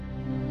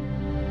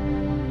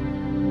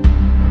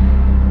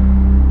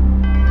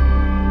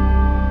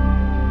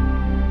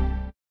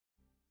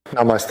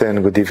Namaste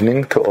and good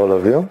evening to all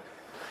of you.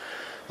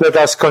 Let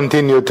us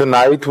continue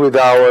tonight with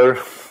our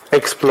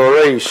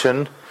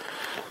exploration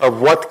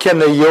of what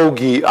can a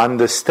yogi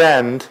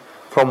understand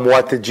from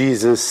what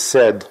Jesus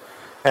said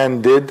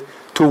and did,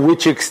 to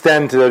which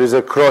extent there is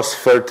a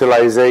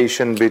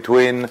cross-fertilization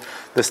between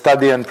the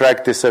study and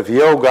practice of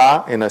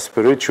yoga in a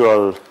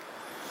spiritual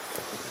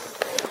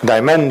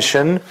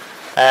dimension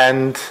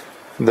and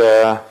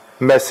the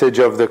message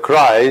of the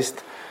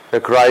Christ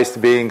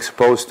being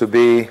supposed to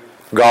be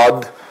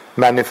God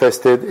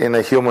manifested in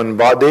a human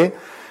body,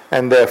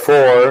 and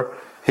therefore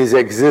his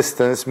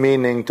existence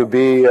meaning to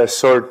be a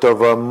sort of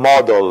a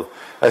model,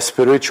 a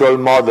spiritual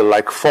model,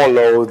 like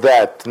follow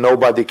that.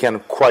 Nobody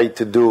can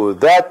quite do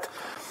that,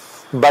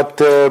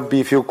 but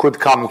if you could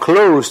come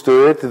close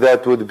to it,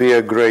 that would be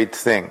a great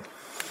thing.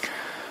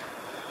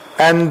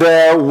 And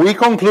we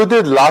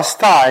concluded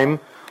last time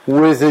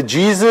with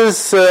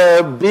Jesus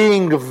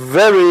being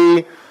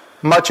very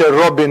much a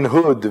Robin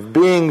Hood,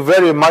 being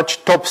very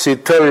much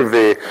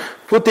topsy-turvy,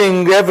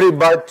 putting very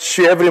much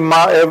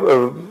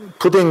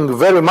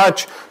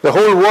the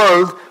whole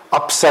world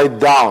upside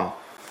down.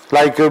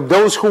 Like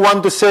those who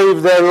want to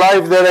save their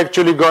life, they're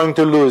actually going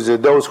to lose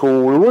it. Those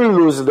who will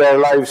lose their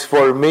lives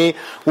for me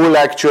will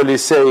actually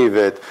save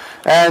it.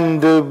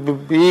 And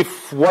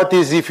if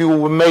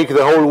you make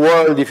the whole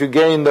world, if you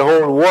gain the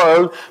whole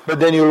world, but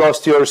then you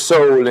lost your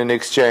soul in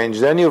exchange,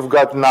 then you've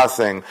got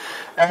nothing.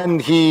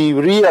 And he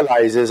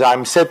realizes,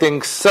 I'm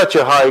setting such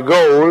a high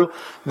goal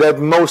that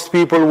most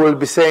people will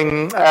be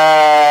saying,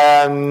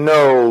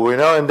 no,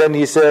 and then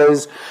he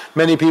says,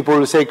 many people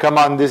will say, come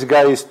on, this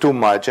guy is too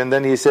much. And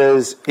then he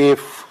says,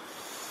 if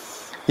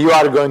you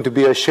are going to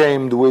be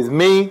ashamed with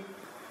me,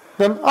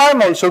 then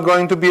I'm also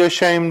going to be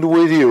ashamed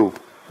with you.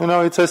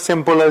 It's as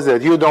simple as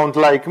that. You don't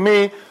like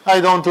me,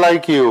 I don't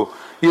like you.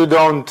 You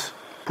don't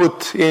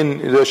put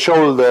in the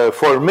shoulder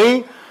for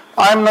me,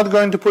 I'm not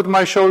going to put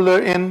my shoulder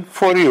in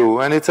for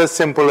you. And it's as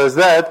simple as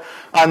that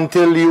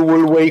until you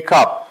will wake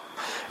up.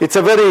 It's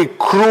a very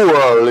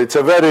cruel,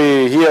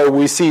 here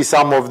we see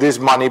some of this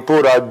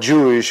Manipura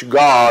Jewish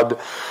God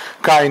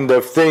kind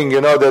of thing,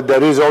 that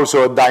there is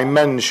also a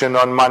dimension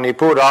on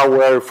Manipura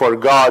where for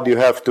God you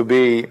have to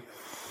be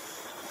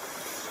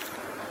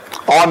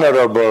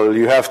honorable,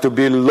 you have to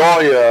be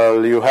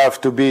loyal, you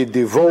have to be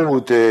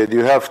devoted,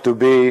 you have to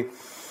be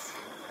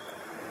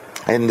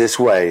in this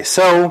way.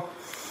 So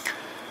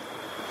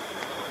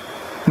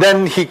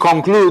then he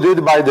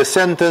concluded by the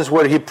sentence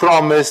where he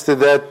promised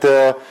that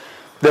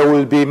there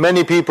will be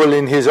many people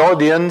in his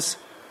audience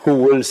who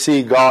will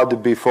see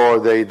God before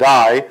they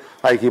die.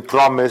 Like he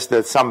promised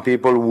that some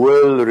people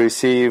will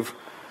receive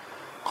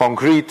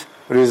concrete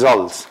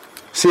results.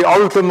 See,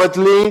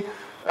 ultimately,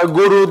 a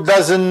guru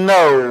doesn't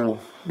know.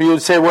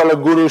 You'd say, well, a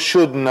guru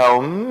should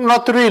know.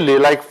 Not really.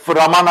 Like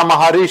Ramana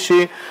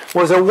Maharishi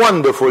was a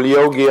wonderful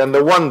yogi and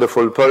a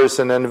wonderful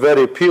person and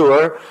very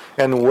pure.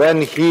 And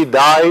when he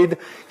died,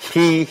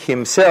 he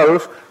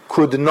himself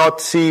could not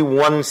see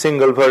one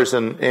single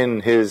person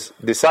in his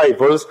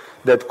disciples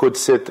that could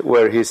sit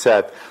where he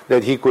sat,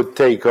 that he could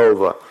take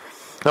over.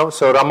 No?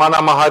 So Ramana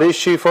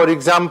Maharishi, for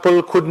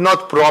example, could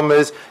not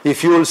promise,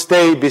 if you will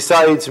stay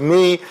besides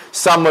me,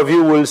 some of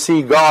you will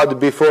see God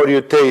before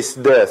you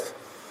taste death.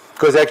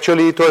 Because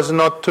actually it was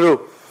not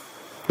true.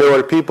 There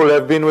were people who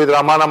have been with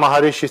Ramana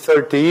Maharishi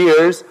 30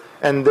 years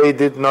and they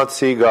did not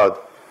see God.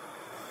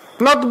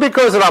 Not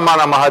because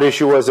Ramana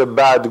Maharishi was a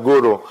bad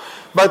guru,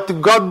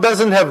 but God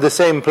doesn't have the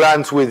same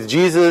plans with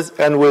Jesus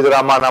and with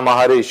Ramana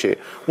Maharishi.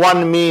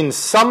 One means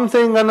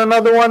something and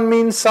another one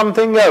means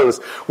something else.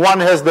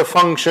 One has the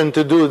function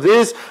to do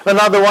this,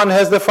 another one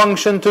has the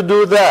function to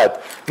do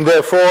that.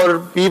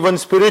 Therefore, even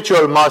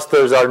spiritual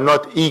masters are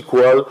not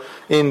equal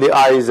in the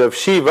eyes of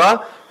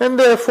Shiva, and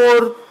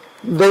therefore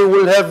they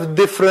will have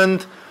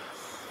different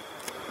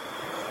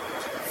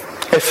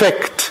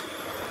effect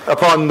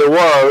upon the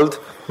world,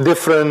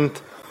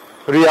 different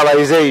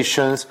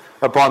realizations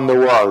upon the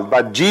world.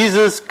 But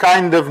Jesus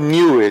kind of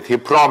knew it. He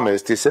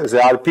promised. He says,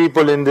 there are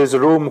people in this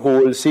room who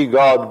will see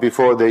God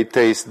before they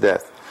taste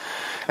death.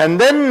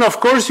 And then, of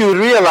course, you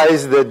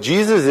realize that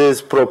Jesus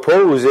is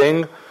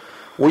proposing,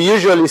 we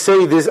usually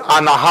say this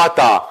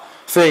anahata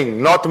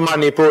thing, not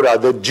Manipura.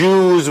 The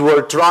Jews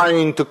were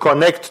trying to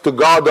connect to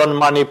God on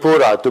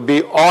Manipura, to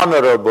be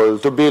honorable,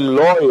 to be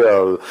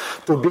loyal,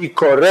 to be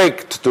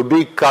correct, to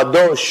be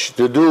kadosh,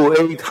 to do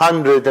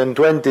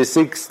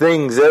 826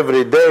 things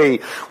every day,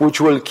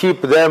 which will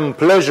keep them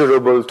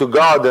pleasurable to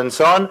God and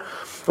so on.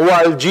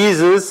 While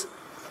Jesus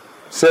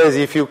says,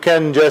 if you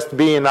can just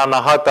be in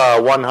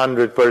anahata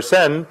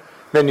 100%,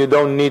 then you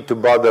don't need to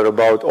bother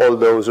about all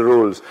those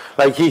rules.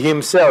 Like he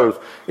himself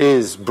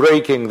is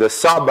breaking the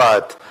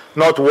Sabbath,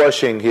 not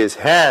washing his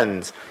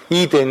hands,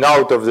 eating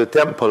out of the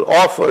temple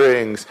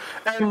offerings,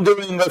 and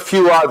doing a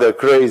few other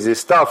crazy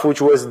stuff,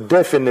 which was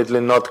definitely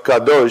not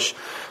kadosh,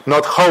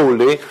 not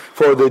holy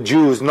for the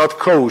Jews, not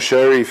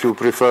kosher, if you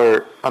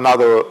prefer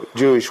another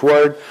Jewish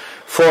word,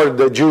 for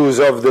the Jews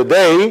of the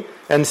day.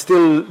 And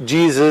still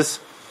Jesus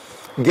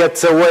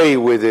gets away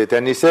with it,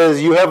 and he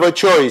says you have a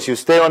choice: you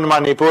stay on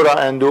Manipura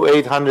and do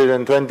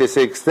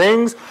 826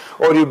 things,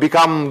 or you go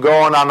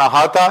on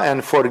Anahata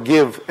and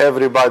forgive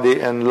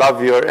everybody and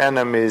love your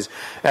enemies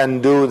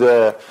and do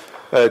the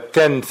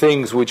 10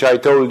 things which I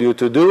told you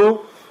to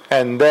do,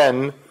 and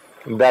then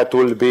that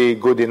will be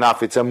good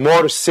enough. It's a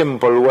more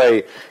simple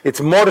way.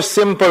 It's more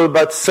simple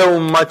but so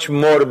much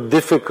more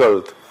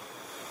difficult.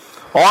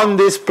 On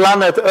this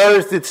planet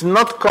Earth, it's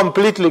not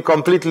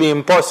completely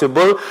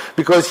impossible,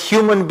 because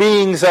human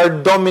beings are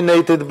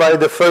dominated by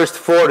the first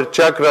 4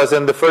 chakras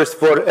and the first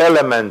 4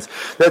 elements.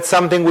 That's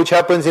something which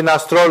happens in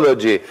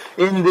astrology.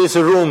 In this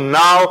room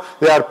now,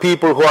 there are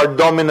people who are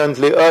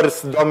dominantly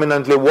earth,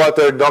 dominantly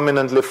water,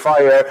 dominantly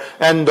fire,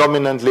 and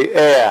dominantly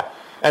air.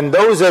 And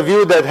those of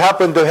you that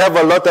happen to have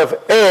a lot of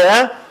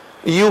air,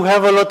 you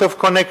have a lot of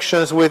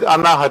connections with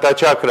Anahata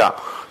Chakra.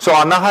 So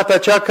Anahata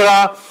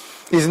Chakra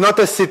is not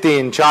a city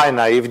in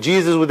China. If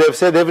Jesus would have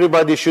said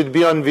everybody should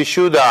be on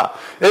Vishuddha,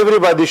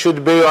 everybody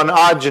should be on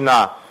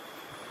Ajna,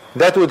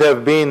 that would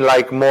have been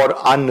like more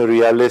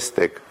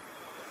unrealistic.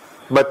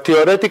 But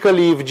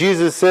theoretically, if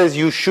Jesus says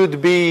you should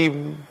be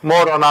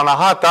more on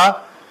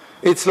Anahata,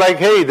 it's like,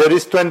 hey, there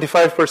is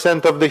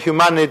 25% of the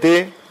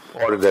humanity,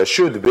 or there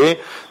should be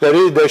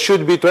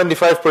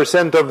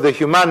 25% of the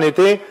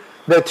humanity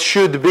that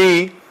should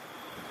be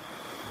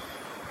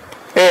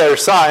air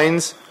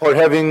signs or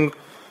having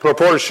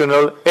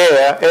proportional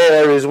air.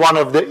 Air is one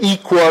of the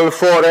equal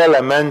 4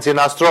 elements in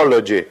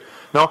astrology.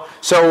 No?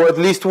 So at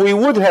least we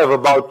would have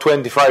about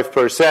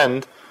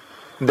 25%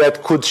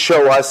 that could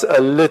show us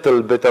a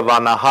little bit of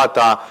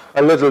Anahata,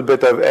 a little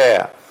bit of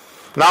air.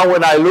 Now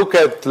when I look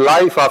at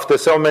life after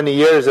so many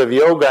years of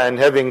yoga and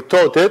having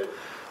taught it,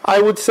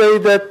 I would say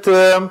that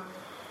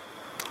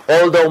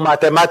although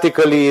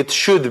mathematically it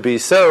should be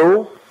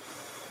so,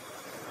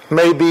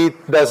 maybe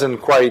it doesn't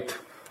quite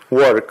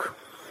work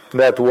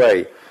that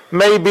way.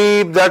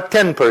 Maybe there are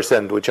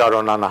 10% which are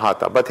on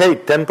Anahata. But hey,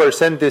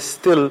 10% is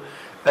still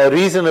a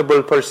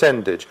reasonable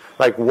percentage.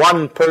 Like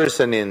 1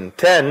 person in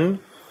 10,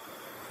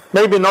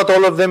 maybe not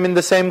all of them in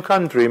the same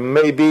country,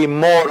 maybe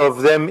more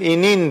of them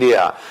in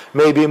India,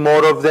 maybe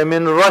more of them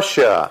in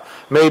Russia,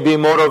 maybe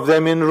more of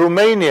them in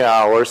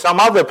Romania or some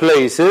other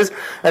places,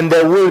 and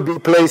there will be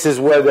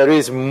places where there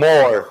is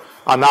more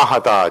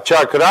Anahata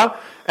Chakra,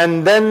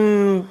 and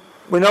then,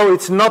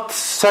 it's not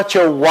such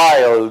a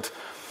wild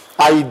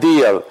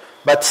ideal.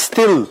 But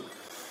still,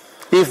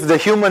 if the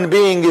human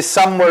being is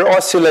somewhere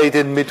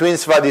oscillated between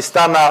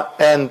Svadhisthana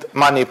and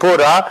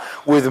Manipura,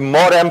 with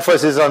more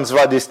emphasis on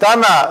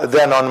Svadhisthana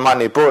than on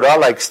Manipura,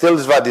 like still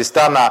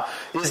Svadhisthana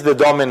is the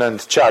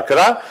dominant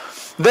chakra,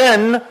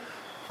 then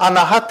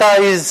Anahata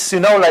is,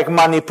 like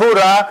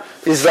Manipura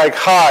is like,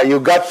 you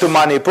got to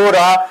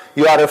Manipura,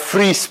 you are a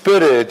free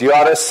spirit, you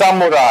are a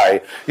samurai,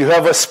 you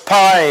have a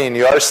spine,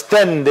 you are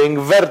standing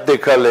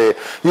vertically,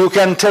 you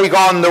can take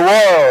on the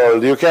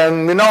world, you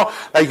can,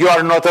 you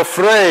are not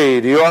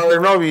afraid,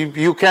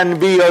 you can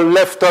be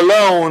left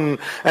alone,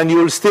 and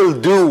you'll still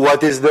do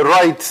what is the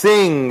right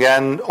thing,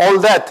 and all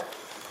that.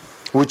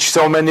 Which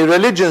so many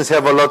religions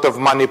have a lot of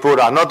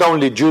Manipura, not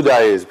only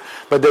Judaism,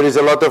 but there is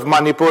a lot of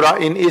Manipura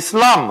in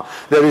Islam,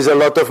 there is a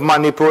lot of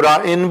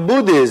Manipura in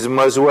Buddhism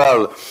as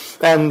well,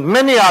 and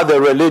many other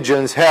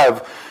religions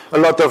have a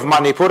lot of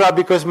Manipura,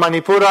 because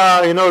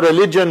Manipura,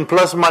 religion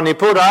plus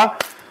Manipura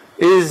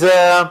is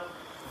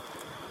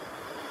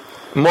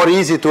more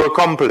easy to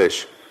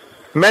accomplish.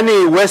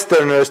 Many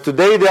Westerners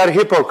today, they are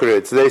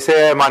hypocrites. They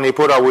say,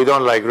 Manipura we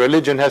don't like,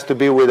 religion has to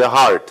be with the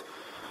heart.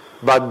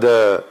 But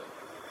the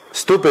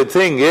stupid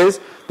thing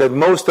is that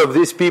most of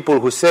these people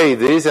who say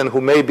this, and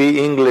who may be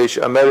English,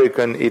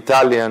 American,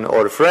 Italian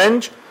or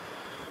French,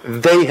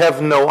 they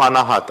have no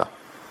Anahata.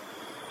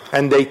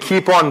 And they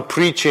keep on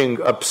preaching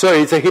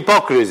absurd. It's a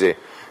hypocrisy.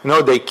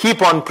 They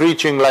keep on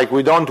preaching like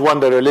we don't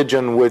want a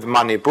religion with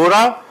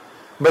Manipura,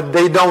 but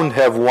they don't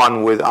have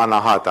one with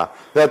Anahata.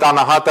 That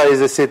Anahata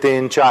is a city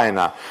in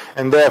China.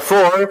 And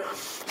therefore,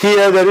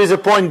 here there is a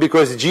point,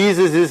 because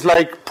Jesus is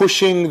like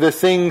pushing the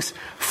things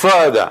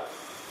further.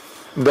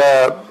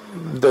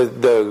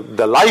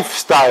 The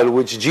lifestyle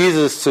which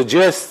Jesus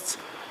suggests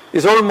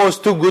is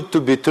almost too good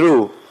to be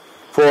true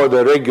for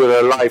the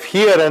regular life.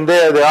 Here and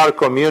there are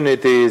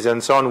communities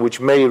and so on which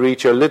may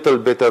reach a little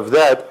bit of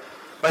that,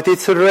 but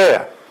it's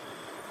rare.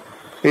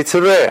 It's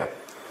rare.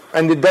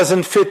 And it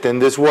doesn't fit in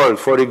this world.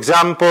 For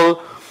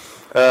example,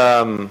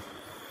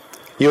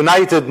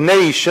 United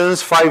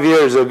Nations 5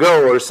 years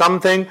ago or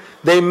something,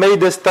 they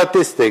made a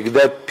statistic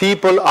that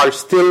people are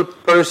still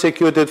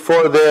persecuted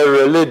for their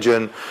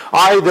religion.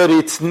 Either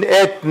it's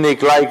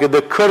ethnic, like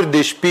the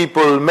Kurdish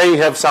people may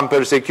have some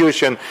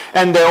persecution,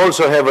 and they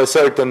also have a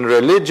certain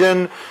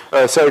religion,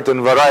 a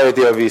certain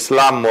variety of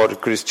Islam or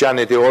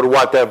Christianity or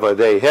whatever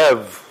they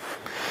have,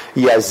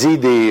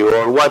 Yazidi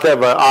or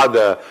whatever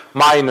other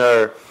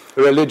minor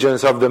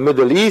religions of the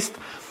Middle East.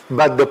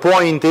 But the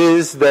point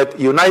is that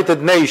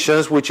United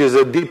Nations, which is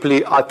a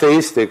deeply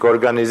atheistic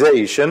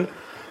organization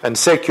and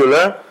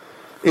secular,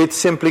 it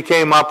simply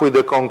came up with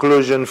the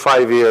conclusion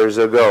 5 years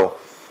ago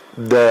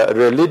the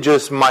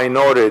religious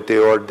minority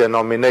or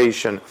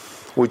denomination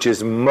which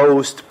is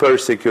most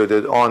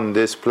persecuted on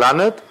this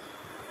planet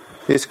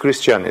is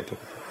Christianity.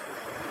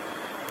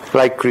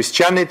 Like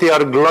Christianity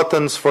are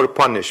gluttons for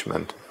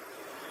punishment.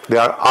 They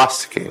are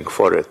asking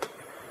for it.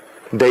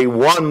 They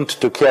want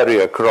to carry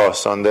a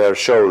cross on their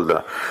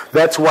shoulder.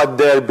 That's what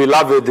their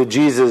beloved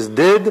Jesus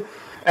did,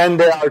 and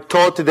they are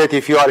taught that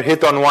if you are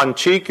hit on one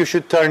cheek, you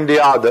should turn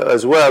the other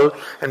as well,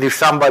 and if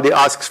somebody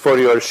asks for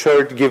your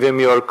shirt, give him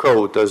your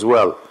coat as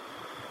well.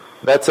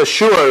 That's a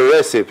sure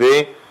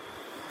recipe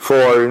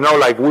for,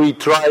 like we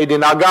tried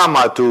in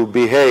Agama to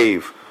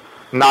behave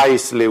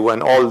nicely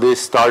when all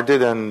this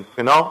started and,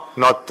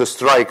 not to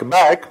strike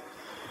back.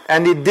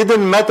 And it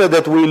didn't matter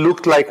that we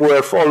looked like we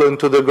were fallen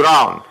to the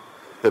ground.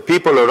 The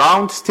people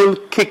around still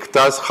kicked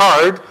us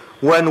hard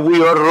when we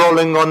were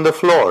rolling on the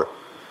floor.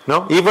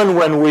 Even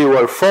when we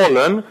were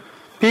fallen,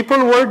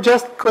 people were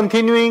just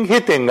continuing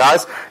hitting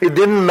us. It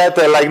didn't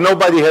matter, like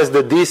nobody has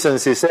the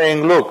decency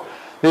saying, look,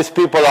 these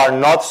people are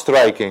not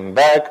striking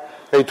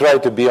back. They try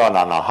to be on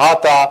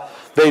anahata.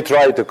 They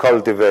try to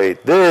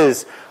cultivate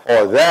this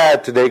or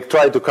that. They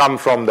try to come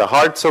from the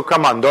heart. So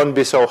come on, don't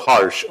be so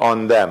harsh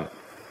on them.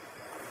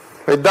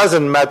 It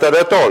doesn't matter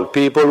at all.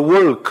 People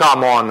will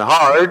come on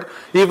hard,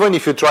 even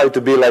if you try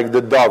to be like the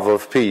dove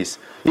of peace.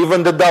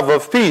 Even the dove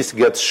of peace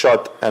gets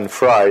shot and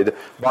fried,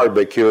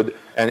 barbecued,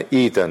 and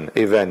eaten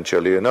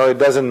eventually. It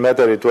doesn't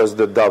matter, it was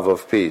the dove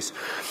of peace.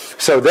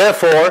 So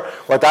therefore,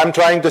 what I'm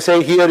trying to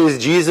say here is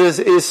Jesus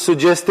is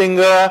suggesting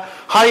a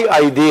high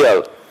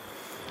ideal.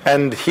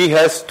 And he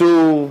has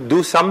to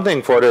do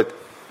something for it.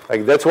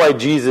 Like that's why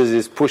Jesus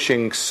is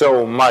pushing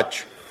so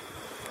much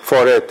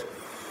for it.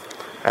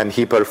 And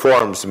he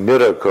performs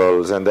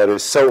miracles, and there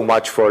is so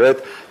much for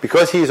it,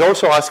 because he's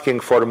also asking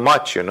for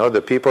much.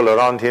 The people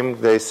around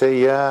him, they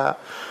say, yeah,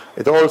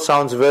 it all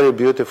sounds very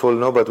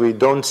beautiful, but we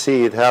don't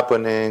see it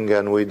happening,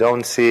 and we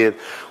don't see it.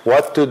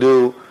 What to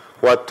do,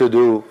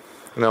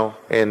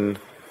 in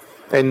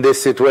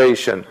this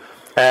situation.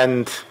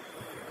 And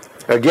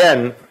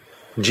again,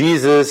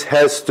 Jesus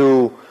has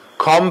to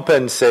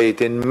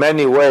compensate in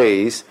many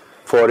ways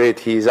for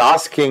it. He's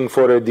asking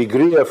for a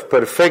degree of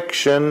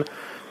perfection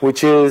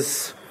which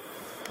is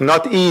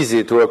not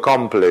easy to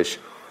accomplish.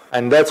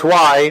 And that's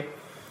why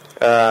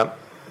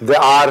there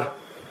are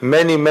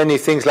many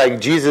things, like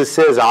Jesus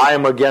says, I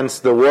am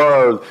against the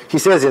world. He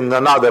says in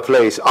another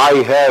place,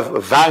 I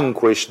have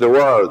vanquished the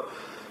world.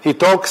 He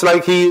talks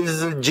like he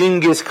is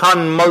Genghis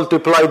Khan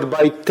multiplied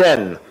by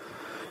 10.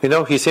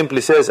 He simply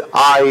says,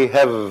 I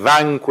have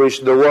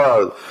vanquished the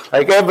world.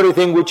 Like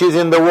everything which is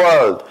in the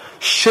world,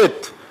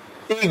 shit,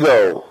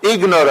 ego,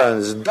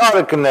 ignorance,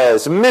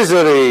 darkness,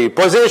 misery,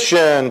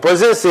 possession,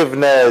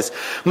 possessiveness,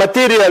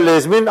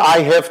 materialism, I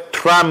have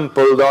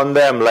trampled on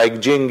them like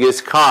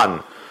Genghis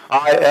Khan.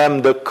 I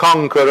am the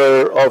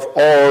conqueror of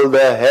all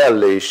the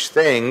hellish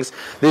things.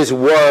 This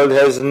world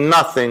has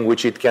nothing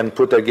which it can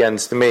put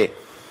against me.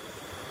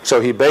 So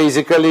he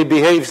basically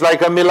behaves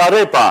like a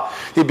Milarepa.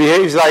 He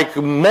behaves like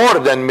more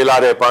than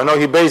Milarepa.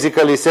 He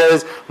basically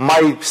says,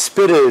 my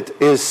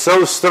spirit is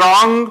so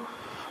strong,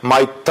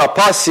 my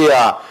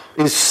tapasya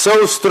is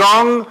so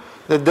strong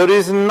that there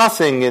is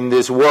nothing in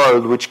this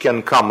world which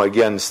can come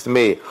against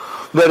me.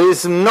 There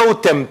is no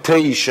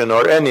temptation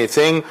or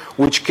anything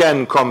which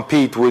can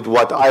compete with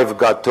what I've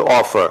got to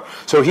offer.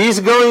 So he's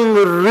going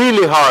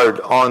really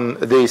hard on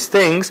these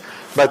things,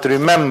 but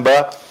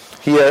remember,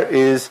 here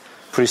is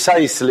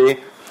precisely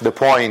the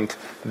point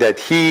that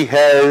he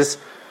has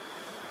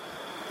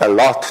a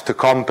lot to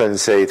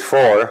compensate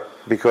for,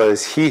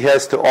 because he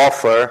has to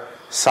offer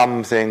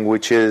something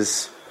which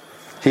is,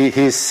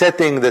 he's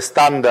setting the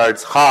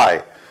standards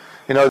high.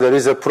 There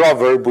is a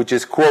proverb which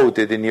is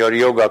quoted in your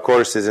yoga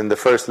courses in the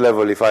first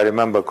level, if I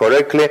remember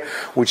correctly,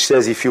 which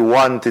says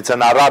it's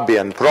an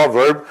Arabian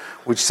proverb,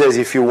 which says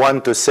if you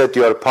want to set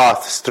your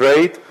path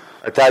straight,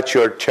 attach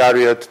your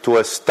chariot to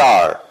a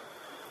star.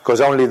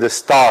 Because only the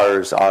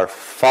stars are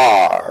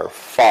far,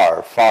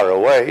 far, far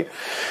away.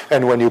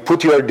 And when you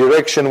put your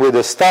direction with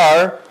a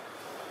star,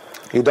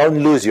 you don't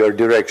lose your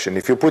direction.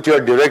 If you put your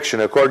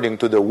direction according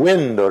to the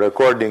wind or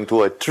according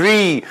to a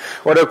tree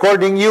or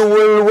you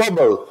will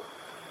wobble.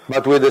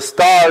 But with a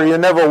star you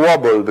never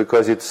wobble,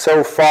 because it's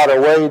so far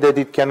away that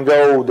it can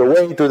go, the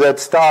way to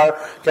that star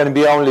can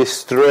be only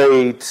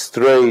straight.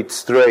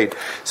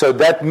 So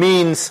that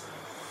means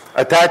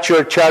attach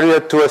your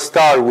chariot to a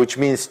star, which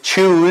means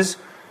choose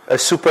a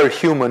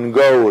superhuman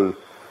goal.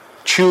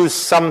 Choose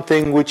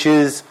something which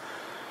is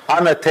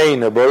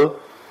unattainable,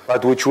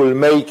 but which will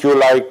make you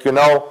like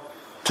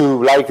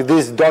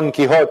this Don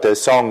Quixote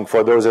song,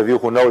 for those of you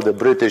who know the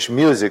British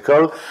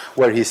musical,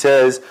 where he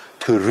says,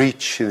 to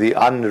reach the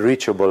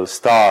unreachable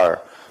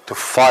star, to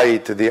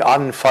fight the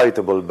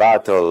unfightable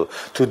battle,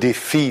 to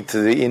defeat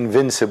the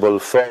invincible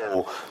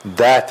foe.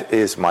 That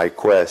is my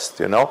quest,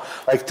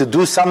 Like to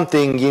do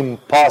something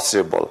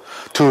impossible,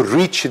 to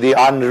reach the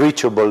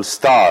unreachable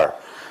star.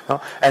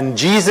 And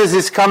Jesus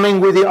is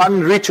coming with the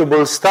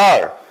unreachable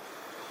star.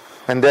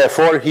 And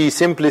therefore he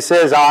simply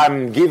says,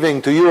 I'm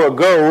giving to you a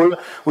goal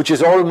which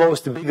is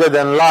almost bigger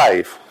than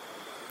life.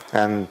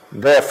 And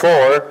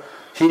therefore,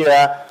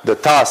 here the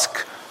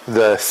task,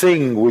 the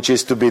thing which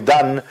is to be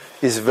done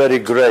is very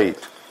great.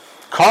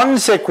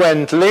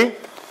 Consequently,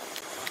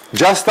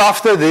 just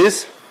after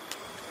this,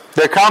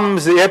 there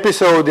comes the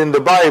episode in the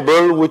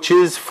Bible which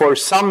is, for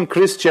some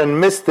Christian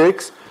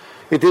mystics,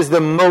 it is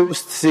the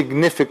most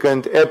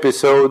significant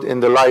episode in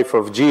the life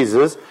of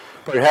Jesus,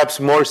 perhaps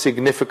more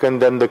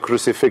significant than the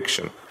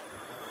crucifixion.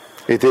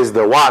 It is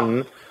the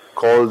one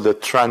called the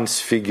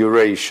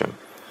Transfiguration.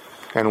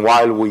 And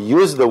while we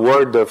use the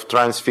word of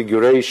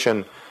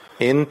transfiguration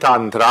in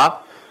Tantra,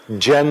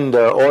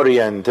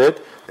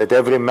 gender-oriented, that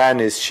every man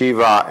is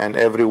Shiva and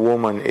every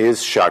woman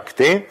is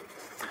Shakti,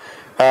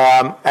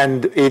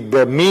 and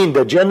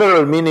the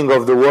general meaning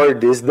of the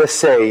word is the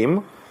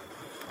same.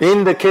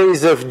 In the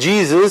case of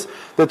Jesus,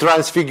 the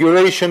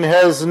transfiguration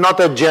has not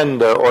a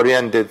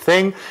gender-oriented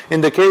thing.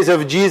 In the case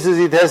of Jesus,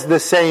 it has the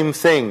same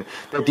thing.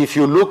 That if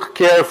you look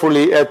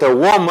carefully at a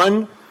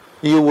woman,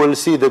 you will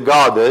see the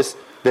goddess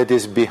that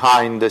is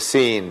behind the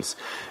scenes.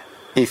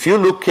 If you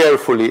look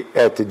carefully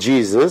at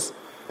Jesus,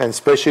 and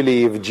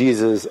especially if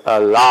Jesus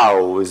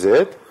allows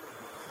it,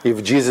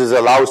 if Jesus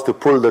allows to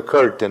pull the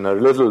curtain a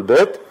little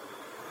bit,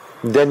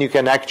 then you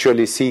can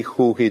actually see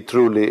who he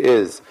truly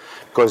is.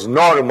 Because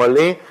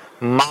normally,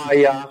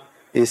 Maya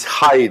is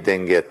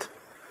hiding it.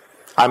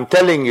 I'm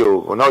telling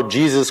you,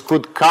 Jesus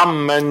could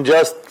come and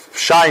just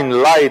shine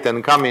light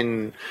and come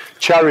in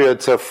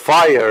chariots of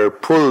fire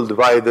pulled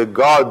by the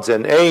gods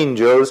and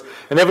angels,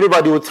 and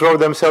everybody would throw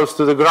themselves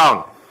to the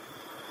ground.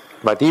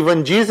 But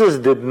even Jesus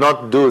did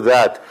not do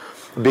that,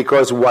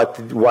 because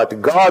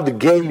what God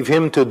gave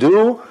him to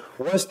do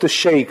was to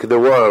shake the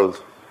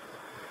world.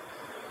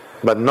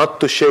 But not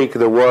to shake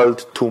the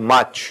world too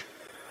much.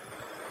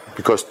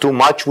 Because too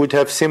much would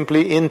have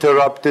simply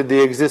interrupted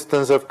the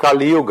existence of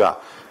Kali Yuga.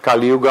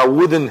 Kali Yuga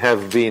wouldn't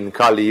have been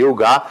Kali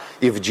Yuga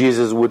if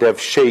Jesus would have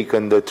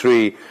shaken the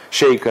tree,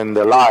 shaken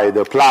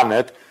the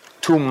planet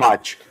too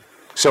much.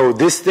 So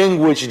this thing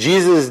which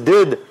Jesus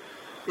did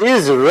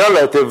is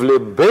relatively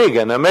big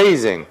and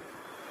amazing.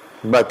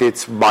 But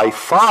it's by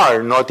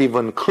far not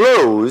even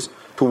close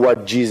to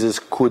what Jesus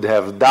could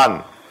have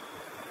done.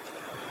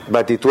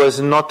 But it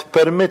was not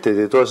permitted.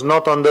 It was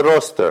not on the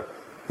roster.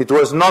 It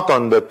was not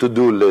on the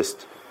to-do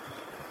list.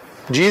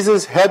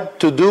 Jesus had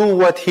to do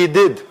what he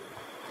did,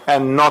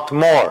 and not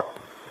more.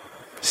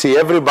 See,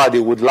 everybody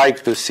would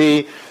like to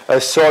see a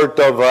sort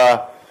of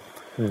a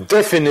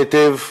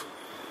definitive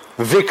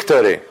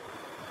victory.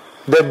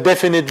 That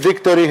definite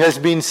victory has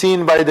been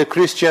seen by the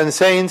Christian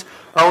saints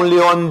only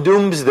on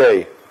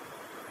Doomsday.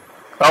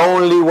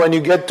 Only when you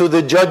get to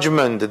the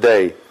Judgment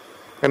Day.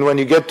 And when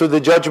you get to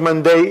the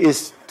Judgment Day,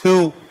 it's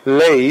too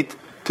late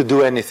to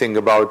do anything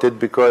about it,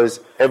 because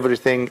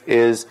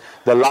the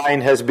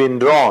line has been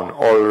drawn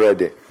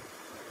already.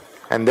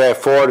 And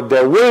therefore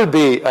there will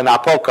be an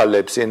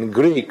apocalypse. In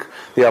Greek,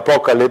 the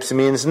apocalypse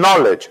means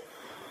knowledge,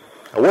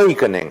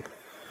 awakening.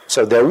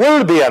 So there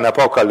will be an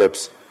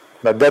apocalypse,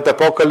 but that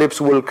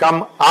apocalypse will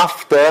come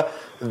after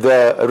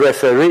the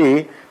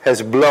referee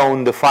has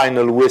blown the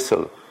final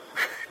whistle.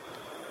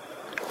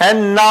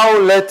 And now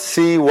let's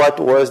see what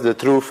was the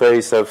true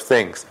face of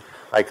things.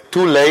 Like,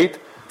 too late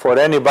for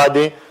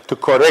anybody to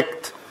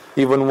correct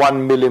even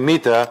 1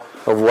 millimeter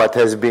of what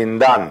has been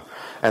done.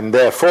 And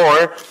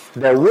therefore,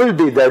 there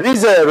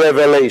is a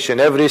revelation.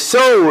 Every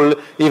soul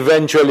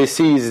eventually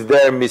sees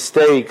their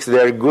mistakes,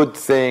 their good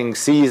things,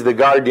 sees the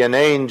guardian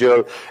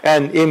angel,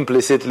 and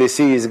implicitly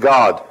sees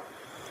God.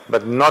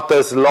 But not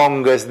as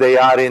long as they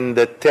are in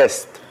the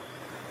test.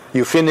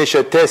 You finish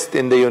a test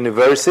in the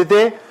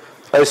university,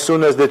 as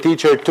soon as the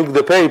teacher took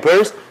the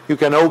papers, you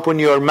can open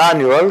your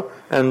manual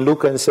and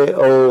look and say,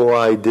 oh,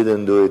 I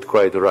didn't do it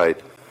quite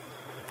right.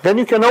 Then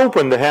you can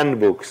open the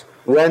handbooks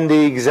when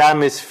the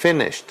exam is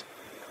finished,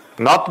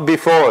 not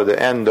before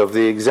the end of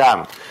the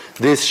exam.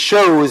 This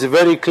shows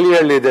very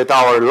clearly that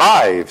our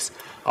lives,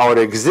 our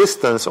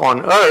existence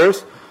on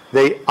earth,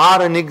 they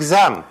are an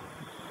exam.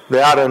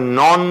 They are a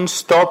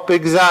non-stop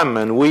exam,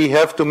 and we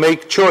have to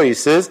make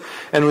choices,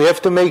 and we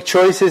have to make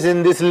choices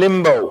in this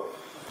limbo,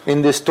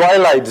 in this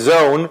twilight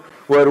zone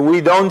where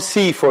we don't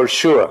see for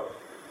sure.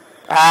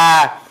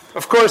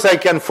 Of course I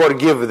can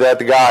forgive that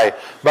guy,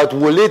 but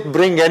will it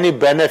bring any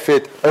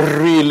benefit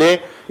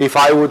really if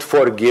I would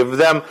forgive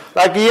them?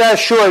 Like, yeah,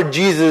 sure,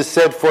 Jesus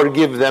said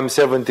forgive them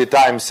 70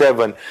 times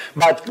 7,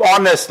 but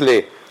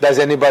honestly, does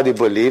anybody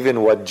believe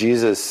in what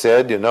Jesus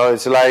said?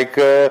 It's like,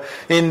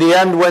 in the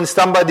end, when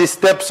somebody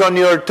steps on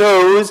your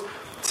toes,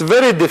 it's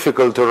very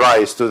difficult to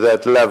rise to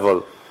that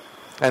level.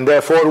 And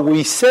therefore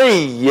we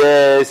say,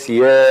 yes,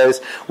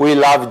 we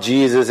love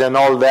Jesus and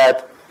all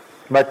that,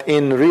 but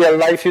in real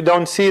life you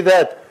don't see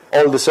that.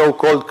 All the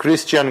so-called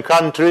Christian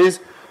countries,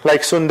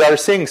 like Sundar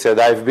Singh said,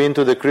 I've been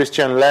to the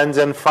Christian lands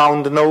and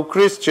found no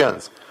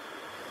Christians,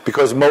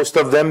 because most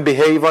of them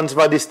behave on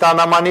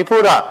Svadhisthana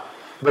Manipura.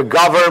 The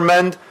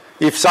government,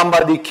 if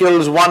somebody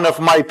kills one of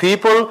my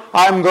people,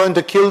 I'm going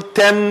to kill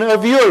 10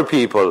 of your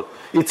people.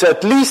 It's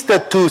at least a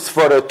tooth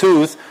for a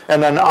tooth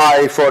and an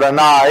eye for an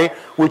eye,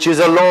 which is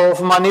a law of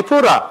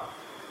Manipura.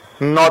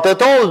 not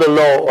at all the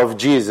law of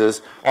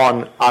Jesus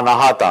on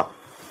anahata.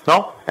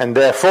 No? And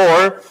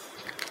therefore,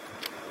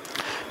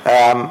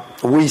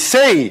 we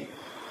say,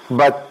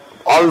 but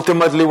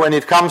ultimately when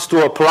it comes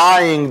to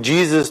applying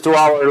Jesus to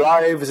our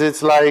lives,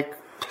 it's like,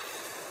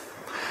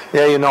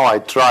 yeah, I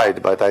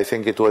tried, but I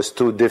think it was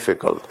too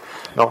difficult.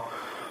 No?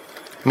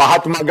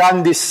 Mahatma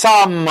Gandhi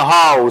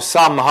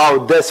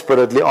somehow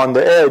desperately on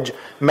the edge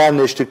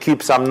managed to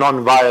keep some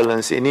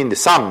non-violence in India.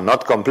 Some,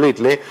 not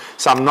completely,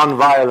 some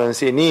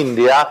non-violence in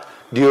India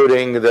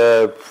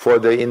for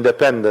the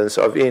independence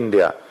of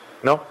India.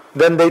 No?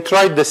 Then they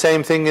tried the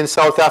same thing in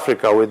South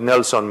Africa with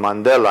Nelson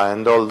Mandela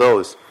and all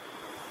those.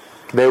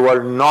 They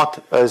were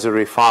not as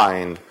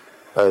refined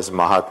as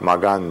Mahatma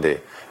Gandhi.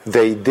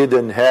 They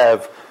didn't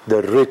have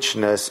the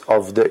richness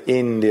of the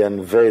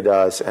Indian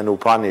Vedas and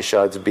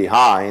Upanishads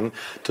behind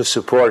to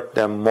support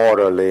them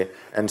morally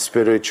and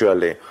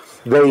spiritually.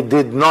 They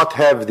did not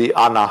have the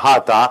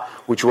anahata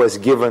which was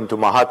given to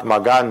Mahatma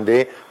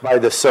Gandhi by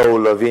the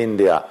soul of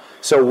India.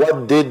 So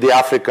what did the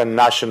African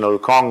National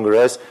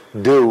Congress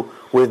do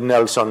with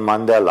Nelson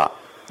Mandela?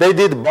 They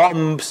did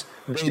bombs,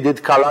 they did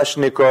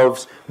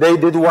Kalashnikovs, they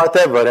did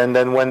whatever, and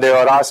then when they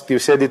were asked, you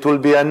said it will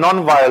be a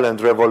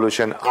non-violent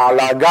revolution, a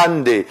la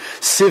Gandhi,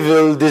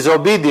 civil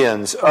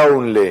disobedience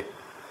only.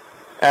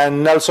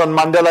 And Nelson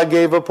Mandela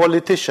gave a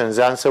politician's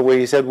answer where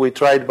he said, we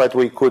tried but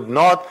we could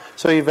not,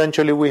 so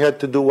eventually we had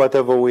to do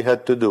whatever we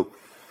had to do.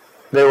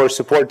 They were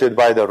supported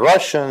by the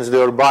Russians, they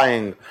were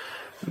buying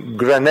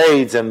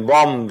grenades and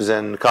bombs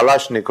and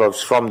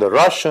Kalashnikovs from the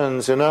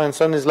Russians, and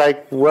so it's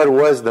like, where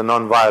was the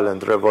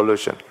non-violent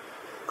revolution?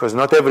 Because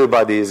not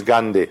everybody is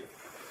Gandhi.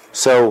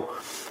 So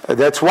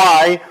that's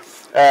why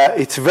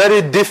it's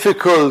very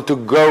difficult to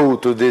go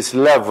to this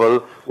level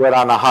where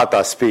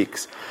anahata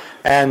speaks.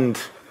 And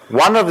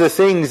one of the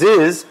things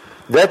is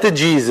that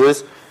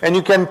Jesus, and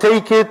you can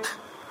take it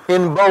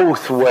in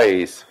both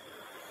ways,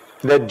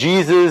 that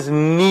Jesus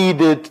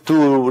needed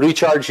to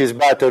recharge his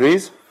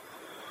batteries,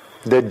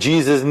 that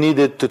Jesus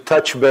needed to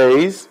touch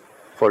base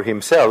for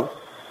himself,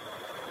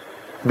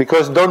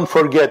 because don't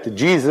forget,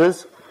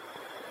 Jesus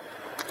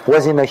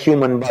was in a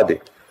human body.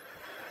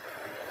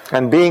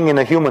 And being in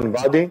a human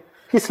body,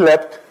 he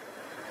slept.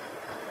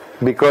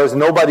 Because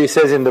nobody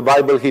says in the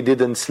Bible he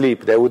didn't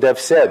sleep. They would have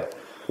said,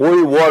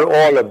 we were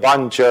all a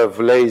bunch of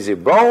lazy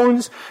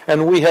bones,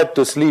 and we had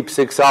to sleep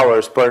 6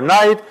 hours per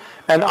night,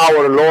 and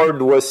our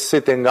Lord was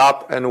sitting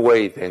up and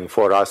waiting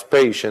for us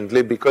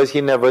patiently because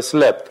he never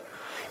slept.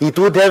 It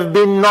would have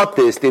been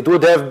noticed, it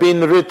would have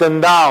been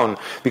written down,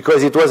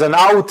 because it was an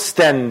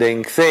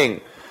outstanding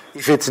thing.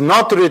 If it's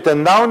not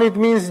written down, it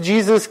means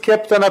Jesus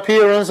kept an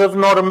appearance of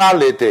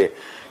normality.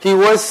 He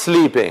was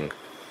sleeping.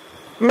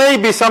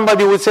 Maybe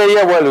somebody would say,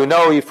 yeah,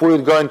 well, if we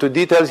would go into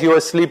details, he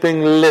was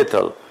sleeping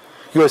little.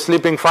 He was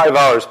sleeping 5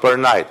 hours per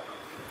night.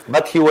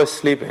 But he was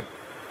sleeping.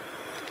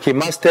 He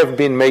must have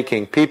been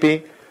making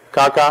pee-pee,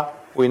 caca.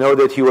 We know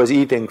that he was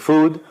eating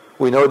food.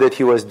 We know that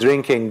he was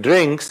drinking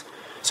drinks.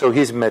 So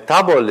his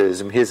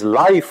metabolism, his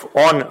life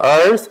on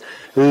earth,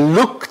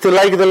 looked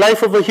like the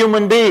life of a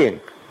human being.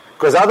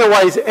 Because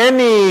otherwise,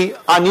 any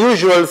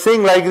unusual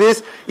thing like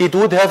this, it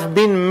would have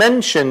been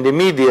mentioned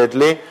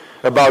immediately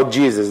about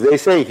Jesus. They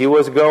say he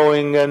was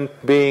going and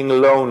being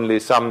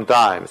lonely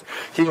sometimes.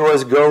 He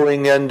was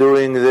going and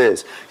doing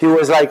this. He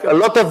was like, a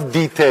lot of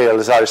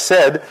details are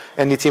said,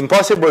 and it's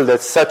impossible that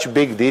such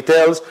big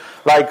details,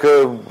 like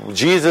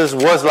Jesus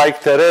was like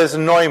Therese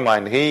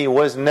Neumann. He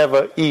was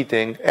never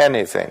eating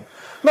anything.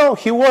 No,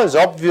 he was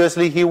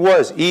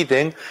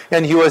eating,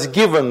 and he was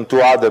given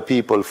to other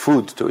people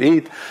food to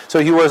eat. So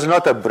he was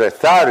not a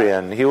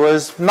breatharian. He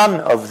was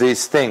none of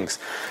these things.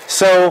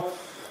 So,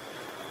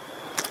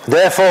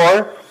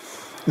 therefore,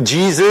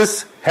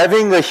 Jesus,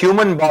 having a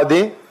human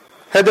body,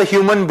 had a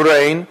human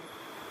brain,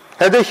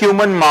 had a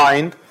human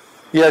mind.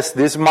 Yes,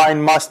 this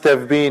mind must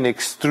have been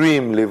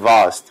extremely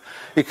vast,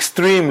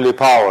 extremely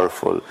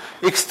powerful,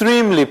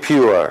 extremely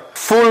pure,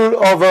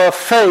 full of a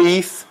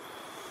faith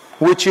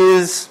which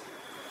is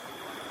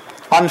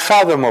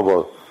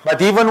unfathomable.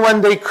 But even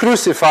when they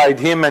crucified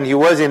him and he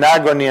was in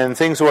agony and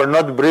things were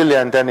not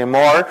brilliant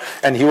anymore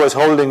and he was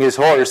holding his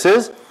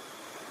horses,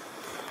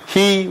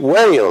 he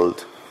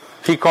wailed,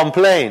 he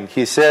complained,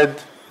 he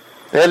said,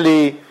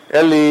 Eli,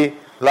 Eli,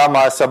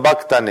 lama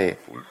sabachthani,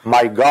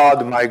 my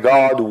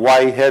God,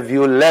 why have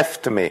you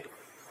left me?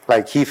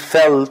 Like he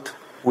felt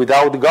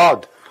without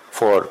God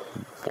for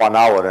 1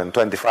 hour and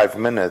 25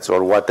 minutes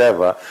or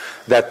whatever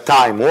that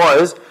time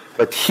was,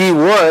 but he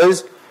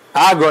was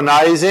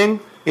agonizing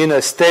in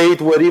a state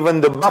where even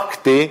the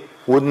bhakti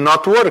would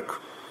not work.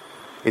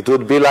 It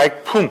would be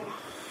like,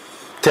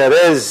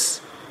 Thérèse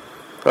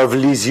of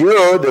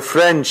Lisieux, the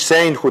French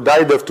saint who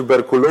died of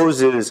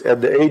tuberculosis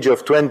at the age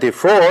of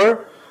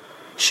 24,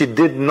 she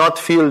did not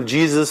feel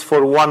Jesus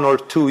for 1 or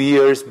 2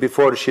 years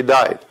before she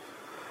died,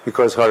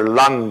 because her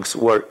lungs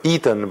were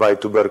eaten by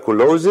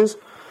tuberculosis.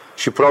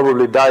 She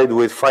probably died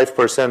with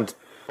 5%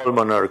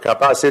 pulmonary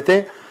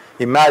capacity.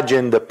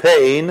 Imagine the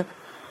pain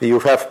You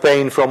have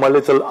pain from a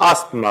little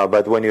asthma,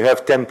 but when you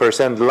have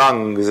 10%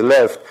 lungs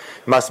left,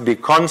 it must be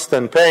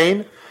constant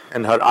pain.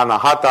 And her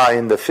anahata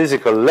in the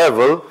physical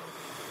level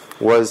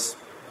was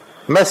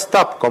messed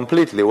up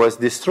completely, was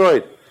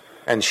destroyed.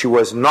 And she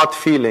was not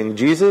feeling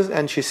Jesus,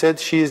 and she said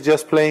she is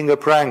just playing a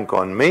prank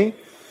on me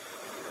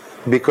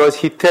because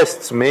he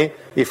tests me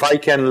if I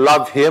can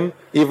love him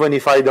even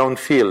if I don't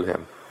feel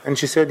him. And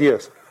she said,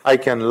 yes, I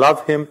can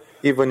love him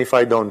even if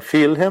I don't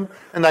feel him,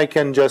 and I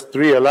can just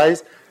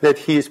realize that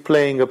he is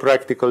playing a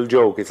practical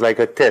joke. It's like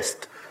a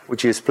test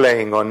which is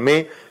playing on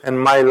me,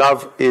 and my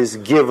love is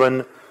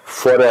given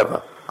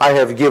forever. I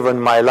have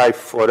given my life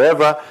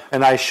forever,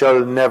 and I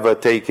shall never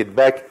take it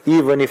back,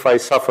 even if I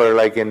suffer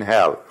like in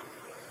hell.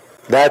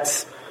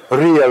 That's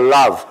real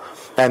love.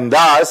 And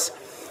thus,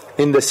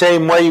 in the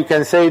same way you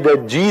can say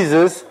that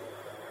Jesus,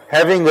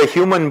 having a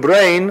human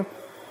brain,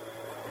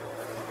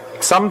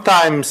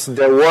 sometimes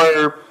there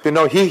were,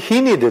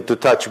 he needed to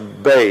touch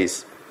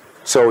base.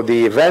 So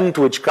the event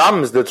which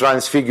comes, the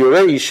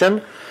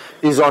transfiguration,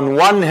 is on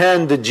one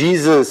hand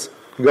Jesus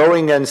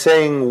going and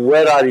saying,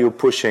 where are you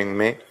pushing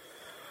me?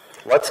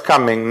 What's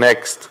coming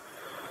next?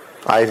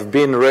 I've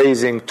been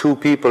raising 2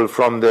 people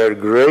from their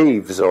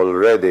graves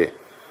already.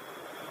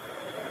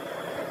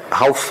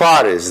 How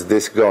far is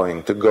this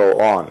going to go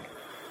on?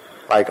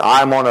 Like,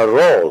 I'm on a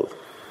roll.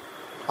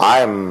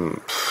 I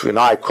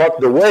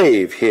caught the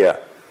wave here.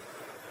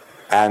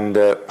 And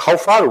how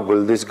far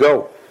will this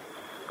go?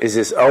 Is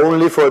this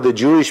only for the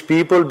Jewish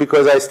people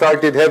because I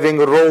started having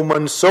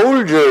Roman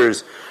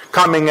soldiers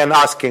coming and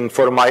asking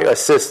for my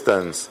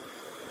assistance?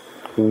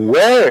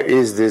 Where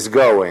is this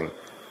going?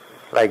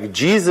 Like,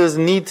 Jesus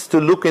needs to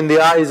look in the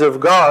eyes of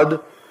God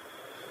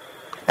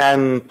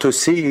and to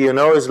see,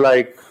 it's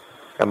like,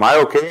 am I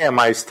okay? Am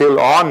I still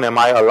on? Am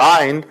I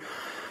aligned?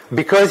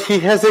 Because he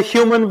has a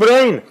human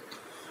brain.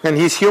 And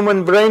his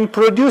human brain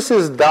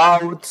produces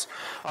doubts.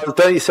 I'll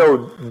tell you, so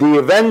the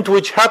event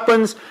which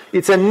happens,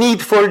 it's a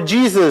need for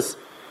Jesus.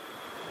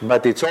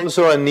 But it's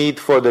also a need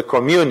for the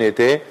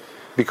community,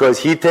 because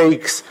he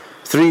takes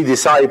 3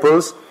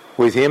 disciples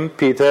with him,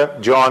 Peter,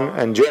 John,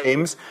 and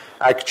James.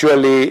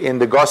 Actually, in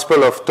the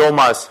Gospel of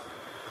Thomas,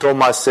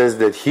 Thomas says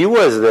that he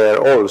was there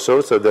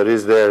also, so there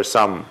is there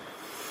some,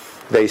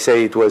 they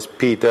say it was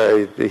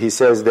Peter, he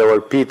says there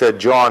were Peter,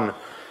 John,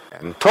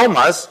 and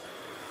Thomas,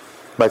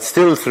 but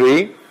still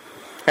 3.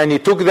 And he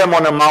took them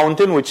on a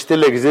mountain which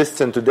still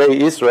exists in today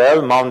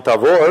Israel, Mount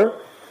Tabor,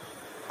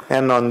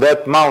 and on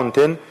that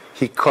mountain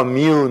he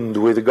communed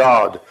with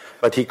God.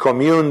 But he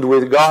communed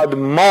with God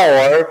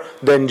more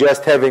than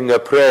just having a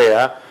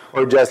prayer,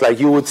 or just like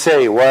you would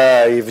say,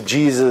 well, if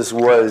Jesus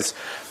was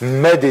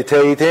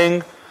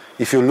meditating,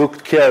 if you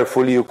looked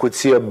carefully, you could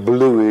see a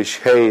bluish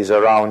haze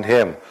around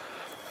him.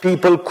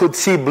 People could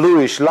see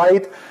bluish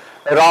light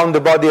around the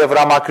body of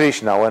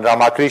Ramakrishna. When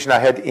Ramakrishna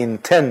had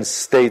intense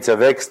states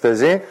of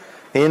ecstasy,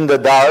 in the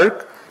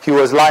dark, he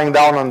was lying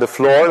down on the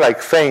floor,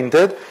 like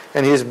fainted,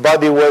 and his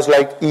body was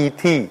like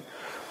E.T.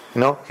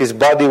 His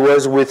body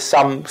was with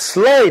some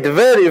slight,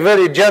 very,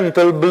 very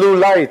gentle blue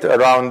light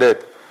around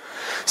it.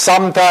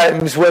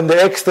 Sometimes when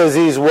the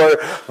ecstasies were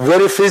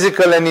very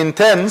physical and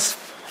intense,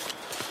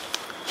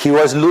 he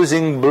was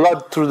losing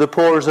blood through the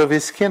pores of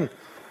his skin.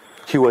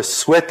 He was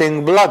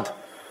sweating blood,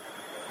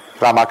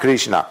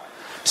 Ramakrishna.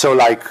 So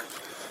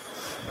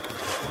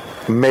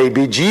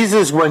maybe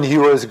Jesus, when he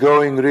was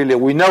going really,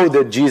 we know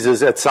that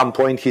Jesus at some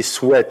point he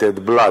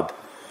sweated blood.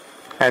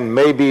 And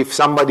maybe if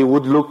somebody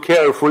would look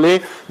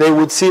carefully, they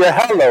would see a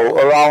halo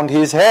around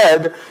his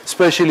head,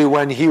 especially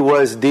when he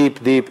was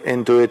deep, deep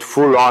into it,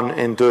 full on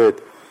into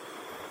it.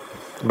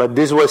 But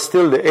this was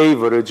still the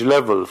average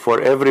level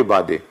for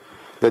everybody,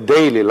 the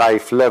daily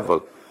life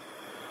level.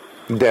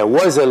 There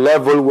was a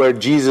level where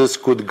Jesus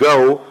could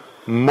go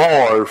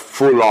more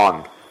full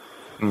on,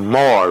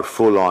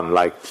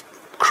 like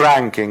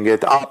cranking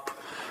it up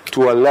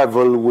to a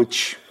level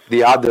which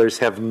the others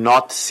have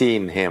not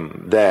seen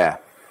him there.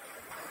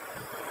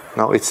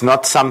 No, it's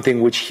not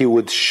something which he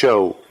would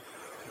show.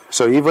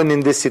 So even in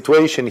this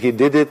situation, he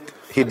didn't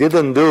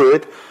do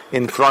it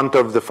in front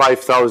of the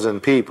 5,000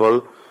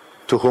 people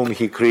to whom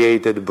he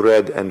created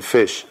bread and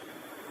fish.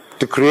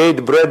 To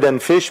create bread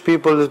and fish,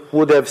 people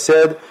would have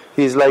said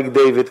he's like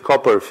David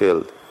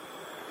Copperfield.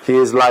 He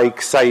is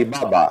like Sai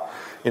Baba.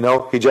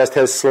 He just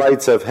has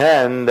sleights of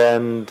hand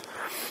and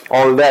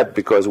all that,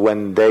 because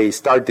when they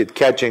started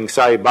catching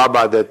Sai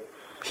Baba, that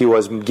he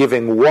was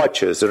giving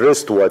watches,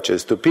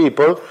 wristwatches to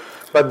people,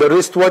 but the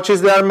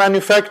wristwatches, they are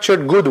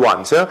manufactured, good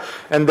ones,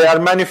 and they are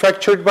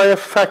manufactured by a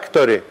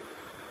factory.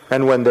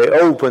 And when they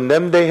opened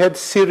them, they had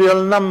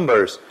serial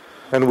numbers.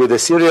 And with a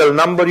serial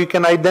number, you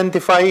can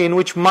identify in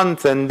which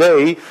month and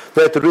day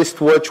that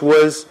wristwatch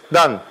was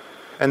done.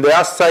 And they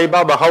asked Sai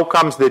Baba, how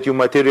comes that you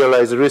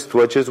materialize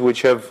wristwatches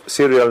which have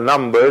serial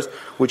numbers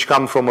which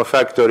come from a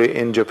factory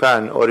in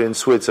Japan or in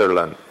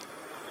Switzerland?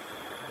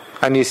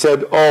 And he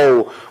said,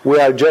 we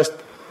are just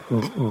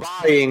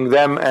buying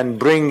them and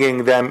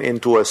bringing them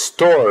into a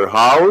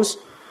storehouse,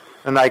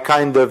 and I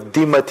kind of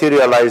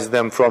dematerialize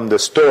them from the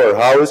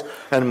storehouse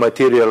and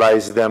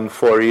materialize them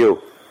for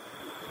you.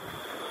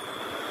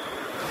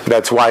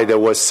 That's why there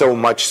was so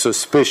much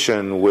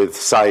suspicion with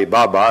Sai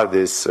Baba,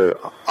 this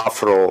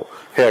afro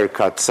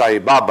haircut Sai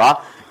Baba,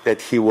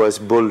 that he was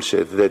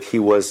bullshit, that he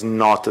was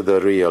not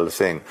the real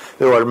thing.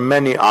 There were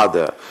many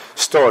other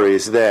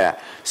stories there.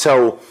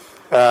 So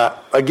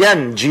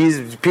again,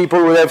 Jesus,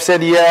 people would have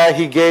said, yeah,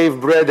 he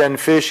gave bread and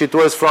fish, it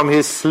was from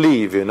his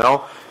sleeve, you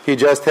know. He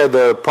just had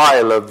a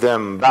pile of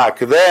them back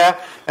there,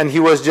 and he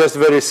was just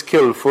very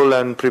skillful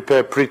and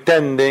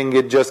pretending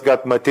it just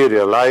got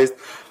materialized.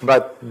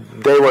 But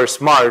they were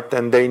smart,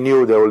 and they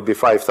knew there would be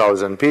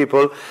 5,000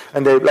 people.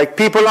 And they, like,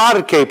 people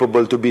are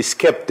capable to be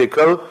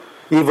skeptical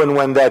even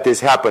when that is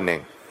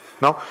happening.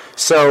 No?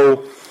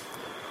 So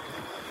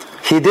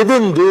he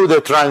didn't do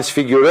the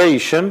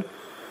transfiguration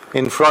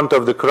in front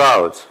of the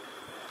crowds.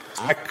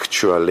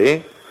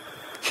 Actually,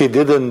 he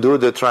didn't do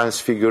the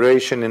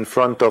transfiguration in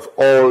front of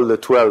all the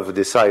 12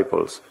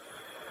 disciples.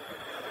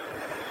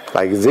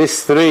 Like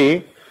these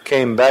 3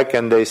 came back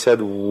and they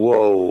said,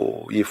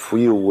 whoa, if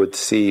you would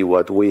see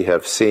what we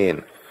have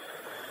seen.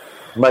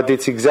 But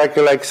it's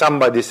exactly like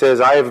somebody says,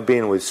 I have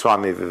been with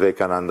Swami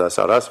Vivekananda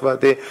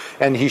Saraswati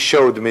and he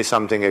showed me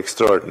something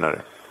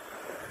extraordinary.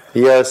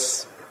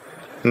 Yes,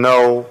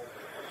 no,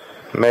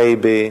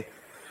 maybe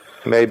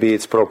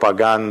it's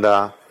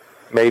propaganda.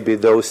 Maybe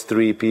those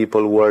 3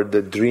 people were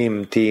the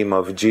dream team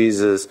of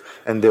Jesus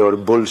and they were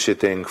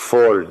bullshitting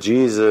for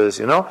Jesus,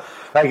 you know.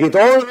 Like it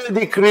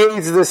already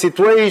creates the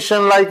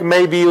situation like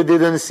maybe you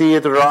didn't see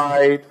it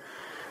right,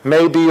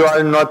 maybe you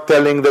are not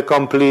telling the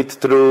complete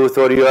truth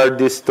or you are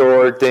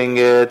distorting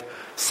it,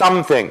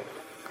 something.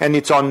 And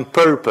it's on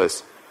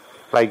purpose.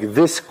 Like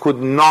this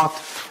could not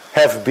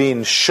have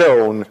been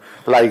shown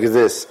like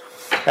this.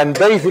 And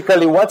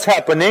basically what's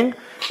happening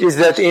is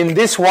that in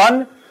this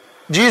one,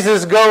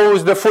 Jesus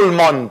goes the full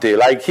Monty,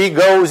 like he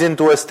goes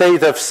into a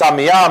state of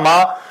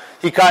samyama,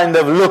 he kind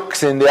of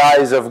looks in the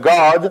eyes of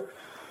God,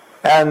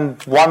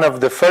 and one of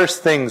the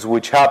first things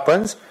which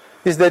happens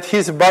is that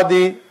his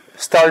body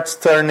starts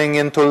turning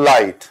into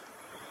light,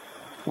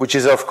 which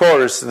is of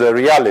course the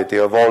reality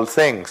of all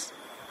things.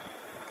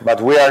 But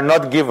we are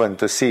not given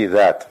to see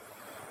that.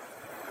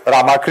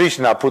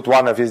 Ramakrishna put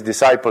one of his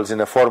disciples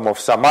in a form of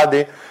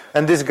samadhi,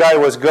 and this guy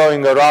was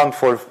going around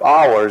for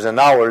hours and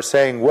hours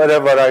saying,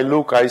 wherever I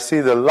look, I see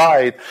the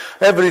light.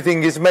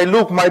 Everything is made,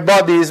 look, my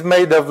body is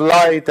made of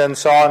light, and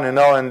so on, you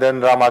know. And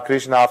then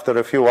Ramakrishna, after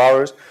a few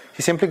hours,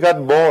 he simply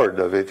got bored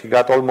of it. He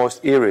got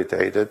almost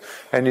irritated.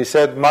 And he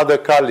said, Mother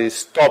Kali,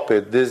 stop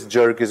it. This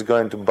jerk is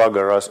going to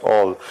bugger us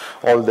all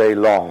day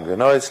long. You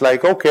know, it's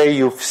like, okay,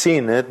 you've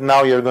seen it.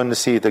 Now you're going to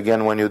see it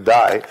again when you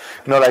die.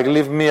 You know, like,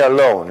 leave me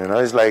alone. You know,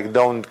 it's like,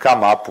 don't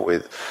come up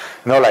with,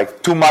 you know,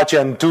 like too much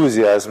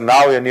enthusiasm.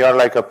 Now and you're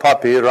like a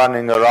puppy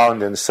running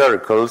around in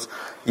circles,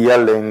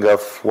 yelling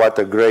of what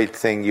a great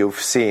thing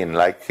you've seen.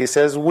 Like he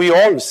says, we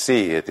all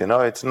see it. You know,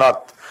 it's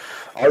not...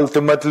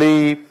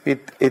 Ultimately,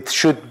 it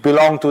should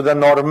belong to the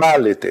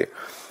normality.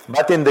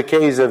 But in the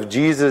case of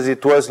Jesus,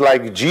 it was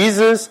like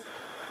Jesus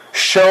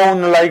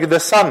shone like the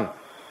sun.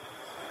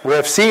 We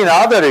have seen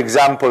other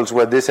examples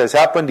where this has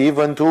happened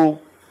even to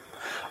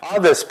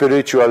other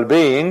spiritual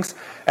beings,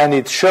 and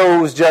it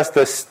shows just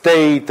a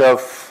state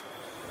of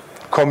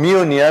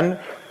communion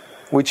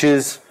which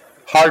is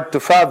hard to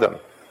fathom.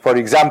 For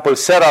example,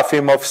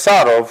 Seraphim of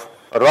Sarov,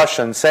 a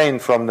Russian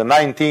saint from the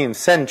 19th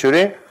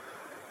century,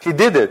 he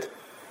did it.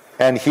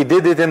 And he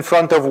did it in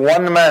front of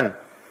one man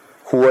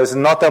who was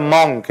not a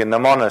monk in the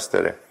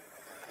monastery.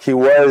 He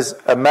was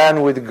a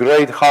man with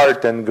great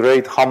heart and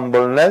great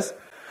humbleness,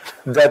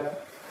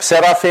 that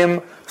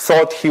Seraphim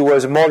thought he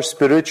was more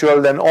spiritual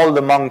than all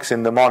the monks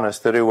in the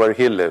monastery where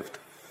he lived.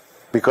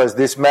 Because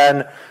this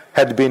man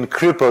had been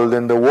crippled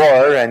in the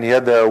war and he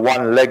had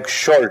one leg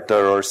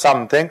shorter or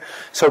something.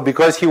 So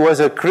because he was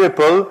a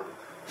cripple,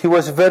 he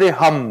was very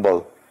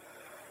humble.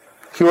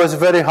 He was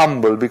very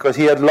humble because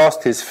he had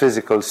lost his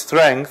physical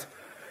strength,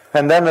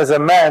 and then as a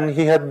man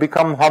he had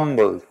become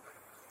humbled.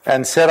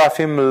 And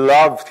Seraphim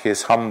loved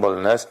his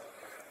humbleness,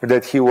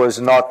 that he was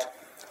not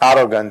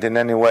arrogant in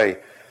any way.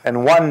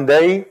 And one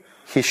day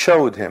he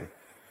showed him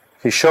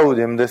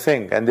the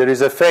thing. And there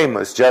is a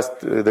famous,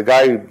 the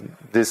guy,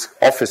 this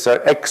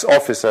officer,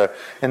 ex-officer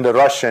in the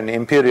Russian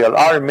Imperial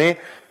Army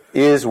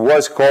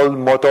was called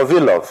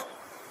Motovilov.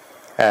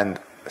 And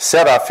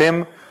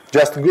Seraphim,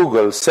 just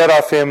Google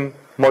Seraphim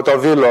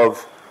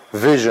Motovilov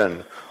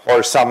vision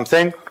or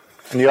something,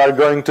 and you are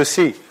going to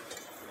see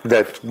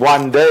that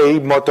one day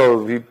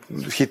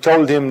he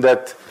told him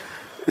that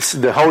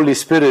the Holy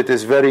Spirit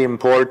is very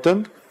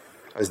important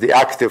as the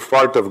active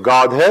part of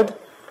Godhead,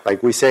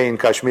 like we say in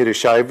Kashmiri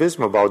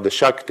Shaivism about the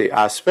Shakti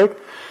aspect.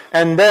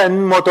 And then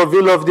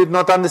Motovilov did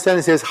not understand.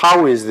 He says,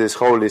 how is this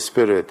Holy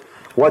Spirit?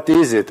 What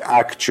is it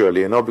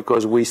actually? You know,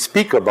 because we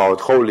speak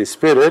about Holy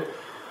Spirit,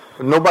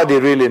 nobody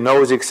really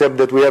knows except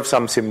that we have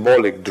some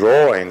symbolic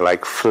drawing,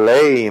 like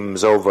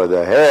flames over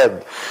the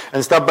head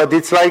and stuff, but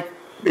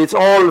it's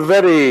all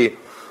very,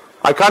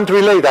 I can't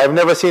relate. I've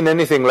never seen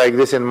anything like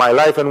this in my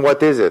life, and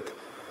what is it?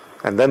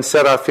 And then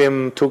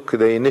Seraphim took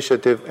the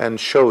initiative and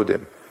showed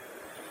him.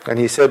 And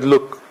he said,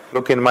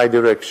 look in my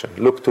direction,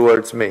 look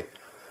towards me.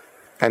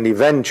 And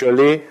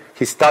eventually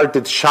he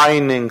started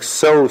shining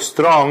so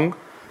strong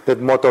that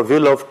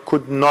Motovilov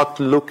could not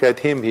look at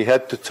him. He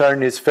had to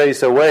turn his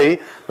face away,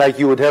 like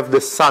you would have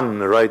the sun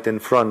right in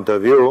front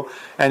of you,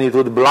 and it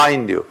would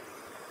blind you.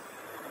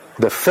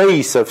 The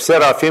face of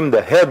Seraphim,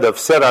 the head of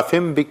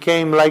Seraphim,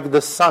 became like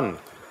the sun.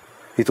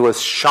 It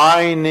was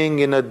shining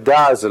in a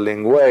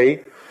dazzling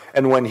way,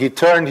 and when he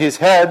turned his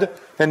head,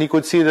 then he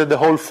could see that the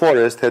whole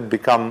forest had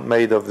become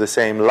made of the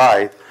same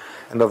light,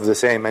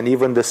 and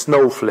even the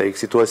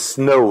snowflakes, it was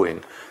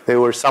snowing. They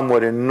were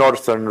somewhere in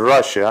northern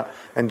Russia,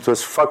 and it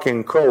was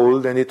fucking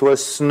cold, and it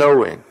was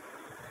snowing.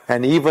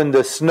 And even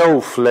the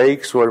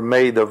snowflakes were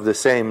made of the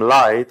same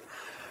light,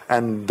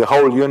 and the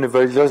whole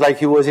universe, it was like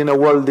he was in a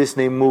Walt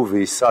Disney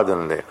movie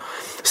suddenly.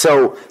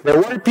 So there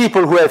were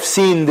people who have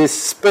seen this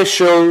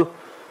special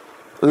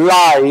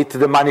light,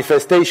 the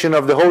manifestation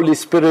of the Holy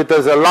Spirit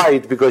as a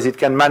light, because it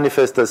can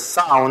manifest as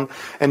sound,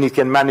 and it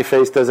can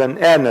manifest as an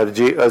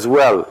energy as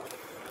well.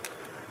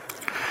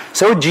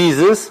 So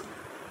Jesus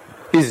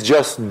is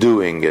just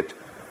doing it.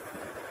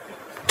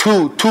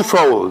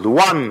 Twofold.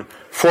 One,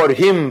 for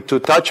him to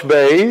touch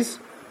base,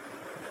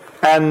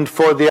 and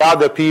for the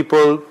other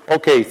people,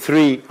 okay,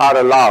 3 are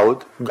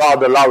allowed.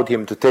 God allowed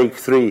him to take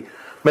 3,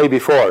 maybe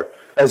 4,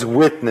 as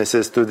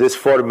witnesses to this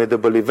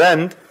formidable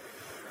event,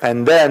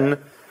 and then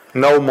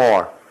no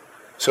more.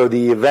 So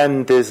the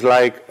event is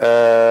like,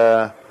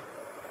 how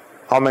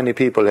many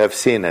people have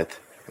seen it?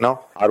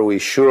 No? Are we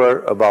sure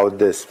about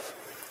this?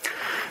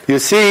 You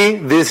see,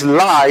 this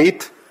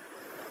light,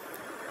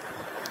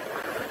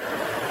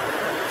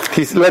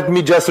 let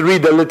me just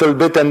read a little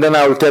bit and then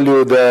I'll tell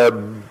you the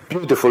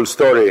beautiful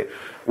story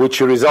which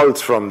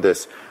results from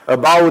this.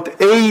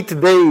 About 8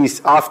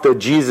 days after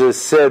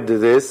Jesus said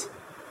this,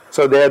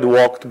 so they had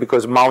walked,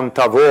 because Mount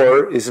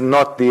Tabor is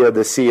not near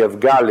the Sea of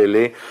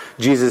Galilee.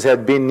 Jesus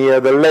had been near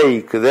the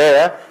lake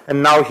there,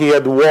 and now he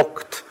had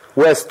walked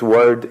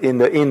westward in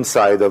the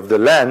inside of the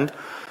land.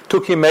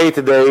 Took him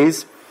 8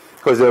 days,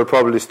 because they were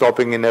probably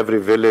stopping in every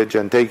village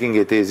and taking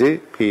it easy.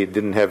 He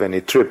didn't have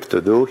any trip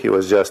to do, he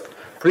was just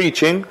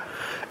preaching.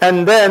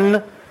 And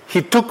then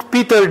he took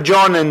Peter,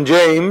 John, and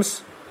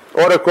James,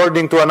 or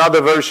according to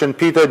another version,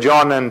 Peter,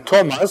 John, and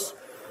Thomas.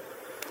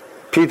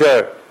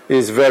 Peter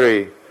is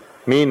very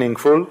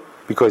meaningful,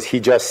 because he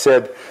just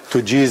said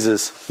to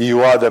Jesus,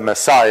 "You are the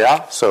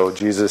Messiah." So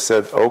Jesus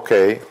said,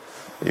 okay,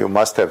 you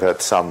must have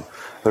had some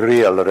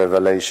real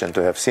revelation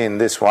to have seen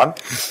this one.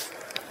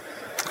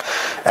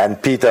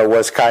 And Peter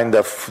was kind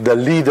of the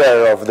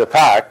leader of the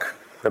pack,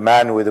 the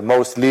man with the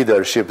most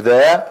leadership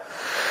there.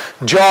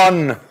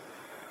 John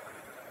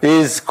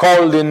is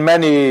called in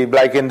many,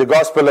 like in the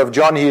Gospel of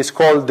John, he is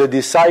called the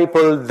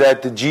disciple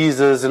that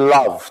Jesus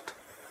loved.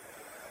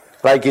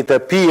 Like it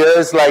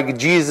appears like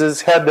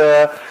Jesus had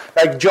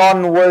like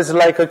John was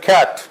like a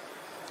cat,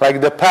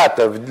 like the pet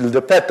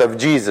of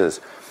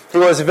Jesus. He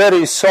was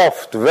very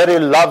soft, very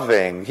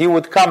loving. He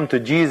would come to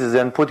Jesus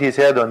and put his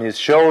head on his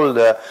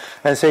shoulder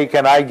and say,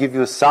 "Can I give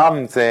you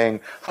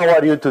something? How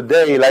are you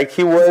today?" Like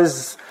he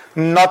was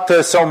not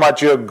so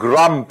much a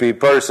grumpy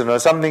person or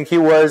something. He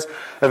was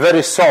a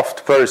very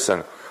soft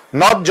person.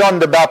 Not John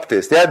the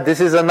Baptist. Yeah, this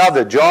is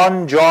another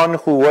John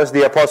who was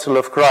the apostle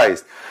of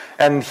Christ.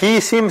 And he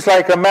seems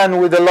like a man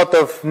with a lot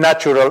of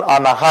natural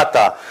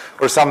anahata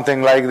or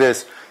something like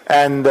this.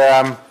 And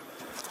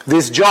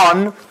this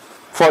John,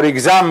 for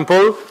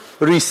example,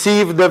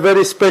 received a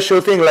very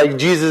special thing. Like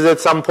Jesus at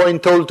some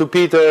point told to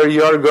Peter,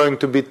 "You are going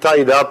to be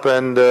tied up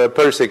and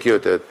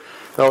persecuted."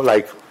 You know,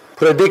 like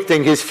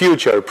predicting his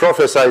future,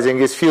 prophesying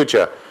his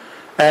future.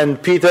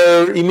 And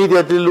Peter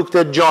immediately looked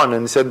at John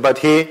and said, "But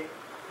he..."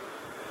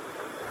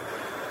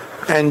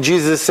 And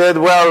Jesus said,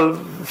 "Well,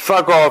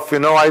 fuck off,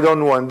 I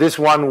don't want, this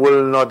one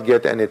will not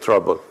get any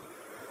trouble."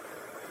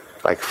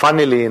 Like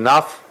funnily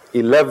enough,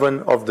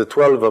 11 of the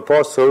 12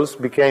 apostles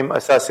became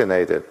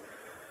assassinated.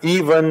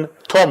 Even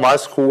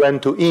Thomas, who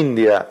went to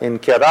India in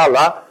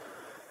Kerala,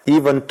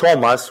 even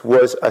Thomas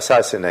was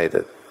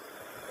assassinated.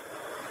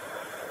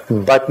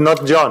 But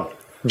not John.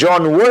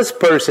 John was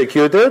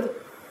persecuted,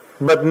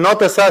 but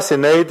not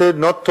assassinated,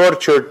 not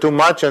tortured too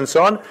much and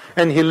so on,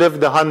 and he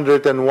lived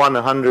 101,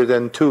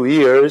 102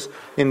 years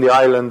in the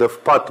island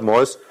of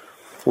Patmos,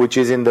 which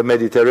is in the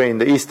Mediterranean,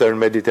 the eastern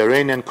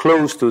Mediterranean,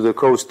 close to the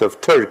coast of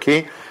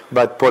Turkey,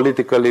 but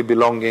politically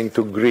belonging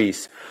to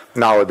Greece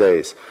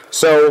nowadays.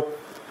 So,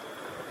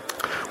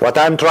 what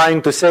I'm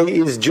trying to say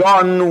is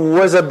John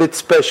was a bit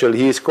special.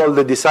 He is called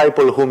the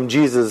disciple whom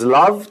Jesus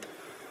loved,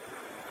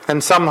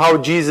 and somehow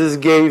Jesus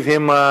gave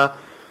him a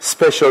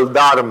special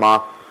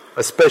dharma,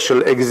 a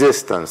special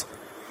existence.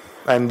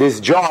 And this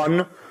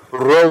John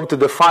wrote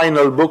the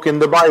final book in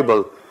the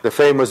Bible, the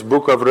famous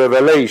book of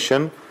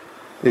Revelation.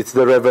 It's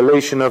the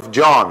revelation of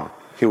John.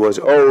 He was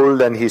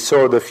old and he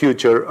saw the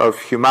future of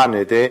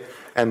humanity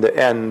and the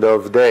end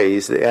of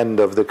days, the end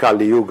of the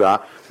Kali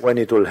Yuga, when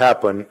it will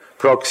happen,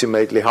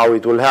 approximately how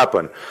it will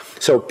happen.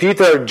 So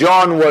Peter,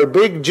 John were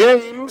big.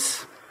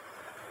 James,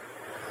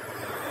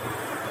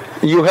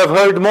 you have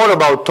heard more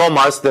about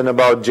Thomas than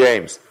about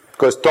James,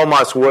 because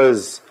Thomas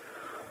was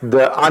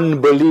the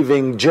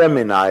unbelieving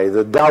Gemini,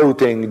 the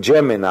doubting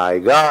Gemini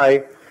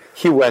guy,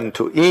 he went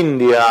to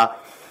India,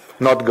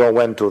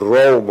 went to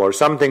Rome or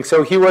something.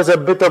 So he was a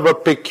bit of a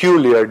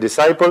peculiar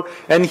disciple,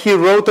 and he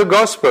wrote a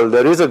gospel.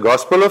 There is a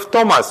Gospel of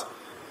Thomas.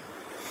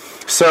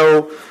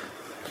 So,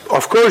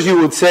 of course, you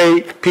would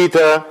say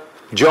Peter,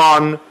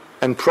 John,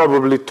 and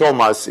probably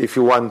Thomas if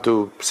you want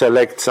to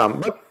select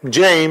some. But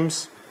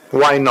James,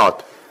 why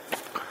not?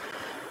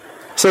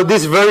 So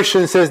this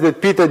version says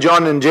that Peter,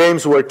 John, and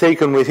James were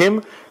taken with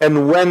him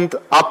and went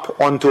up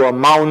onto a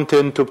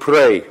mountain to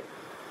pray.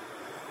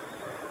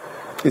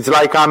 It's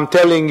like I'm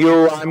telling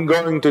you, I'm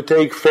going to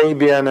take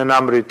Fabian and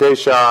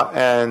Amritesha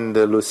and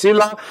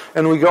Lucilla,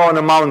 and we go on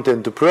a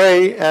mountain to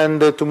pray, and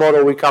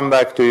tomorrow we come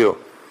back to you.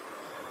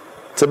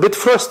 It's a bit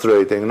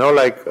frustrating,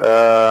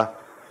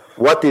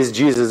 what is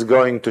Jesus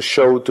going to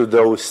show to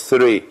those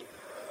three?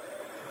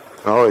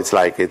 It's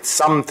like it's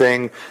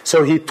something.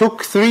 So he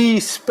took three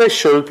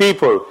special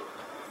people.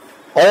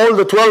 All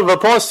the 12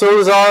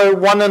 apostles are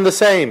one and the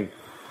same.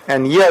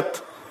 And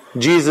yet,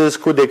 Jesus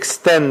could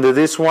extend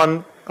this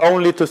one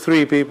only to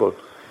three people.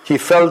 He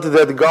felt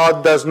that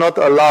God does not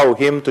allow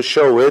him to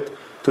show it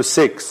to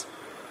 6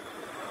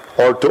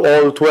 or to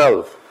all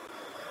 12.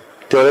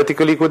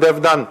 Theoretically, he could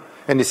have done.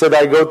 And he said,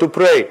 I go to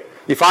pray.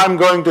 If I'm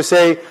going to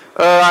say,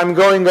 I'm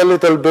going a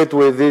little bit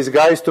with these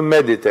guys to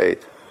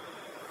meditate,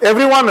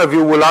 every one of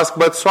you will ask,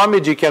 but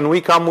Swamiji, can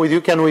we come with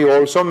you? Can we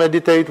also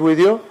meditate with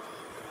you?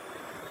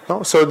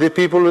 No? So the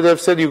people would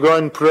have said, you go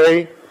and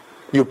pray.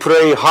 You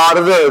pray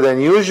harder than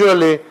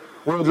usually.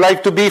 We would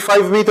like to be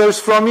 5 meters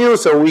from you,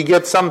 so we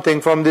get something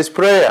from this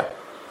prayer.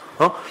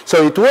 No?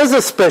 So it was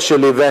a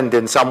special event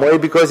in some way,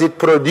 because it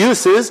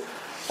produces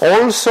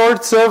all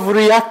sorts of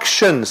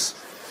reactions,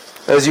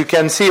 as you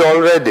can see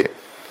already.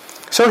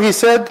 So he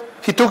said,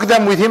 he took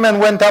them with him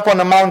and went up on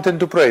a mountain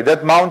to pray.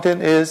 That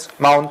mountain is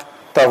Mount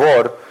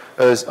Tabor,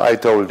 as I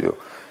told you.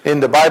 In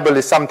the Bible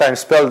it's sometimes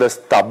spelled as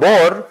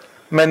Tabor.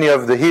 Many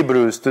of the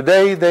Hebrews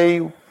today,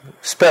 they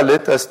spell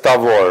it as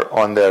Tavor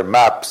on their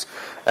maps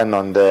and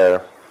in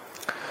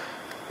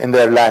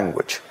their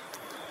language.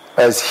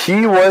 As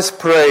he was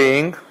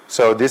praying,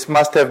 so this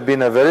must have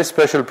been a very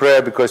special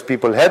prayer because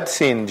people had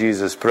seen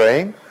Jesus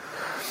praying,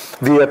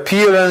 the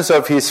appearance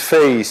of his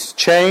face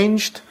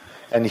changed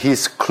and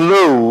his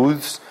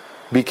clothes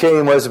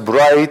became as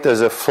bright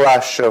as a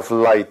flash of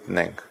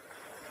lightning.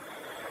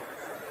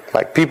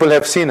 Like people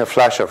have seen a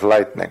flash of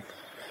lightning.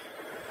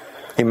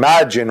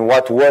 Imagine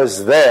what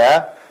was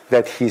there,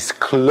 that his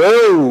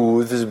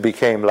clothes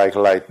became like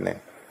lightning.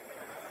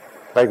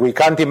 Like we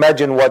can't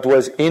imagine what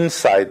was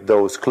inside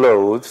those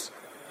clothes,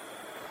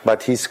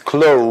 but his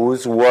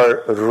clothes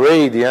were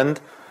radiant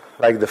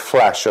like the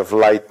flash of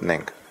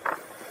lightning.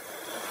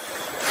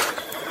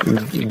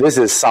 This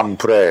is some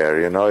prayer,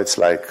 it's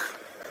like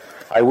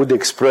I would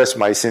express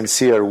my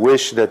sincere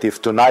wish that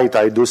if tonight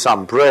I do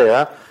some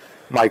prayer,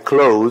 my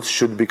clothes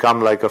should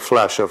become like a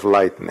flash of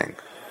lightning.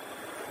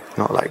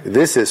 Like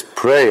this is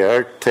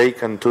prayer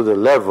taken to the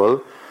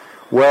level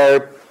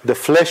where the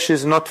flesh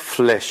is not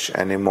flesh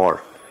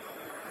anymore.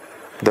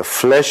 The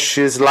flesh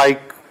is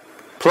like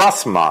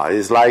plasma,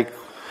 is like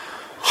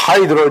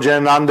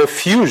hydrogen under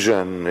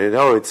fusion.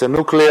 It's a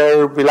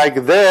nuclear,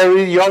 like there,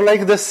 you're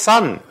like the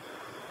sun.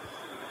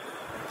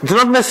 It's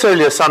not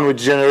necessarily a sun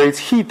which generates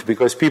heat,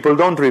 because people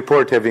don't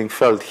report having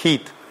felt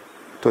heat.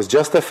 It was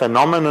just a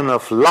phenomenon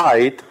of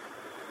light,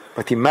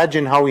 but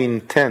imagine how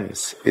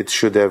intense it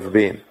should have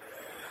been.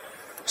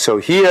 So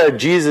here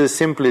Jesus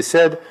simply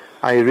said,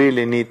 I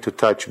really need to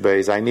touch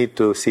base. I need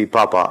to see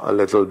Papa a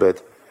little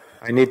bit.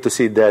 I need to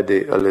see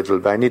Daddy a little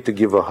bit. I need to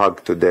give a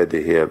hug to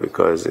Daddy here,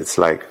 because it's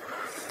like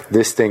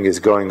this thing is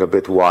going a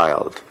bit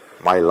wild.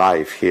 My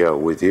life here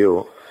with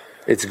you,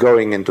 it's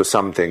going into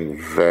something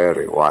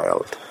very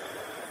wild.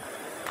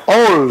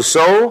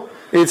 Also,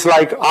 it's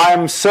like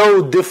I'm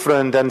so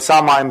different, and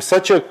I'm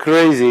such a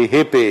crazy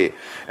hippie,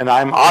 and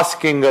I'm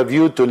asking of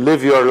you to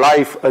live your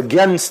life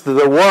against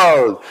the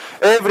world.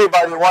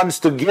 Everybody wants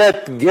to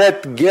get,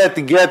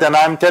 and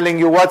I'm telling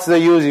you, what's the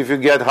use if you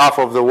get half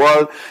of the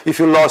world, if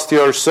you lost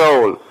your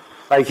soul?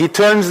 Like he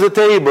turns the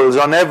tables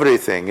on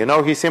everything,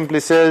 he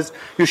simply says,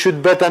 you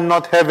should better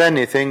not have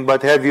anything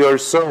but have your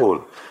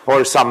soul,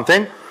 or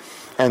something.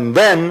 And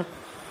then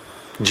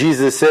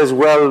Jesus says,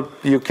 well,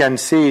 you can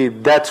see,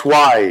 that's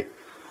why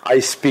I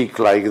speak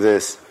like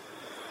this,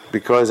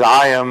 because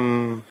I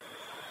am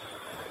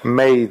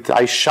made,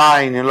 I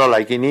shine,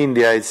 like in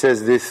India it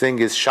says this thing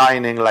is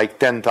shining like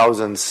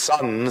 10,000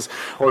 suns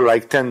or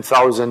like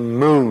 10,000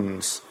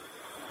 moons.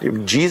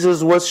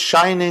 Jesus was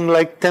shining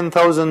like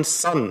 10,000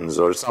 suns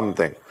or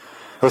something.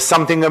 There was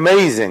something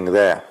amazing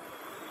there.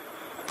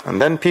 And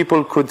then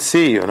people could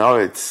see,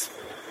 it's,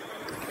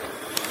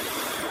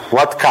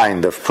 what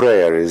kind of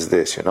prayer is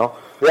this,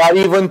 There are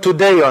even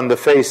today on the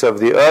face of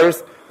the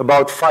earth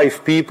about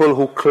 5 people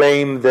who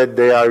claim that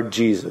they are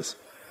Jesus.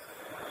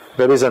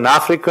 There is an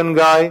African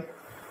guy,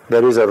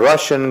 there is a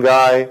Russian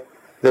guy,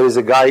 there is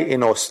a guy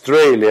in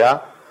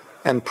Australia,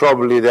 and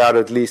probably there are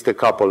at least a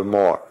couple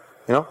more.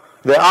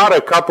 There are a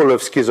couple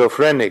of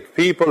schizophrenic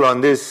people on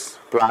this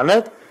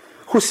planet,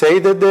 who say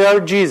that they are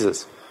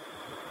Jesus.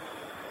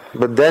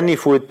 But then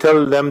if we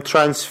tell them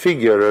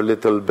transfigure a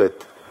little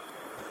bit,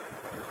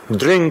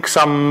 drink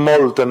some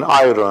molten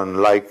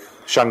iron like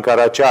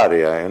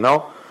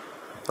Shankaracharya,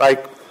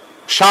 like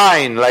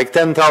shine like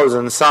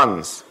 10,000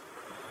 suns,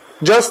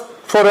 just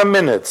for a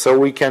minute so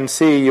we can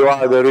see you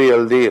are the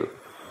real deal.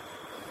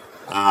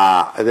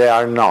 They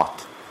are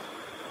not.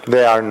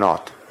 They are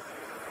not.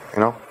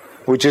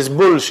 Which is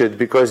bullshit,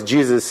 because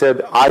Jesus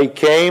said, I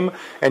came,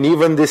 and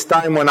even this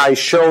time when I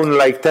shone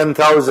like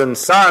 10,000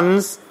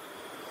 suns,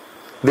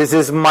 this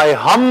is my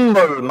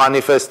humble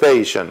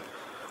manifestation.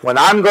 When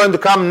I'm going to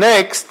come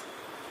next,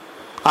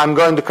 I'm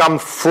going to come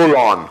full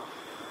on.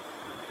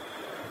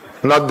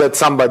 Not that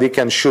somebody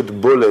can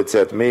shoot bullets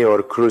at me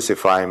or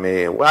crucify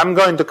me. I'm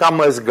going to come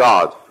as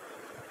God.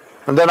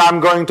 And then I'm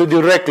going to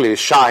directly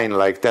shine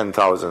like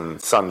 10,000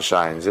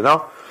 sunshines,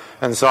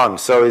 and so on.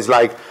 So it's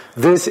like,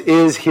 this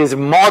is his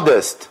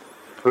modest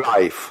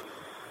life.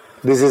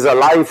 This is a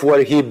life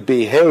where he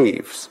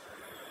behaves.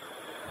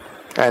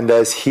 And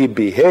as he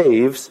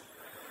behaves,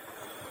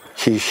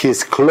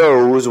 his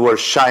clothes were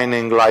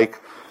shining like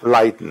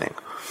lightning.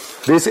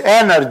 This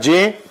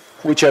energy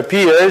which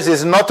appears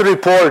is not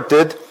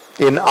reported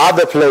in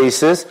other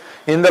places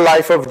in the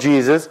life of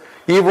Jesus.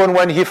 Even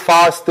when he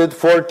fasted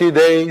 40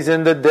 days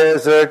in the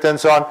desert and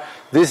so on,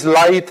 this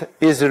light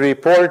is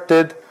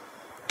reported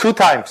 2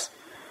 times.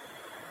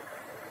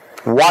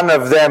 One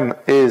of them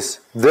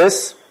is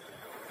this,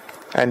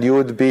 and you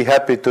would be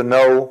happy to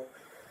know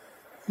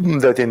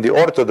that in the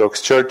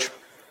Orthodox Church,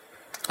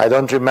 I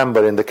don't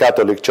remember in the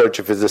Catholic Church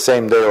if it's the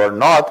same day or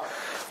not,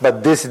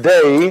 but this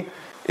day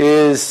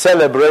is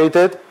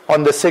celebrated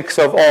on the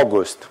 6th of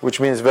August, which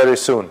means very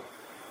soon.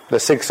 The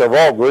 6th of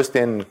August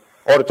in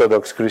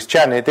Orthodox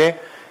Christianity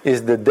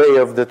is the day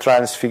of the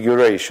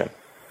Transfiguration.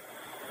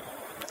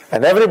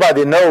 And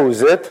everybody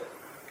knows it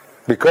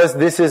because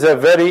this is a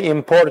very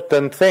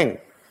important thing.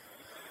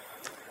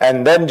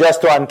 And then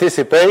just to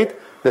anticipate,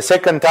 the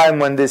second time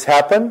when this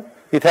happened,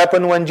 it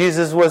happened when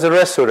Jesus was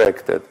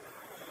resurrected.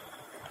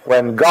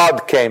 When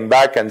God came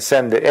back and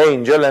sent the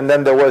angel, and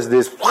then there was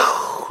this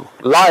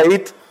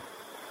light,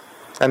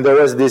 and there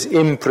was this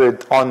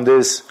imprint on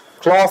this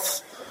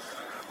cloth,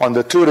 on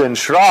the Turin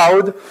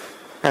shroud,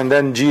 and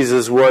then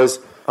Jesus was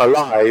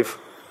alive,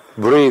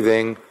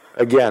 breathing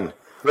again.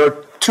 There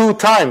were 2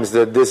 times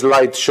that this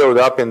light showed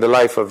up in the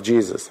life of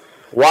Jesus.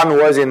 One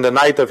was in the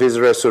night of his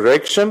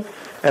resurrection,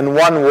 and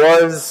one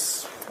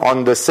was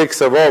on the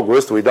 6th of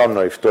August. We don't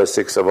know if it was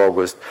 6th of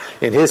August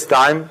in his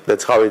time.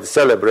 That's how it's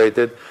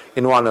celebrated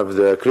in one of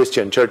the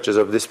Christian churches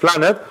of this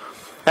planet.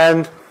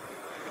 And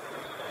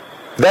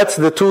that's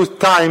the 2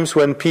 times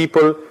when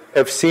people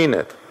have seen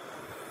it.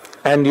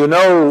 And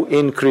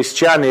in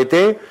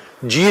Christianity,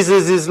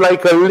 Jesus is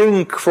like a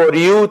link for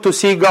you to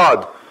see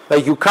God.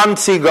 Like you can't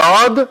see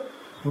God,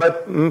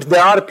 but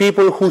there are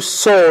people who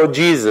saw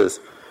Jesus.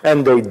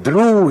 And they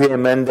drew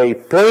him, and they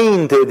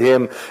painted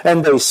him,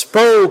 and they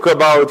spoke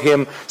about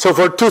him. So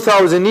for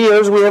 2,000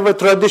 years we have a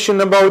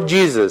tradition about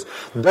Jesus.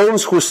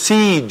 Those who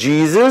see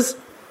Jesus,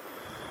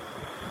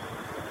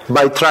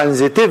 by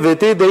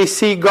transitivity, they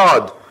see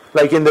God.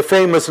 Like in the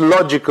famous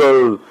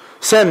logical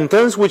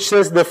sentence which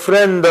says, the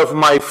friend of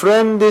my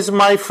friend is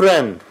my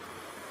friend.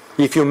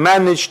 If you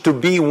manage to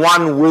be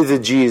one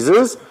with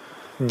Jesus,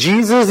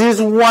 Jesus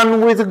is one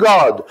with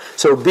God.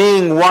 So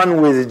being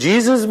one with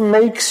Jesus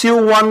makes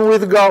you one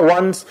with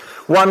God,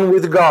 one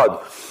with God.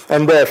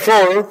 And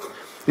therefore,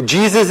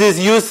 Jesus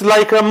is used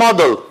like a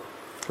model,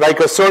 like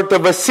a sort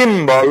of a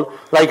symbol,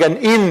 like an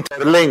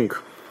interlink.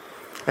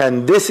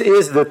 And this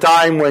is the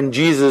time when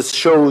Jesus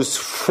shows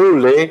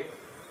fully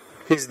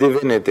his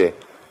divinity,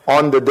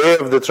 on the day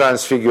of the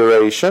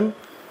Transfiguration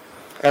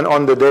and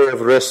on the day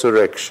of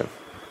resurrection.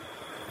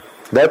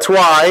 That's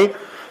why,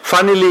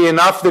 funnily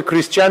enough, the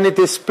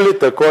Christianity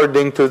split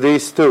according to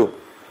these 2.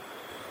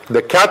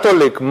 The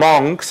Catholic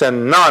monks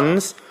and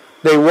nuns,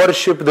 they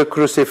worship the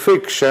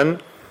crucifixion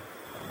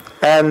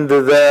and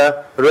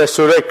the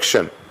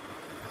resurrection.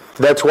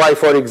 That's why,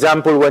 for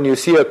example, when you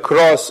see a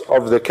cross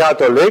of the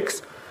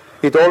Catholics,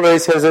 it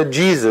always has a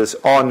Jesus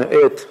on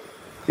it.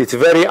 It's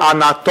very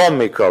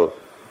anatomical.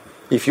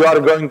 If you are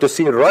going to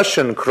see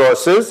Russian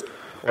crosses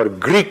or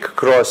Greek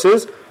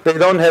crosses, they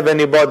don't have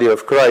any body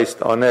of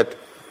Christ on it,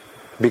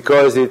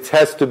 because it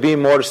has to be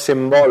more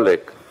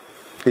symbolic.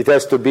 It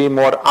has to be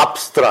more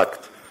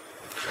abstract.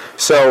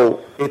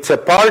 So it's a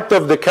part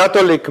of the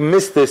Catholic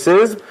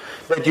mysticism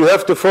that you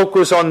have to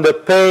focus on the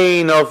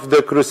pain of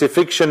the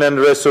crucifixion and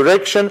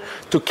resurrection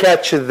to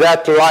catch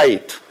that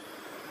light.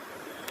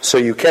 So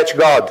you catch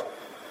God.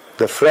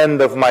 The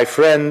friend of my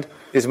friend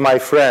is my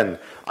friend.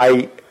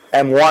 I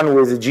am one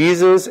with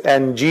Jesus,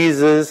 and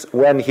Jesus,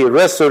 when he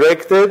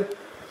resurrected,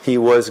 he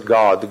was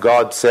God.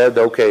 God said,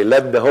 okay,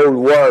 let the whole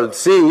world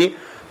see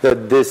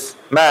that this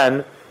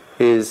man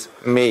is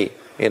me,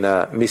 in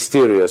a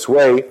mysterious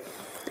way,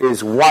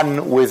 is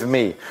one with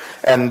me.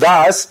 And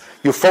thus,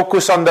 you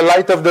focus on the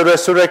light of the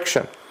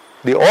resurrection.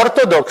 The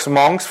Orthodox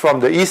monks from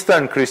the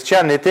Eastern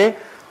Christianity,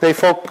 they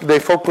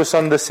focus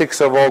on the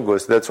 6th of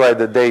August. That's why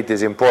the date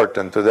is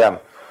important to them.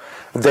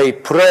 They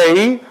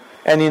pray,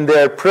 and in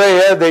their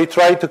prayer they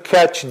try to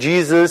catch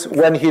Jesus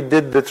when he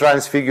did the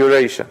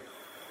transfiguration.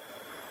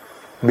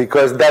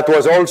 Because that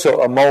was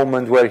also a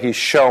moment where he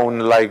shone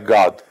like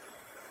God.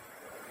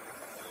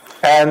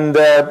 And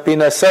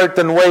in a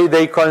certain way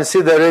they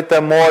consider it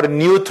a more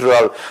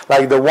neutral,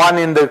 like the one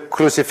in the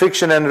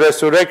crucifixion and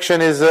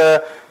resurrection it's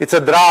a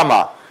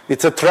drama,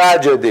 it's a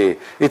tragedy,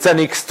 it's an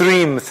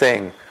extreme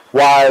thing.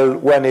 While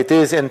when it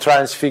is in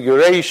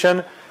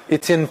transfiguration,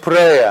 it's in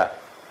prayer,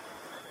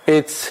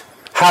 it's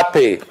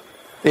happy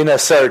in a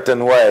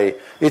certain way.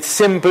 It's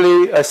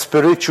simply a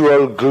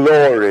spiritual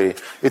glory.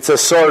 It's a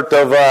sort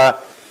of a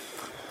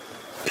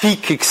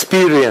peak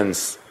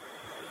experience.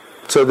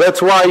 So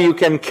that's why you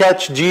can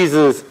catch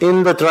Jesus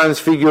in the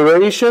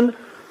transfiguration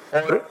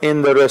or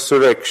in the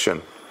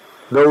resurrection.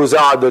 Those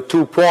are the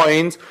 2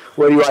 points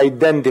where you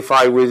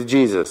identify with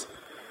Jesus.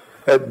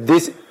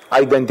 This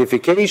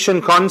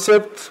identification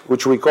concept,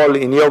 which we call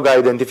in yoga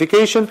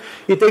identification,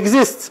 it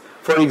exists.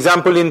 For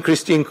example, in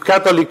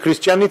Catholic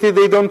Christianity,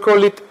 they don't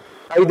call it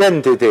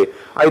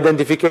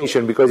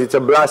identification, because it's a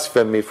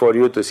blasphemy for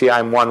you to say,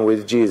 I'm one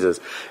with Jesus.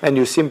 And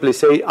you simply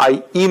say,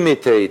 I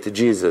imitate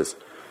Jesus.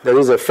 There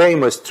is a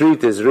famous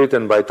treatise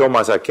written by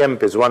Thomas à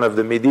Kempis, one of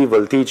the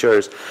medieval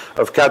teachers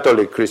of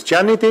Catholic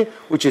Christianity,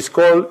 which is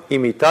called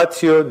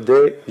Imitatio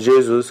de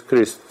Jesus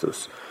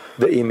Christus.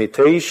 The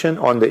imitation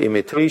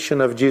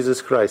of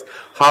Jesus Christ.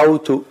 How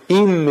to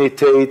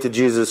imitate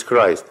Jesus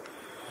Christ.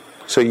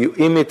 So you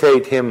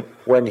imitate him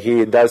when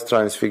he does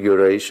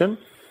transfiguration,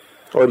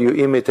 or you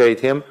imitate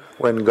him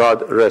when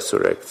God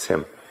resurrects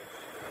him.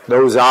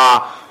 Those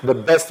are the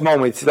best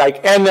moments. It's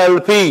like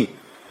NLP.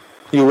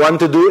 You want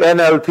to do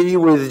NLP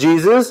with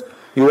Jesus?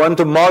 You want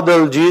to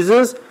model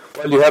Jesus?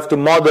 Well, you have to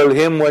model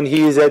him when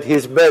he is at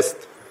his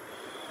best.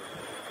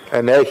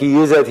 And he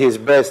is at his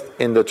best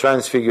in the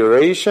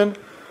transfiguration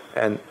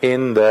and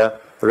in the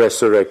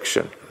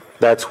resurrection.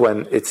 That's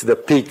when it's the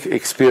peak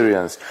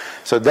experience.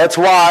 So that's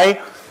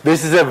why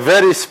this is a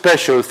very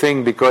special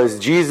thing, because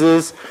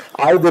Jesus,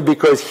 either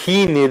because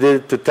he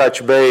needed to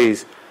touch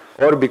base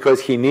or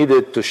because he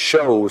needed to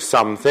show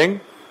something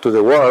to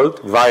the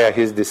world via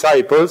his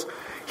disciples,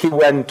 he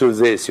went to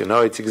this.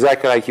 It's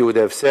exactly like he would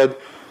have said,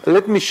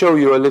 let me show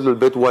you a little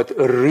bit what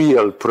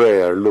real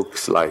prayer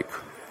looks like.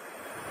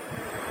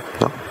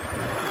 No?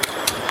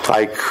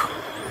 Like,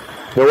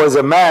 there was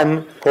a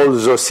man called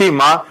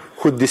Zosima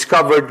who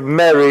discovered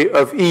Mary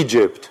of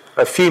Egypt,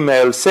 a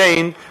female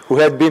saint who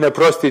had been a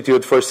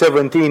prostitute for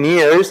 17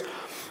 years,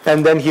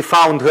 and then he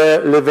found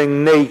her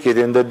living naked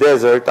in the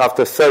desert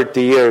after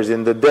 30 years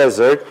in the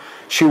desert.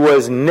 She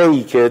was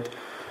naked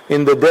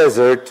in the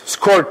desert,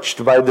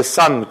 scorched by the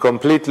sun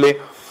completely,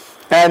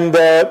 and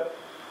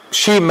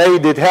she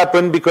made it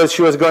happen because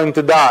she was going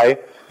to die,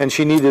 and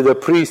she needed a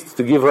priest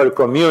to give her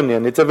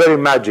communion. It's a very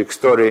magic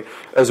story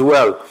as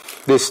well.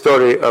 This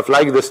story of,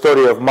 like the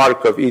story of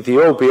Mark of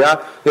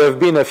Ethiopia, there have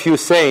been a few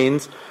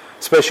saints,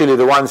 especially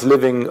the ones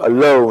living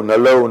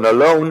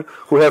alone,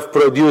 who have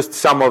produced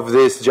some of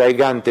these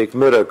gigantic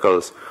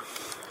miracles.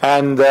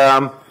 And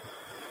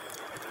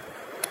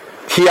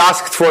he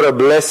asked for a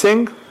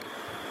blessing,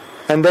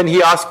 and then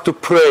he asked to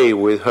pray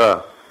with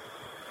her.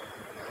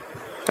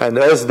 And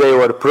as they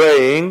were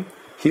praying,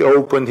 he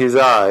opened his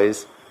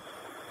eyes,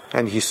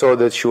 and he saw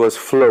that she was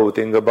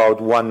floating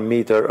about 1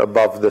 meter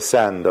above the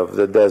sand of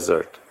the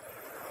desert.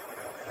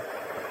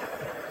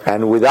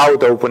 And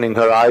without opening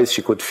her eyes,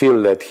 she could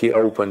feel that he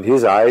opened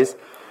his eyes,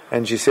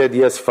 and she said,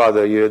 yes,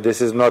 Father,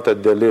 this is not a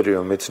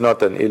delirium, it's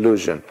not an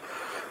illusion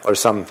or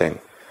something.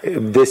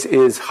 This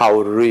is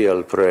how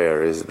real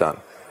prayer is done.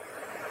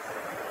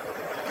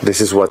 This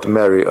is what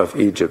Mary of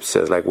Egypt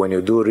says. Like when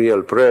you do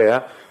real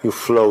prayer, you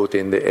float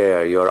in the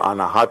air. Your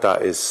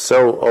anahata is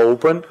so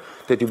open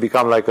that you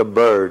become like a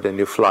bird and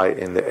you fly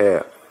in the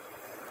air.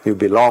 You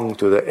belong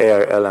to the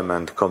air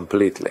element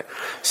completely.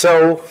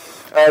 So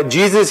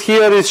Jesus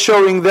here is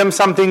showing them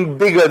something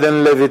bigger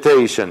than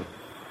levitation.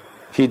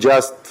 He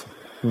just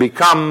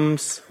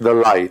becomes the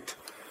light.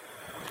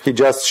 He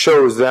just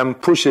shows them,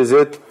 pushes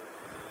it.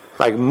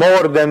 Like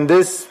more than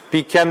this,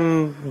 he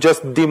can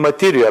just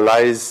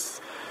dematerialize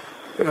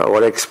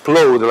or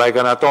explode like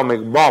an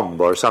atomic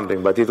bomb or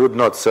something, but it would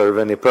not serve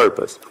any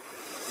purpose.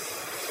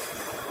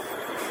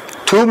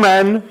 2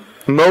 men,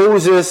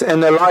 Moses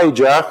and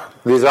Elijah,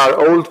 these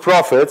are old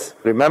prophets.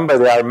 Remember,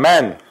 they are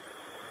men.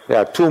 They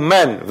are 2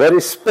 men,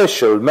 very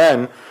special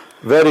men,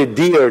 very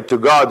dear to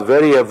God,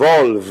 very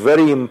evolved,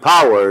 very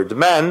empowered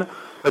men,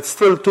 but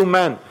still 2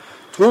 men.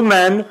 2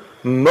 men,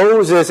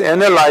 Moses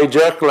and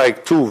Elijah,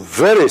 like 2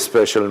 very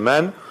special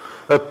men,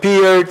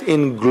 appeared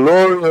in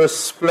glorious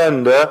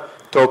splendor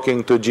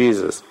talking to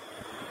Jesus.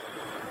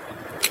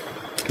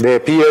 They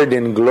appeared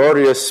in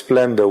glorious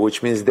splendor,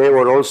 which means they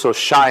were also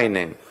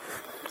shining.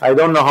 I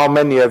don't know how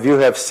many of you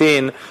have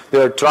seen,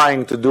 they're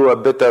trying to do a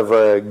bit of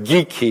a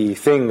geeky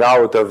thing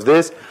out of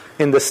this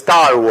in the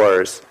Star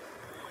Wars.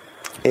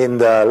 In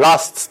the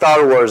last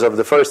Star Wars of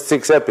the first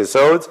 6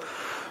 episodes,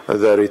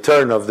 the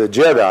Return of the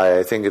Jedi,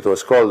 I think it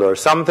was called, or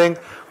something,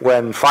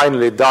 when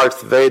finally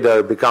Darth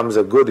Vader becomes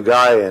a good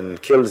guy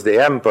and kills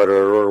the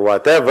Emperor or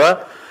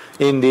whatever.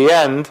 In the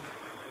end,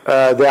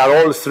 they are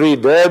all three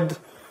dead.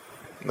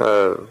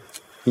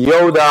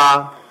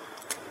 Yoda,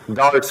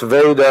 Darth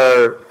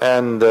Vader,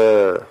 and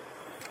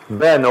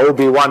Ben,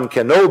 Obi-Wan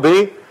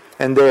Kenobi,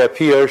 and they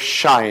appear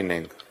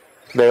shining.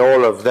 They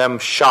all of them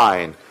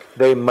shine.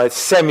 They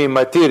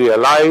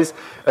semi-materialize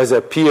as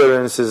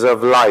appearances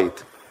of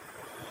light.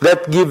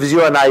 That gives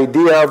you an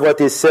idea of what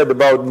is said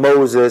about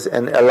Moses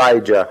and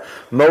Elijah.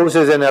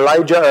 Moses and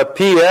Elijah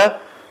appear,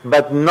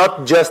 but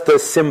not just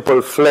as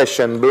simple flesh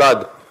and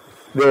blood.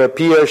 They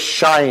appear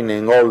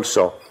shining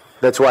also.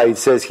 That's why it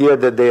says here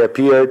that they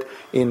appeared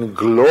in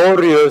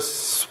glorious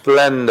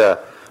splendor,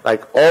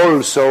 like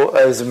also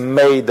as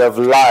made of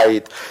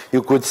light.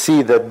 You could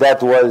see that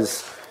that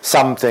was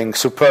something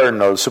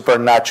supernal,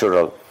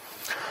 supernatural.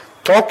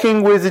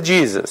 Talking with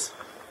Jesus.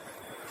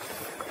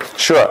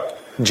 Sure,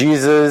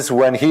 Jesus,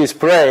 when he is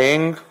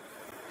praying,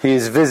 he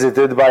is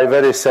visited by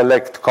very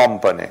select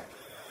company.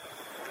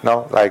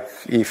 No, like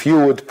if you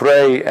would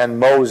pray and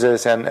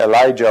Moses and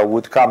Elijah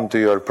would come to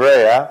your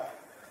prayer,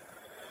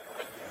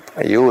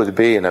 you would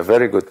be in a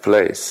very good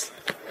place.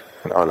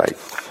 Like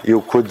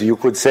you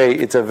could say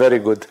it's a very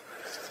good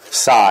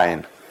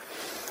sign,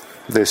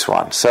 this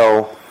one.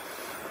 So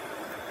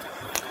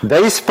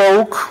they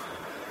spoke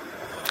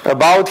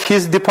about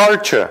his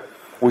departure,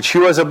 which he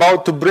was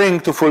about to bring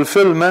to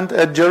fulfillment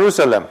at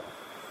Jerusalem.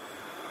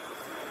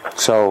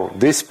 So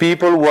these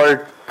people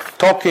were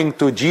talking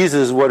to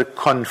Jesus, were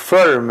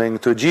confirming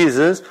to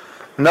Jesus,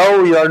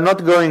 no, you are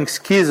not going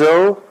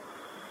schizo,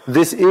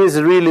 this is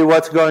really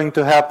what's going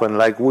to happen,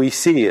 like we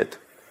see it.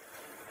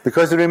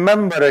 Because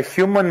remember, a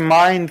human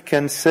mind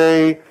can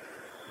say,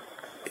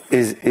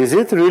 is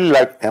it really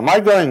like, am I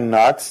going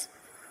nuts?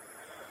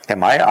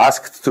 Am I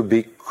asked to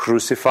be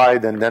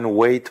crucified and then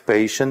wait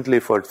patiently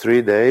for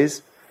 3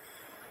 days?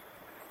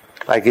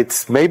 Like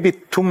it's maybe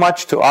too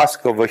much to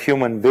ask of a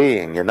human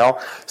being,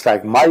 It's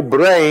like my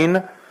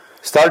brain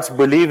starts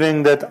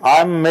believing that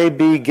I'm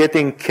maybe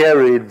getting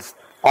carried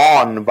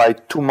on by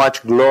too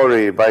much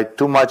glory, by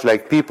too much,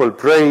 like people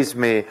praise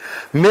me,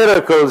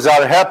 miracles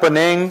are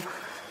happening,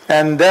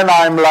 and then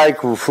I'm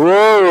like,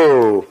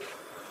 whoa.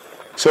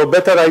 So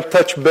better I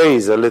touch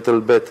base a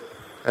little bit.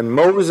 And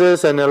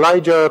Moses and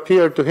Elijah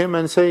appear to him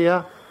and say,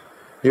 yeah,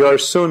 you are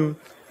soon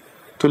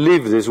to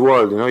leave this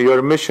world,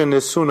 your mission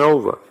is soon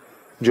over.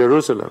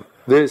 Jerusalem,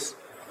 this,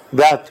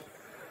 that.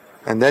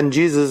 And then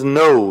Jesus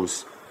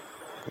knows,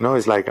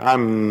 it's like,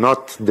 I'm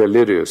not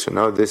delirious,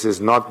 this is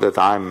not that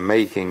I'm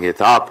making it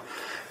up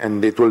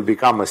and it will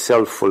become a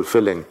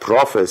self-fulfilling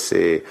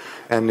prophecy.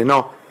 And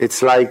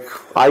it's like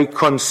I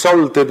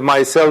consulted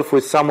myself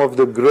with some of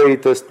the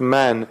greatest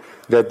men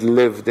that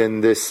lived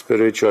in this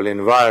spiritual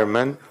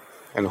environment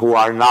and who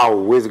are now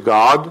with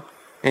God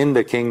in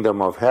the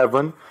kingdom of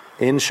heaven,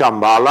 in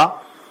Shambhala.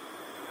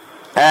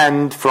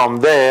 And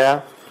from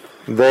there,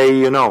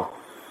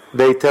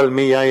 they tell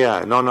me,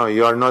 no,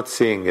 you are not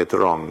seeing it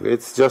wrong.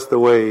 It's just the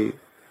way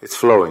it's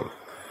flowing.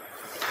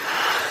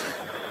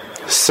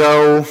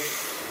 So,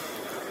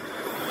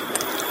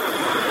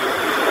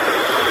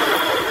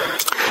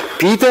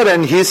 Peter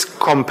and his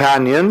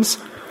companions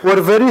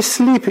were very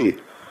sleepy.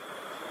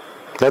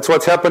 That's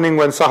what's happening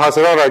when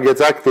Sahasrara gets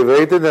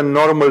activated and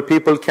normal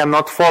people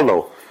cannot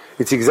follow.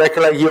 It's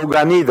exactly like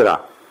Yoga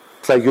Nidra.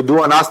 It's like you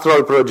do an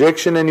astral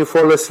projection and you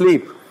fall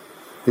asleep.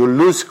 You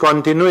lose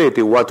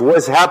continuity. What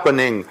was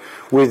happening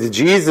with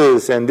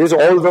Jesus and this,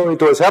 although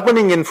it was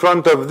happening in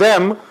front of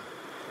them,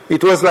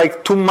 it was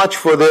like too much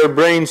for their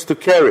brains to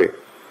carry.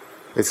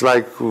 It's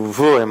like,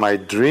 am I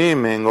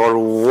dreaming or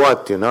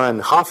what,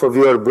 and half of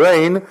your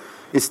brain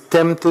is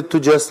tempted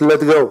to just let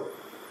go,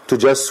 to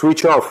just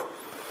switch off.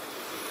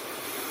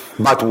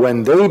 But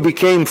when they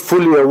became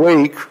fully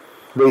awake,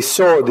 they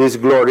saw this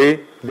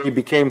glory, they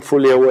became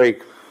fully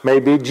awake.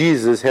 Maybe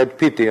Jesus had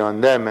pity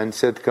on them and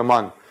said, come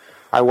on,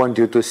 I want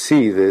you to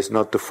see this,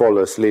 not to fall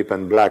asleep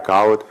and black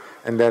out.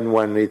 And then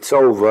when it's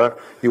over,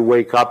 you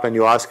wake up and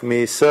you ask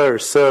me, Sir,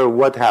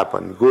 what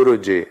happened?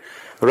 Guruji,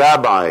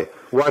 Rabbi,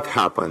 what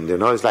happened?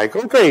 It's like,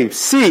 okay,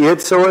 see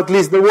it, so at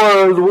least the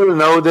world will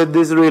know that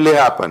this really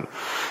happened.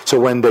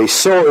 So when they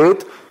saw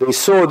it, they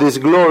saw this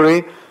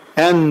glory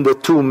and the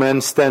two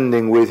men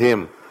standing with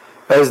him.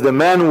 As the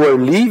men were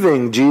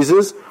leaving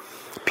Jesus,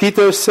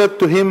 Peter said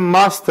to him,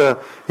 Master,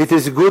 it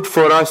is good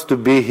for us to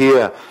be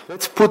here.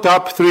 Let's put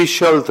up 3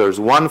 shelters,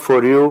 one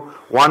for you,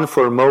 one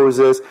for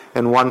Moses,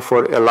 and one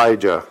for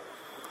Elijah.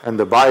 And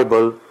the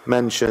Bible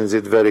mentions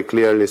it very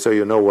clearly, so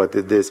you know what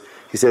it is.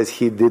 He says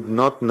he did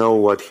not know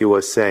what he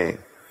was saying.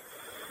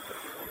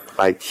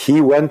 Like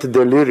he went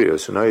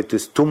delirious, it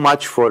is too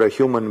much for a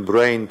human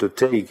brain to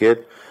take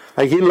it.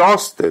 Like he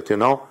lost it,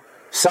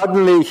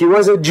 Suddenly he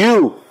was a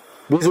Jew.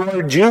 These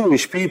were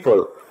Jewish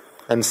people.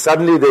 And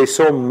suddenly they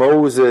saw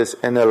Moses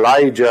and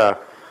Elijah,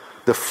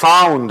 the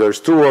founders,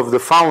 2 of the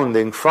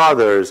founding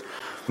fathers,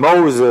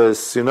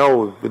 Moses,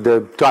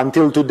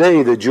 until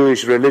today the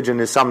Jewish religion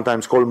is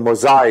sometimes called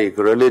Mosaic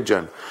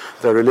religion,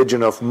 the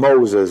religion of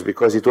Moses,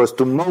 because it was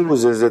to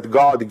Moses that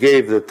God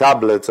gave the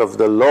tablets of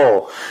the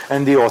law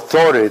and the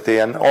authority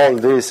and all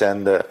this,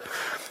 and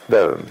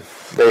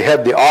they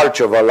had the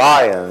Arch of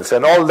Alliance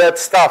and all that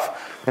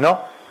stuff,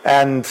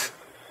 and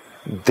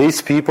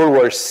these people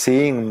were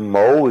seeing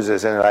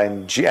Moses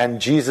and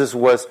Jesus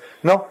was,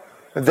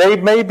 they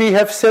maybe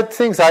have said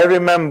things. I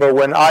remember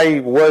when I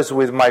was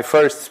with my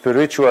first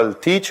spiritual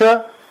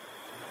teacher,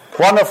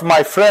 one of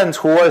my friends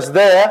who was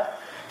there,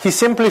 he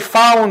simply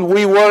found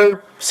we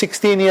were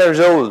 16 years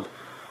old.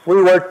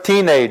 We were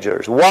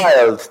teenagers,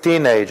 wild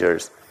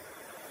teenagers.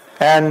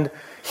 And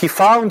he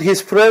found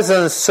his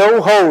presence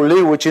so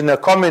holy, which in a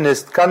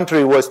communist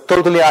country was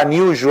totally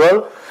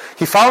unusual.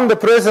 He found the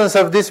presence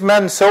of this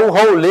man so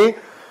holy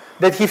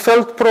that he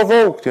felt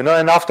provoked, and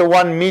after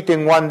one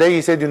meeting one day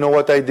he said,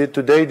 what I did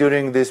today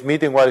during this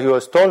meeting while he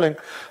was talking?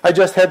 I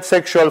just had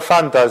sexual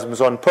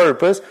phantasms on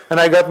purpose, and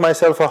I got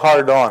myself a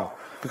hard-on,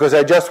 because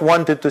I just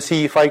wanted to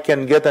see if I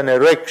can get an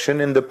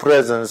erection in the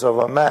presence of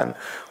a man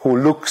who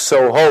looks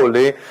so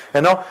holy,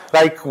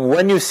 like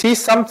when you see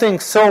something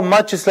so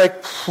much, it's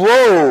like,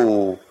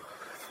 whoa!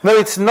 No,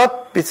 it's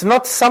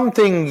not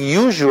something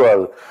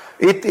usual.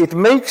 It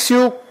makes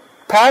you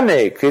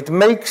panic, it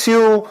makes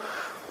you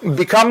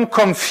become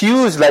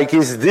confused, like,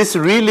 is this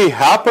really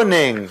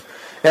happening?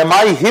 Am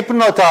I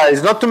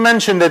hypnotized? Not to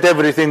mention that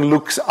everything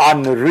looks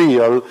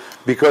unreal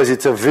because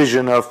it's a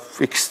vision of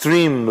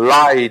extreme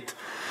light,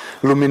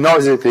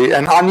 luminosity,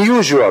 and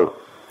unusual.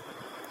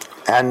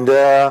 And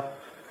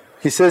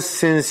he says,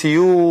 since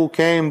you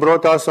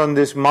brought us on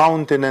this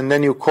mountain, and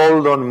then you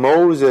called on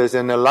Moses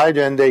and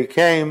Elijah, and they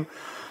came,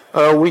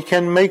 we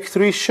can make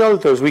 3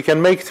 shelters, we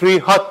can make 3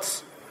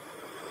 huts,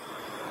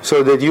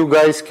 so that you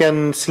guys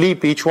can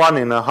sleep each one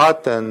in a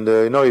hut, and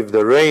if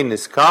the rain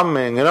is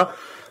coming,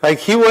 like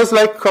he was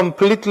like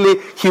completely,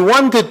 he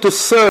wanted to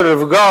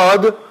serve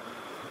God,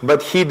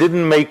 but he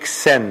didn't make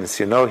sense,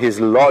 his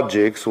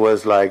logics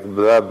was like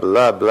blah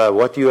blah blah,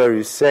 what are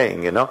you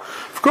saying,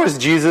 Of course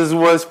Jesus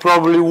was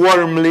probably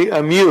warmly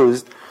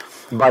amused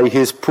by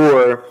his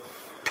poor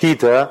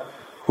Peter,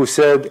 who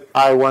said,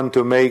 I want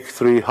to make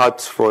 3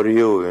 huts for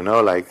you,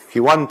 like he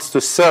wants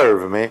to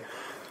serve me.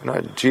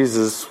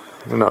 Jesus,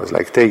 it's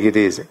like, take it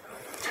easy.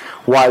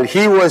 While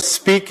he was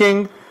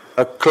speaking,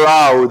 a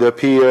cloud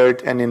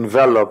appeared and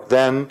enveloped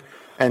them,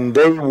 and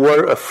they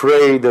were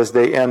afraid as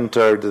they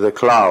entered the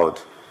cloud.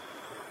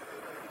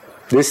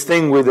 This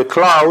thing with the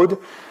cloud,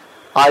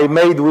 I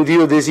made with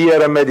you this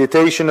year a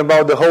meditation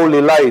about the holy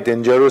light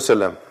in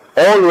Jerusalem.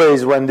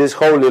 Always when this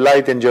holy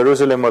light in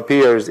Jerusalem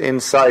appears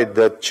inside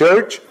the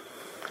church,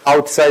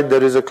 outside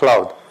there is a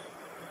cloud.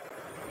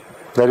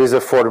 There is a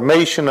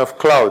formation of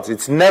clouds.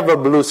 It's never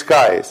blue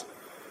skies.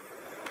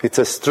 It's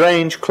a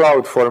strange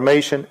cloud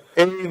formation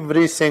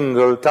every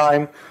single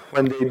time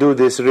when they do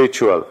this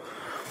ritual.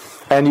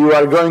 And you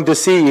are going to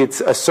see it's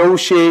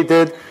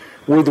associated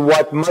with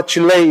what much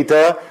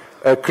later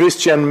a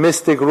Christian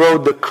mystic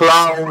wrote, the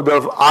cloud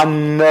of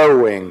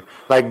unknowing.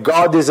 Like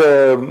God is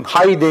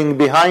hiding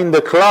behind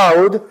the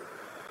cloud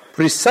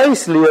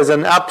precisely as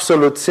an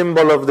absolute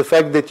symbol of the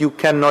fact that you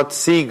cannot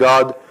see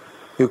God,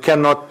 you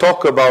cannot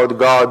talk about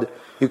God,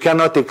 you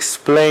cannot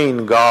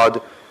explain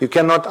God, you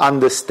cannot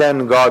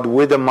understand God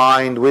with the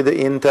mind, with the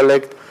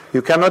intellect.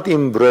 You cannot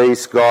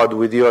embrace God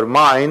with your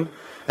mind.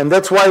 And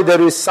that's why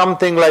there is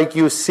something like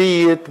you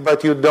see it,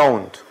 but you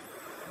don't.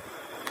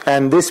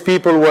 And these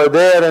people were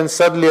there, and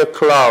suddenly a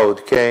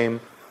cloud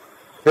came.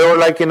 They were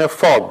like in a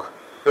fog.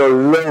 They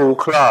were low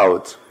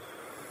clouds.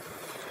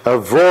 A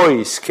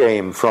voice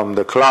came from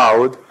the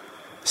cloud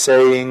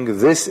saying,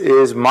 this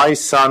is my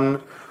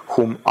son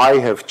whom I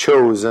have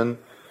chosen.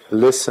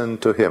 Listen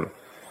to him.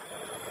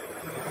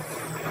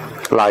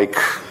 Like,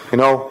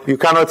 you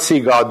cannot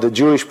see God. The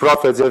Jewish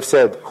prophets have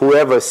said,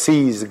 whoever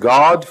sees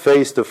God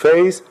face to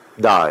face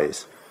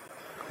dies.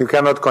 You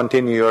cannot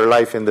continue your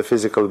life in the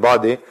physical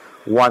body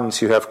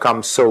once you have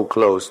come so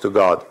close to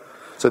God.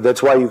 So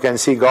that's why you can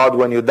see God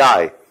when you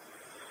die,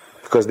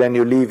 because then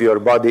you leave your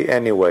body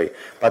anyway.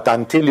 But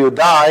until you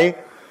die,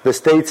 the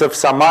states of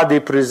samadhi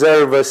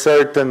preserve a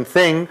certain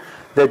thing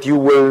that you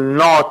will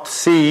not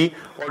see,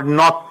 or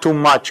not too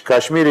much.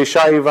 Kashmiri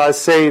Shaivas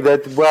say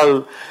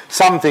that,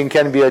 something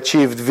can be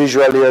achieved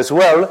visually as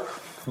well,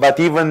 but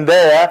even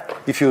there,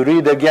 if you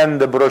read again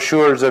the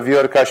brochures of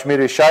your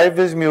Kashmiri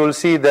Shaivism, you will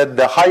see that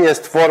the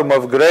highest form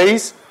of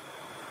grace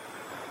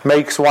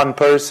makes one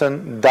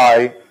person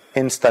die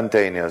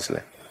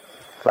instantaneously.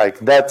 Like,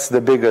 that's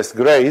the biggest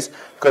grace,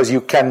 because you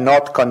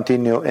cannot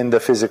continue in the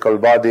physical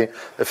body.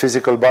 The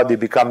physical body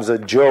becomes a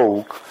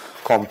joke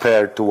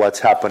compared to what's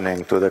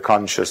happening to the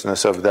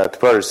consciousness of that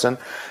person.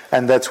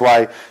 And that's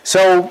why,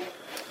 so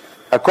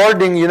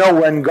according,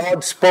 when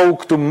God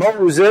spoke to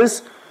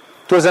Moses,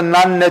 it was a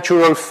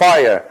non-natural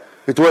fire.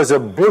 It was a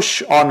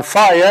bush on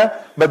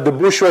fire, but the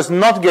bush was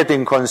not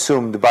getting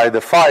consumed by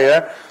the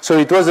fire, so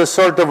it was a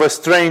sort of a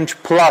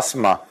strange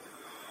plasma.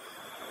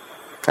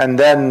 And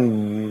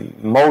then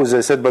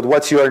Moses said, but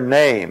what's your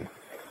name?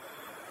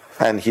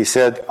 And he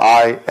said,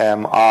 I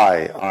am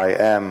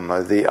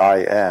the I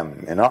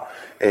am,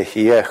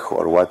 Ehiech,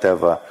 or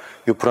whatever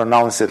you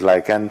pronounce it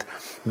like. And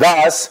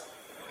thus,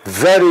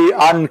 very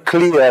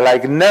unclear,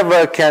 like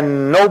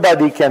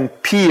nobody can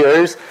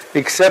pierce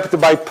except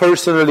by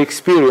personal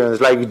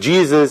experience, like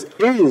Jesus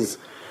is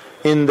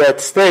in that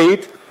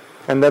state,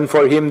 and then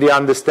for him the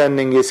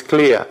understanding is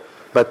clear.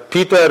 But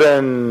Peter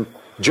and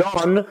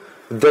John,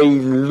 they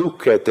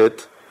look at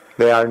it,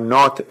 they are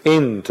not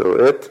into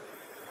it,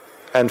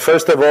 and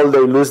first of all they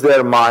lose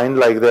their mind,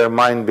 like their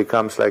mind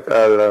becomes like,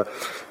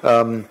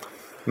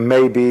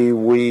 maybe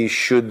we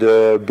should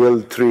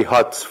build 3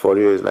 huts for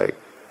you. It's like,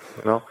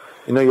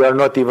 you are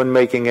not even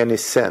making any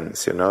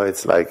sense,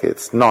 it's like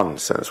it's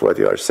nonsense what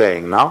you are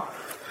saying now.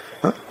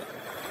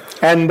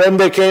 And then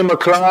there came a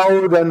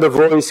cloud, and the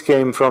voice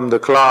came from the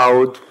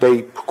cloud.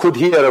 They could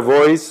hear a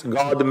voice,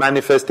 God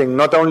manifesting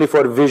not only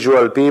for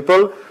visual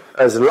people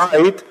as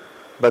light,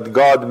 but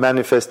God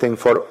manifesting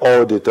for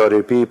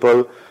auditory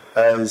people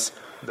as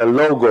the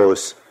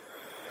logos,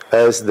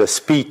 as the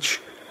speech,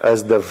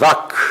 as the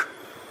vak,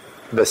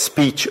 the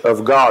speech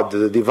of God,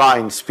 the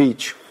divine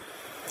speech.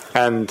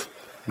 And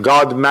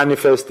God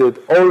manifested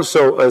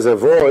also as a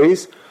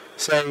voice,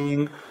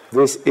 saying,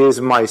 this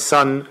is my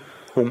Son,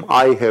 whom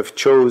I have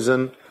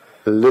chosen,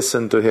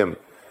 listen to him.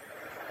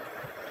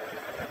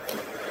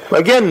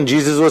 Again,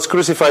 Jesus was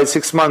crucified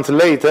 6 months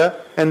later,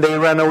 and they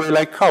ran away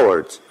like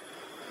cowards.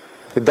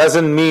 It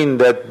doesn't mean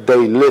that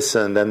they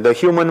listened, and the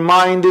human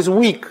mind is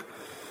weak.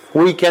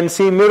 We can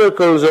see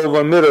miracles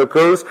over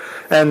miracles,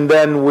 and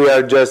then we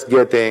are just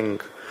getting...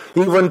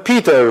 Even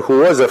Peter, who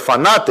was a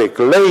fanatic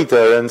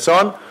later and so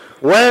on,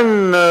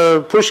 when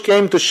push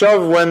came to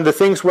shove, when the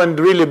things went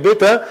really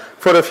bitter,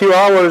 for a few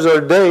hours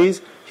or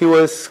days, he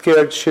was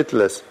scared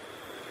shitless.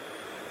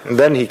 And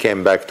then he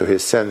came back to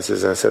his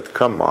senses and said,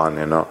 come on,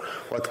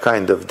 what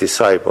kind of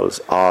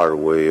disciples are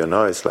we?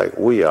 It's like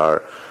we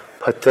are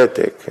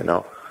pathetic,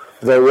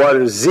 There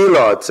were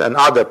zealots and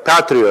other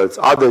patriots,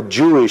 other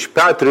Jewish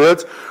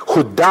patriots,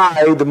 who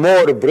died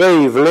more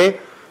bravely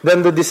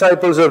than the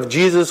disciples of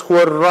Jesus, who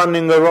were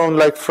running around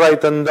like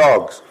frightened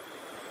dogs.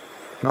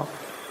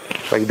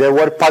 Like there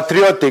were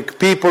patriotic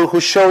people who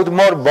showed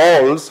more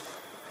balls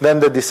than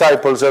the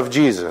disciples of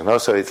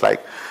Jesus. So it's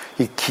like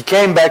he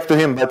came back to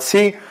him, but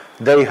see,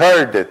 they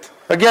heard it.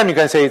 Again, you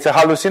can say it's a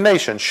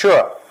hallucination,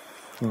 sure,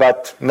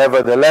 but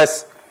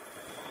nevertheless,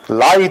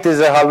 light is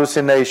a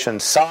hallucination,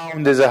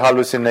 sound is a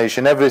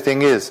hallucination,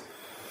 everything is.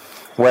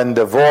 When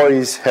the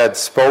voice had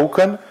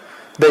spoken,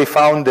 they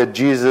found that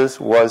Jesus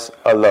was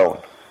alone.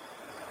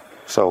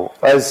 So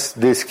as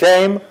this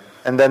came,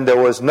 and then there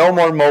was no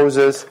more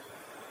Moses,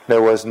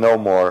 there was no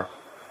more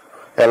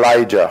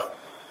Elijah.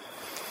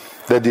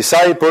 The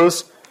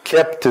disciples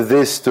kept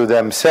this to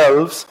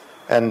themselves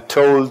and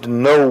told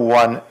no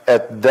one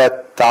at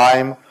that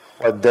time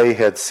what they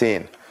had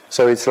seen.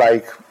 So it's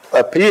like,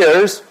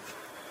 appears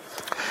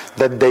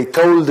that they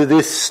told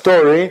this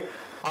story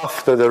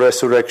after the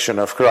resurrection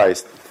of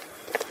Christ.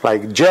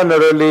 Like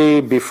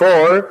generally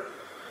before,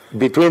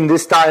 between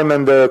this time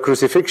and the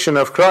crucifixion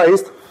of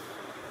Christ,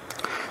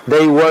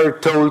 they were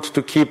told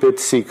to keep it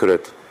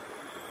secret.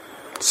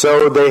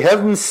 So they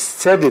haven't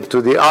said it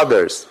to the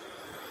others.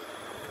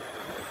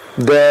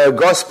 The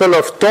Gospel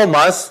of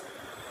Thomas,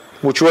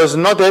 which was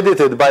not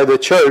edited by the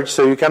church,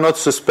 so you cannot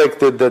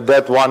suspect it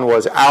that one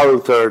was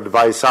altered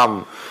by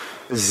some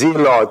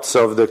zealots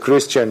of the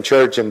Christian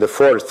church in the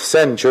 4th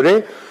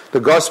century. The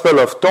Gospel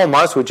of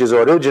Thomas, which is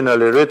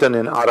originally written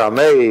in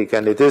Aramaic,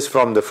 and it is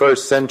from the 1st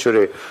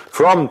century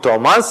from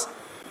Thomas,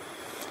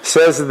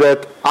 says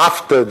that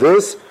after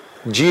this,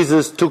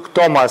 Jesus took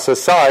Thomas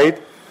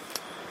aside,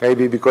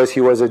 maybe because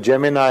he was a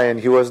Gemini and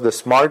he was the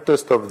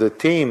smartest of the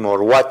team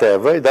or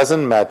whatever, it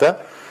doesn't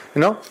matter,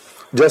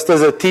 just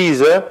as a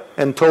teaser,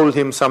 and told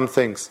him some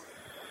things.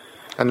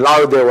 And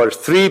now there were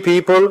 3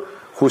 people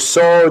who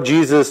saw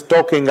Jesus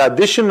talking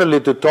additionally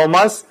to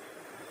Thomas,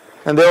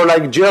 and they were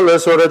like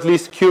jealous or at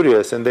least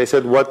curious, and they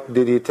said, what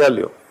did he tell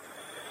you?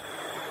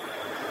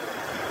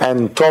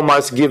 And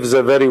Thomas gives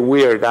a very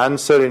weird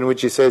answer in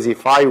which he says,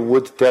 if I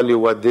would tell you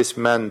what this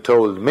man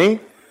told me,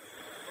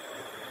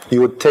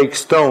 you would take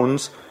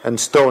stones and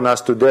stone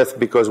us to death,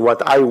 because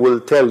what I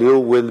will tell you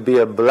will be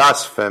a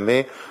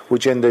blasphemy,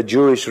 which in the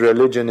Jewish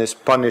religion is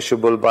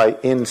punishable by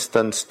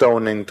instant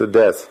stoning to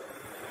death.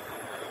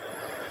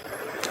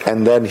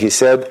 And then he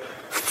said,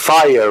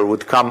 fire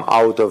would come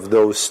out of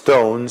those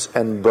stones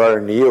and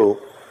burn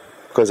you,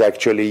 because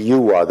actually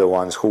you are the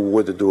ones who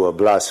would do a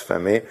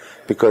blasphemy,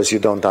 because you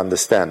don't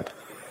understand.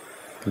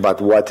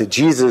 But what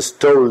Jesus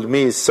told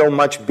me is so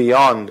much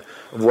beyond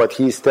what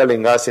he's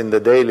telling us in the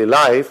daily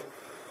life.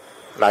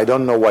 I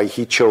don't know why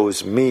he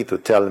chose me to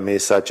tell me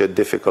such a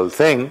difficult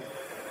thing,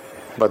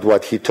 but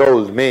what he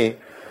told me,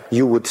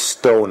 you would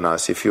stone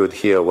us if you would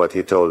hear what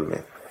he told me.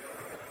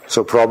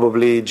 So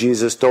probably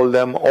Jesus told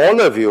them,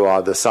 all of you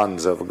are the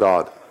sons of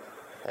God.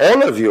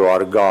 All of you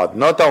are God,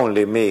 not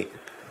only me.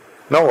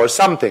 No, or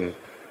something.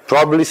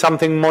 Probably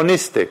something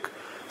monistic,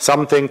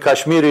 something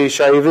Kashmiri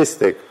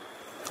Shaivistic.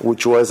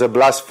 which was a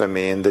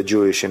blasphemy in the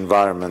Jewish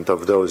environment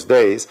of those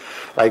days.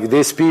 Like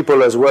these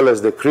people, as well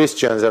as the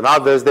Christians and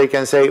others, they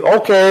can say,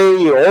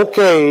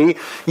 okay,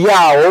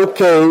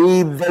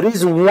 there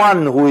is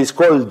one who is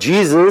called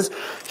Jesus.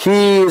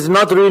 He is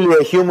not really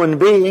a human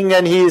being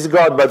and he is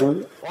God, but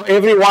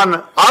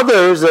everyone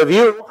others of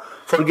you,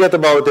 forget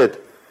about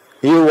it.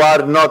 You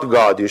are not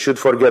God. You should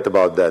forget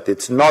about that.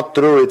 It's not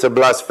true. It's a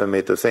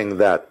blasphemy to think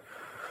that.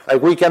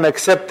 Like we can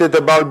accept it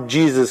about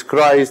Jesus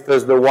Christ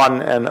as the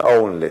one and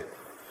only.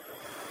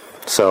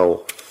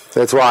 So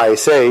that's why I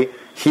say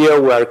here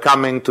we are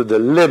coming to the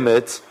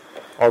limits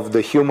of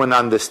the human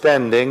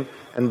understanding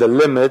and the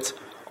limits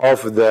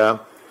of the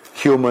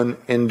human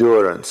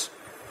endurance.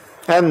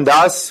 And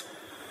thus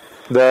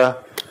the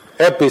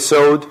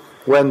episode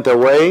went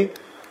away.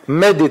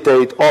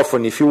 Meditate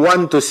often. If you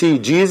want to see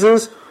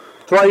Jesus,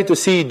 try to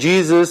see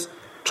Jesus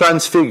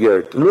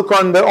transfigured. Look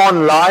on the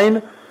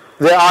online.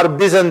 There are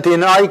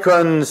Byzantine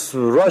icons,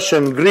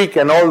 Russian, Greek,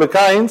 and all the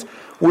kinds,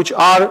 which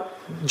are,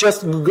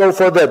 just go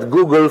for that,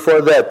 Google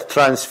for that,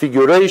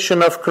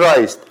 Transfiguration of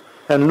Christ,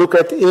 and look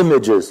at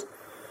images.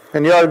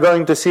 And you are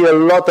going to see a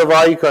lot of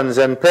icons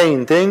and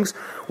paintings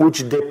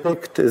which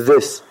depict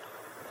this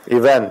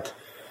event.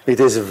 It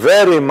is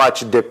very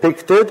much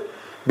depicted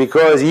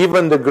because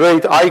even the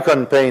great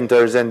icon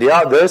painters and the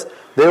others,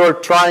 they were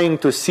trying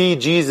to see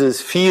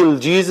Jesus, feel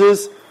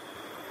Jesus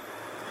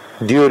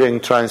during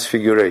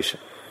Transfiguration.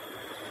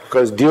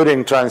 Because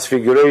during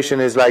Transfiguration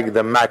is like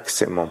the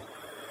maximum.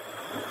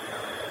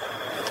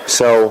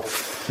 So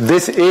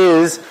this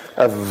is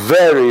a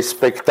very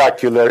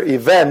spectacular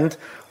event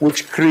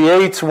which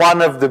creates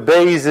one of the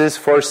bases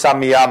for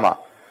Samyama.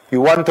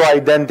 You want to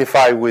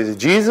identify with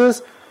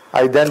Jesus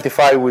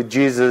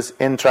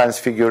in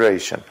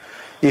Transfiguration.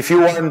 If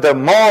you want the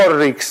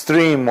more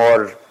extreme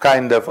or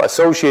kind of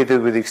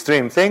associated with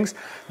extreme things,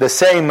 the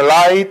same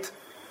light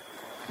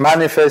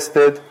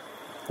manifested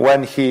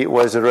when he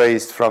was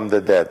raised from the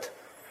dead,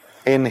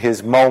 in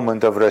his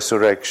moment of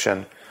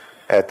resurrection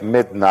at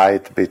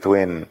midnight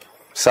between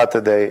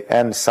Saturday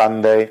and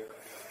Sunday,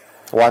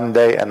 1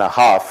 day and a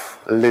half,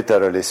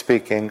 literally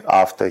speaking,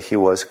 after he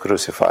was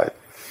crucified.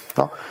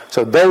 No?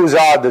 So those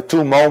are the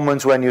two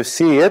moments when you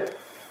see it,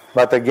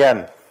 but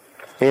again,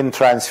 in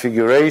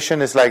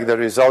Transfiguration, it's like the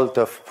result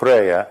of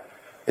prayer,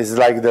 it's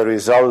like the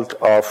result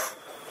of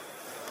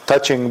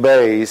touching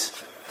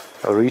base,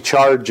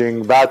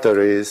 recharging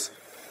batteries,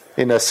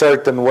 in a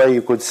certain way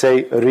you could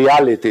say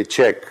reality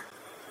check.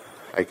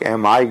 Like,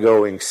 am I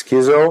going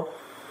schizo?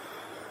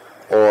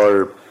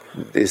 Or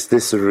is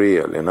this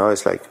real?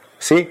 It's like,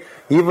 see,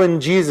 even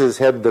Jesus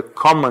had the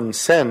common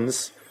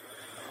sense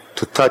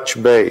to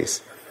touch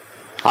base.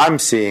 I'm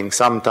seeing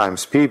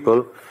sometimes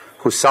people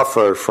who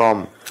suffer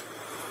from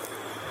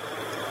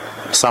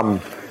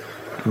some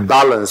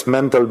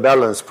mental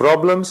balance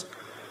problems,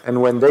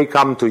 and when they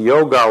come to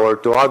yoga or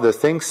to other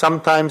things,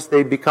 sometimes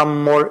they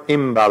become more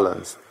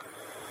imbalanced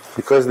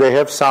because they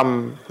have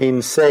some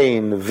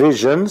insane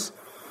visions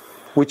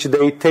which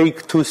they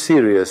take too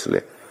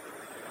seriously,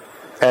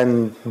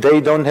 and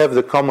they don't have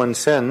the common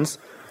sense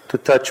to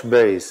touch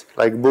base,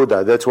 like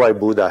Buddha. That's why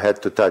Buddha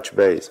had to touch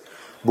base.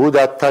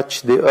 Buddha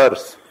touched the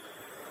earth,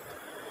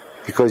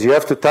 because you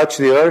have to touch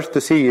the earth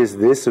to see, is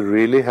this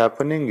really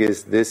happening?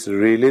 Is this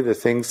really the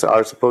things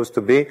are supposed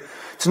to be?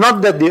 It's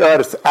not that the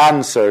earth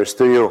answers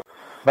to you,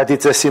 but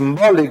it's a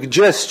symbolic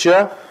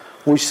gesture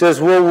which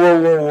says, whoa,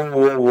 whoa, whoa, whoa,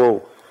 whoa,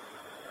 whoa.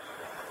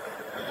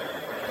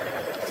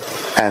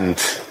 And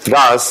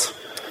thus,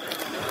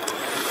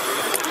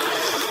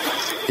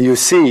 you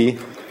see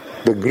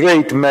the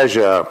great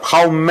measure,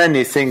 how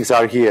many things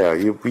are here.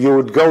 You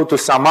would go to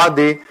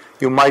Samadhi,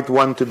 you might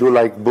want to do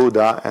like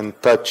Buddha and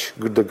touch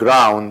the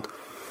ground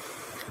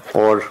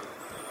or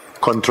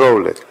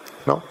control it.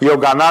 No?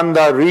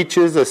 Yogananda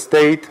reaches a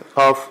state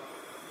of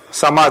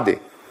Samadhi.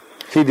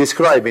 He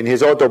described in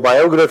his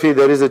autobiography,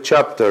 there is a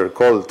chapter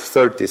called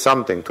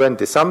 30-something,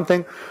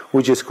 20-something,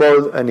 which is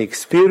called An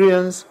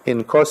Experience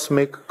in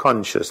Cosmic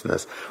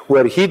Consciousness,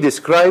 where he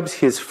describes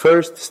his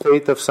first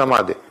state of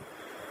Samadhi.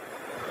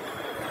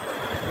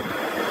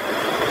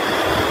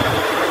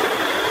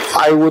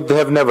 I would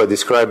have never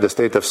described the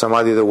state of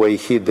Samadhi the way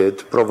he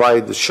did,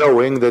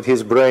 showing that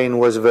his brain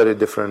was very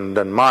different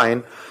than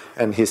mine,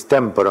 and his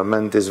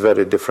temperament is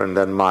very different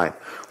than mine.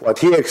 What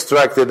he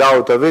extracted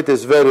out of it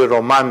is very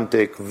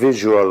romantic,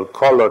 visual,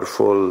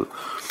 colorful,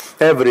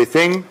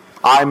 everything.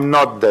 I'm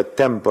not that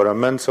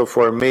temperament, so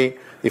for me,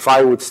 if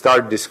I would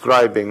start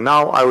describing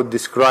now, I would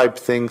describe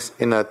things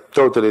in a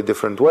totally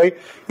different way,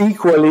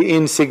 equally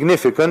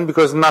insignificant,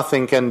 because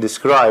nothing can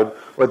describe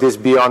what is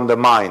beyond the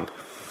mind.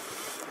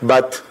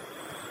 But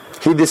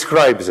he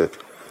describes it.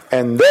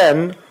 And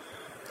then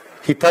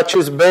he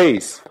touches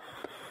base,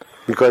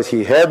 because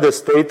he had a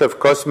state of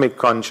cosmic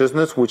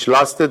consciousness which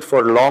lasted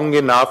for long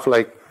enough,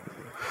 like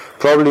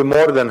probably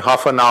more than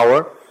half an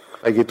hour.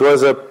 Like it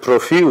was a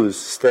profuse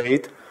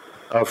state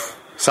of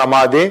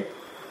Samadhi.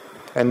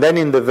 And then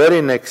in the very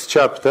next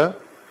chapter,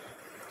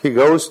 he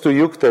goes to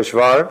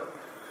Yukteswar,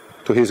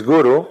 to his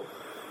guru,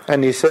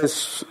 and he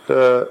says,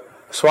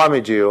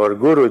 Swamiji or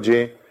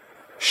Guruji,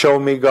 show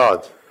me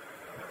God.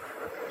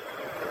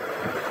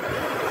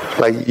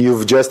 Like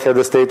you've just had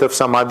a state of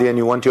samadhi and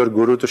you want your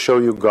Guru to show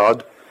you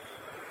God.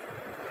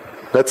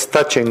 That's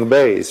touching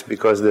base,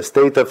 because the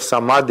state of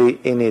samadhi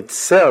in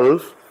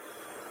itself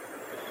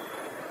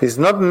is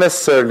not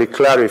necessarily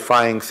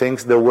clarifying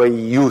things the way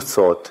you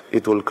thought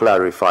it will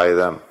clarify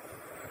them.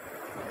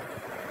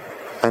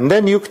 And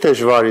then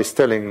Yukteswar is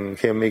telling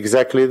him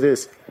exactly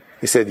this.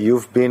 He said,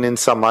 you've been in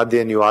samadhi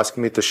and you ask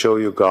me to show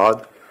you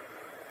God.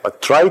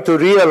 But try to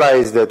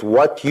realize that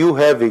what you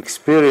have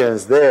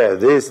experienced there,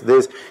 this,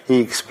 he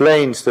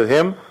explains to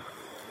him,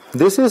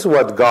 this is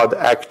what God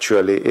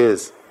actually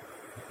is.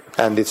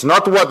 And it's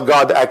not what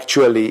God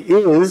actually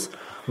is,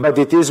 but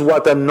it is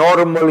what a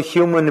normal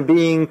human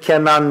being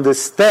can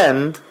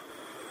understand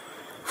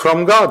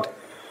from God.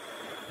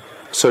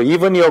 So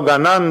even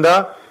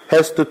Yogananda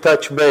has to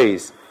touch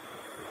base.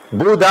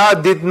 Buddha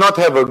did not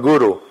have a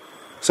guru,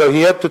 so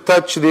he had to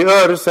touch the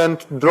earth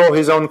and draw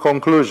his own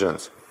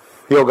conclusions.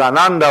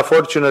 Yogananda,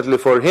 fortunately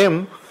for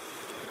him,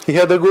 he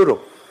had a guru.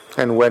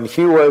 And when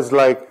he was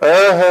like,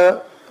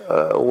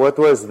 what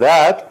was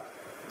that?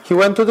 He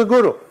went to the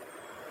guru.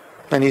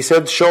 And he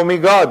said, show me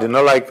God.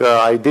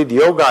 I did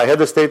yoga, I had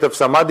a state of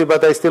samadhi,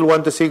 but I still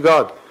want to see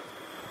God.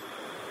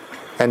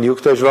 And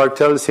Yukteswar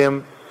tells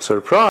him,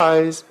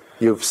 surprise,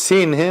 you've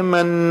seen him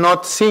and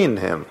not seen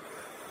him.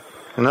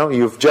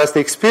 You've just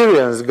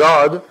experienced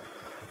God,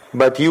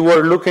 but you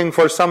were looking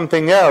for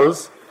something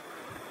else,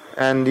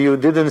 and you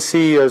didn't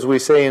see, as we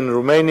say in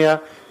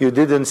Romania, you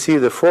didn't see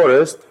the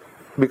forest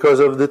because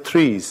of the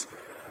trees.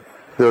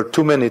 There are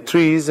too many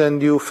trees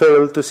and you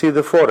failed to see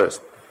the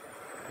forest.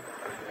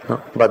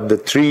 But the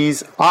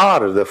trees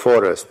are the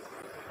forest.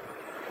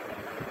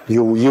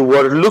 You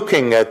were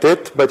looking at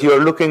it, but you are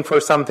looking for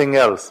something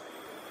else.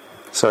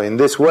 So in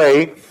this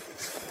way,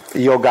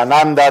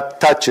 Yogananda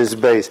touches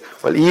base.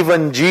 Well,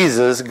 even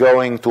Jesus,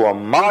 going to a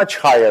much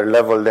higher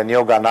level than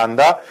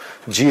Yogananda,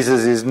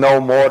 Jesus is no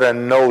more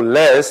and no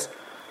less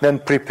than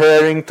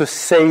preparing to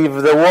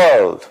save the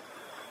world.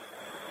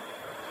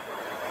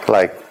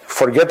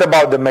 Forget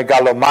about the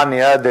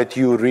megalomania that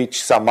you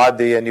reach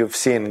samadhi and you've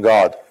seen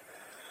God.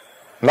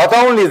 Not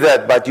only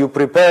that, but you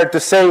prepare to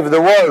save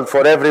the world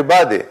for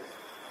everybody.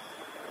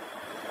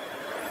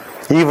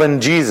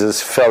 Even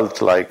Jesus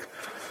felt like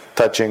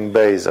touching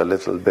base a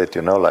little bit,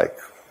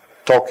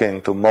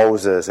 talking to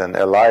Moses and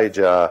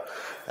Elijah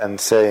and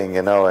saying,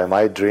 am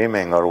I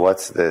dreaming or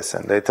what's this?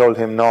 And they told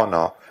him,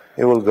 no,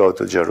 you will go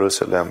to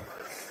Jerusalem.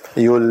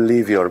 You will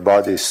leave your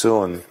body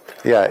soon.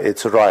 Yeah,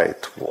 it's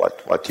right.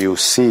 What you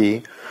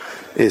see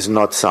is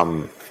not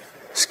some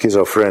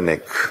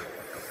schizophrenic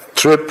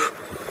trip.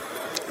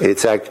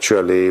 It's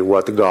actually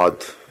what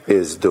God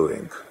is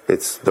doing.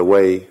 It's the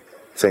way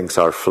things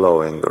are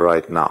flowing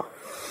right now.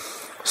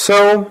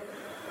 So,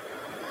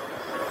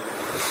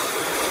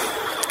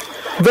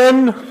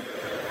 then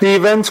the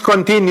events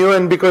continue,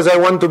 and because I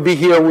want to be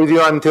here with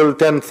you until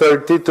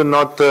 10:30 to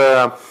not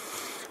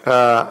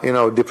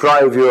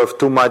deprive you of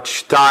too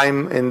much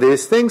time in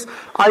these things,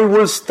 I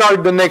will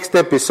start the next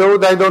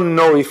episode. I don't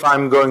know if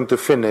I'm going to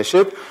finish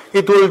it.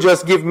 It will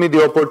just give me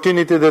the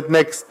opportunity that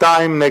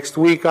next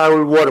week, I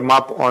will warm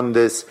up on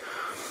this.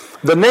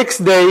 The next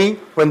day,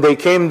 when they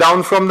came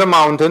down from the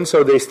mountain,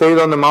 so they stayed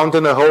on the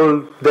mountain a whole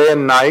day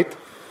and night,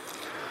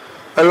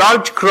 a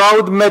large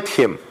crowd met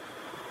him.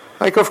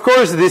 Of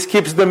course, this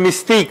keeps the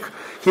mystique.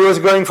 He was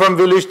going from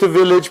village to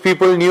village.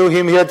 People knew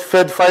him. He had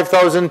fed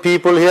 5,000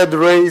 people. He had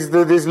raised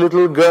this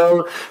little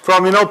girl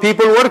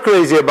people were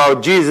crazy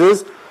about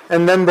Jesus.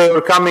 And then they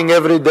were coming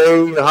every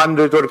day.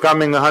 100 were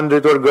coming,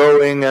 100 were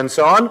going, and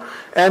so on.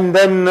 And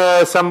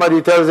then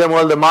somebody tells them,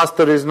 well, the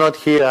master is not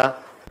here.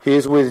 He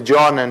is with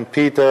John and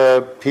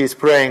Peter. He's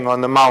praying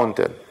on the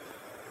mountain.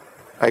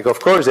 Of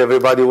course,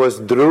 everybody was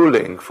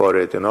drooling for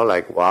it,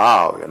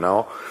 wow,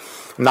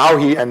 Now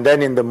and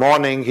then in the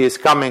morning he's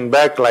coming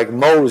back like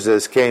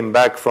Moses came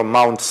back from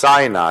Mount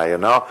Sinai,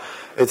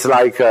 It's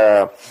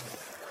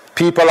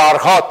people are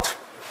hot.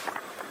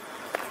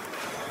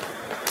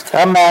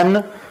 A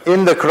man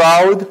in the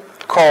crowd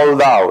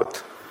called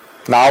out.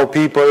 Now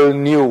people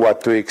knew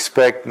what to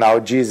expect. Now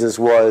Jesus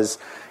was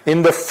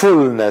in the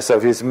fullness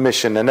of his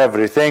mission and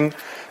everything.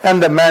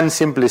 And the man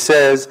simply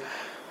says,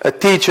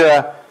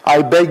 Teacher,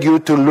 I beg you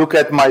to look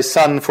at my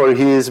son, for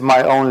he is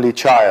my only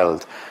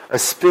child. A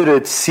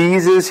spirit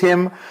seizes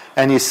him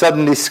and he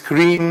suddenly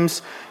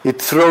screams.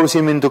 It throws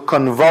him into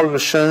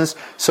convulsions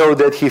so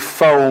that he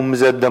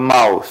foams at the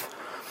mouth.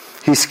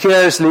 He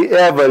scarcely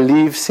ever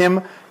leaves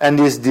him and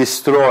is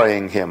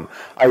destroying him.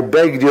 I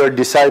begged your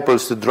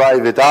disciples to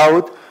drive it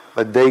out,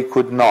 but they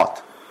could not.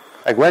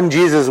 When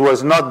Jesus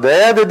was not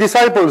there, the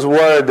disciples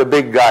were the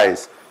big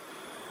guys.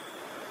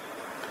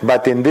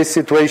 But in this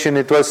situation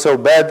it was so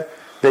bad,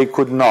 they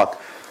could not.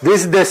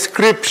 This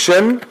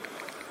description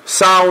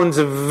sounds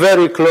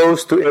very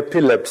close to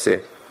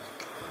epilepsy.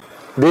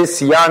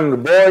 This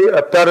young boy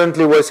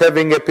apparently was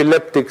having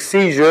epileptic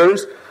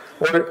seizures,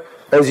 or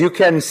as you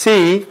can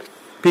see,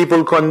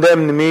 people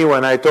condemn me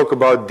when I talk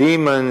about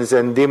demons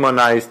and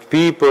demonized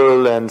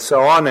people and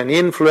so on and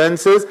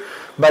influences,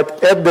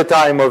 but at the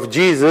time of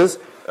Jesus,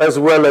 as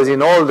well as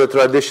in all the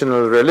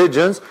traditional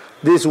religions,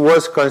 this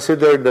was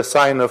considered a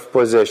sign of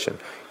possession.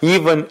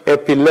 Even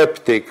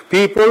epileptic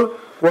people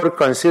were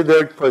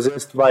considered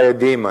possessed by a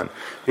demon.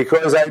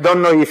 Because I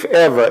don't know if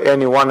ever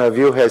any one of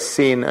you has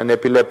seen an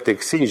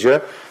epileptic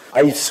seizure.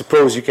 I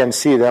suppose you can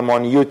see them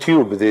on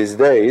YouTube these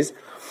days.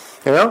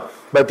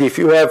 But if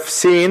you have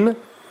seen,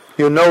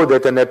 you know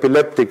that an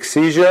epileptic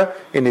seizure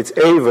in its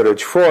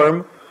average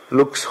form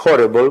looks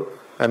horrible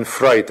and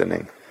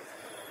frightening.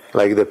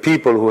 Like the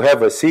people who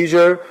have a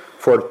seizure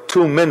for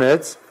 2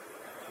 minutes,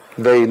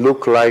 they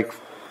look like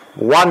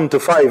 1 to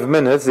 5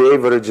 minutes, the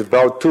average is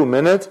about 2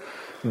 minutes,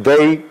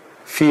 they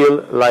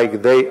feel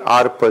like they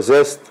are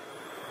possessed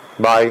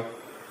by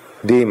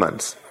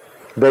demons.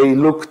 They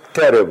look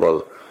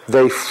terrible.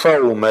 They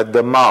foam at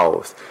the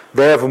mouth.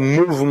 They have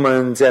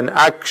movements and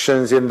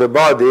actions in the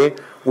body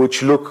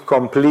which look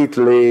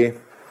completely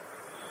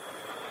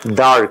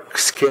dark,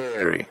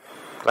 scary.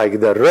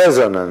 Like the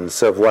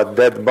resonance of what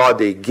that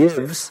body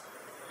gives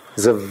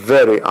is a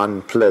very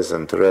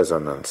unpleasant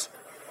resonance.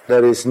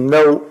 There is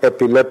no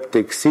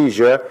epileptic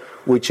seizure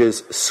which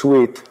is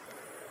sweet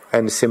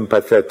and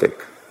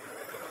sympathetic.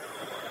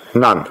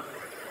 None.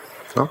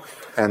 No?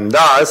 And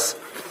thus,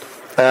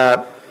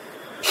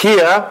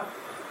 here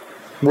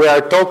we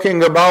are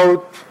talking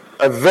about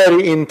a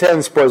very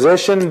intense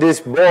possession. This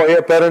boy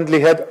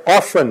apparently had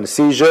often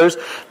seizures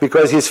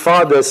because his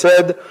father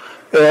said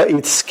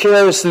it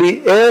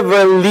scarcely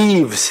ever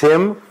leaves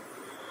him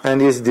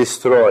and is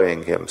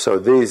destroying him. So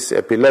these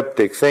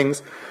epileptic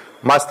things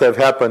must have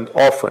happened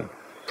often,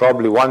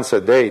 probably once a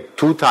day,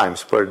 2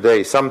 times per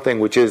day, something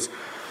which is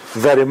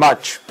very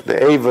much.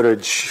 The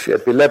average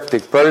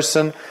epileptic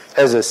person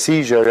has a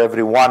seizure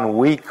every 1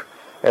 week,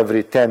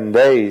 every 10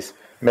 days,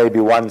 maybe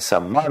once a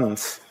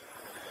month,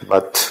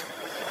 but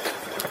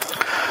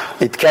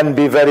it can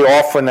be very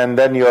often, and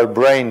then your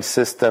brain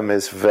system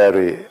is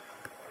very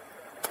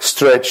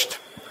stretched.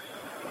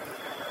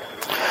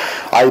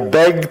 I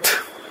begged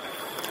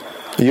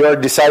your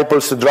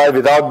disciples to drive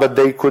it out, but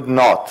they could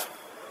not.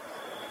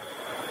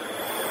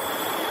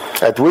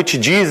 At which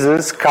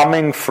Jesus,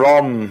 coming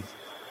from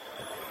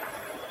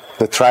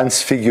the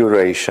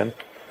transfiguration,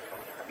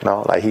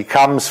 like he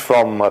comes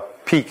from a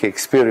peak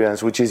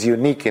experience which is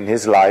unique in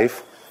his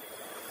life,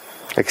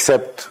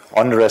 except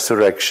on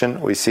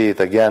resurrection, we see it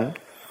again.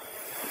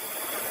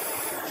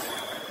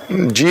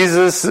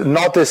 Jesus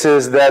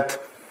notices that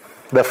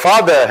the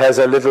Father has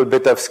a little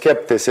bit of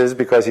skepticism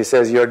because he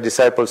says, your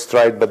disciples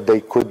tried but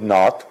they could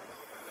not.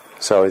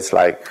 So it's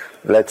like,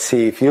 let's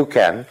see if you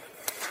can.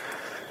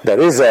 There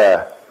is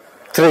a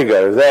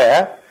trigger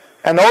there.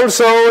 And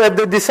also at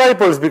the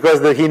disciples,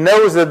 because he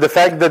knows that the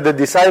fact that the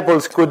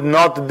disciples could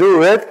not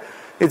do it,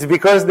 it's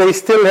because they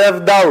still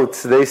have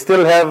doubts, they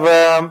still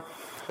have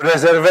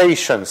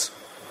reservations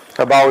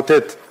about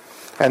it.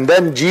 And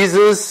then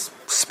Jesus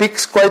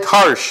speaks quite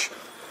harsh.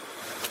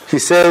 He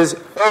says,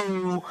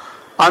 "Oh,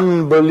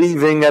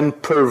 unbelieving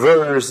and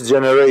perverse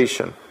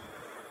generation."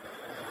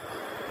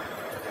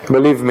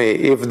 Believe me,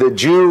 if the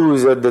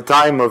Jews at the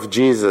time of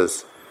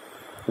Jesus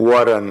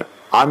were an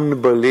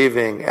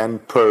unbelieving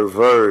and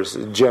perverse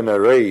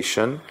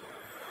generation,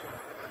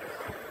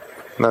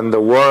 then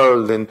the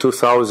world in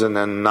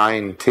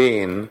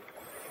 2019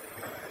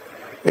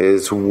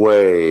 is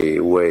way,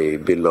 way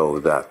below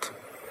that.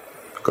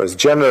 Because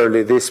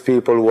generally these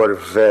people were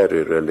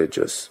very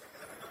religious.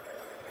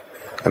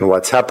 And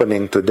what's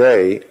happening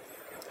today,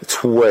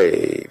 it's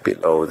way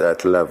below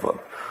that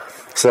level.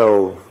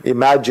 So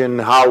imagine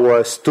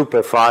how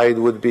stupefied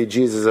would be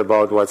Jesus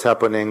about what's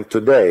happening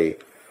today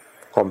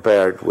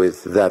compared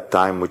with that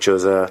time, which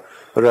was a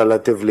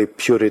relatively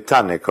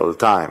puritanical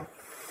time.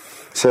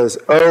 He says,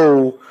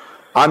 "Oh,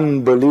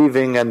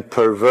 unbelieving and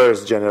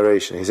perverse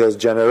generation." He says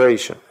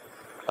generation.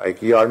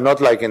 Like, you are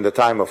not like in the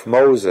time of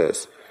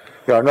Moses.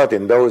 You are not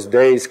in those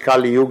days.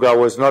 Kali Yuga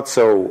was not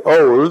so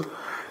old,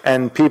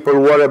 and people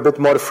were a bit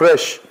more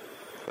fresh.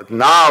 But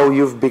now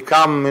you've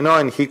become,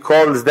 and he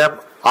calls them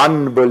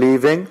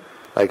unbelieving,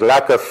 like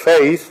lack of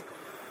faith,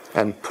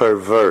 and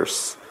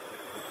perverse.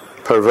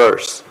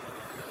 Perverse.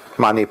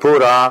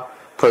 Manipura,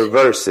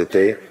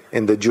 perversity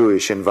in the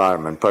Jewish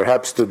environment.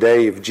 Perhaps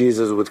today, if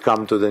Jesus would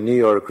come to the New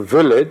York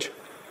Village,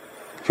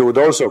 he would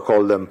also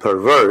call them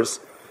perverse,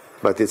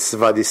 but it's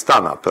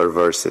Svadhisthana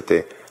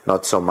perversity,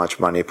 not so much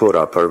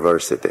Manipura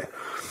perversity.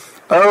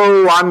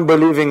 "Oh,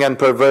 unbelieving and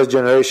perverse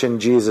generation,"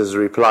 Jesus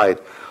replied,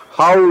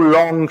 "how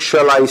long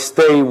shall I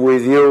stay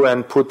with you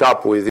and put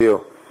up with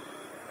you?"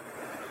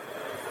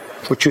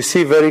 Which you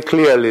see very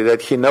clearly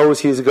that he knows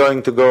he's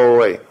going to go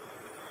away.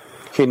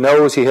 He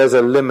knows he has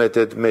a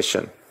limited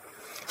mission.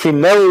 He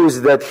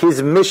knows that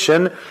his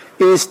mission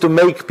is to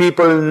make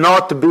people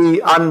not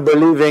be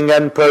unbelieving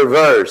and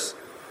perverse,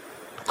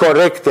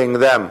 correcting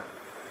them.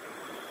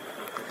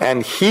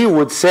 And he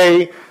would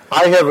say,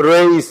 "I have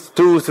raised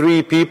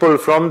 2-3 people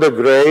from the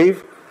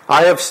grave.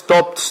 I have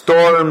stopped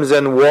storms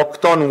and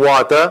walked on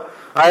water.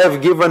 I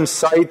have given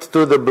sight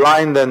to the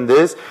blind and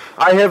this.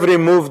 I have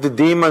removed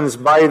demons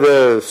by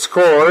the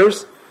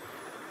scores.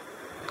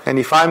 And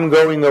if I'm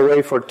going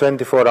away for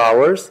 24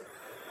 hours,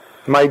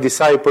 my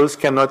disciples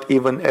cannot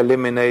even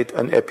eliminate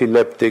an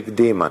epileptic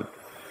demon.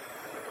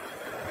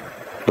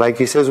 Like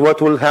he says,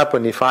 what will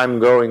happen if I'm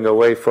going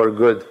away for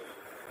good?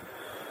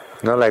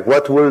 Like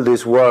what will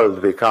this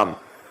world become?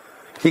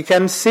 He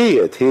can see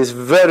it. He is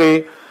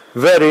very,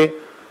 very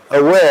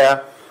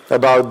aware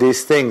about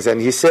these things.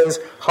 And he says,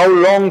 how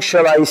long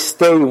shall I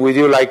stay with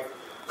you? Like,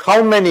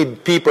 how many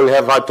people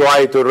have I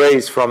tried to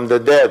raise from the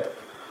dead?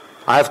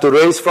 I have to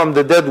raise from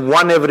the dead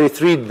one every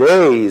 3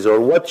 days, or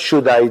what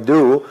should I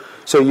do?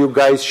 So you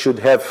guys should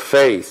have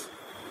faith.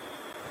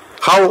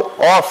 How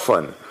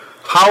often?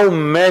 How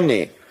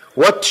many?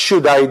 What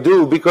should I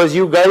do? Because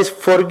you guys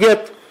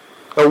forget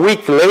a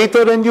week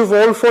later and you've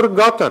all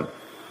forgotten.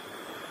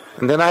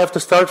 And then I have to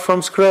start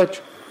from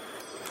scratch.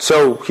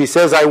 So he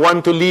says, I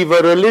want to leave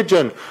a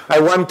religion. I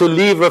want to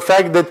leave a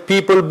fact that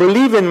people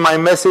believe in my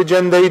message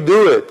and they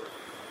do it.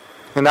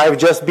 And I've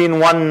just been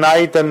one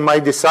night and my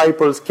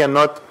disciples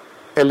cannot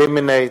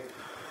eliminate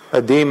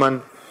a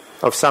demon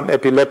of some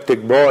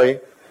epileptic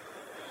boy.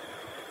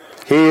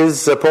 He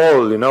is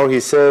Paul, he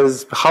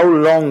says, how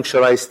long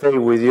shall I stay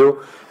with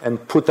you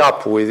and put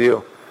up with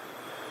you?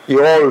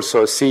 You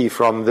also see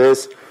from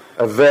this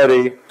a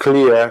very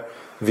clear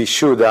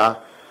Vishuddha,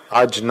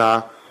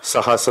 Ajna,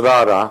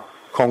 Sahasrara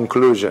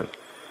conclusion.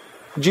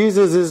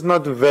 Jesus is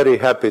not very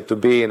happy to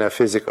be in a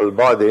physical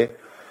body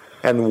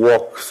and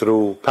walk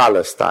through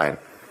Palestine.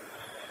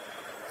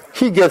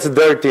 He gets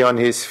dirty on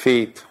his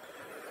feet.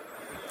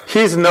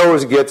 His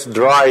nose gets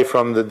dry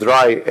from the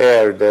dry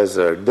air,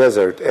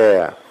 desert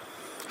air.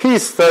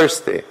 He's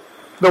thirsty.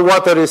 The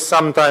water is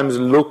sometimes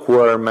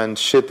lukewarm and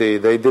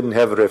shitty. They didn't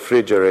have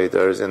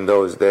refrigerators in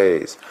those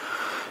days.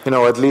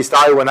 At least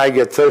when I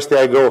get thirsty,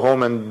 I go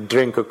home and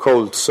drink a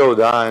cold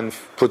soda and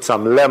put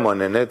some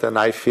lemon in it and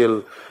I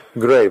feel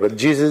great. But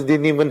Jesus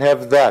didn't even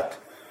have that.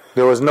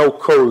 There was no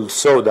cold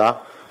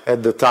soda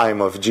at the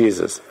time of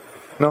Jesus.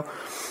 No?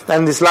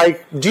 And it's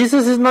like,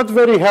 Jesus is not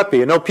very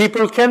happy.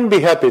 People can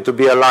be happy to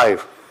be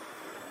alive.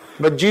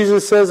 But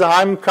Jesus says,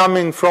 I'm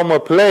coming from a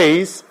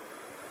place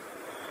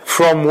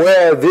from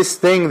where this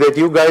thing that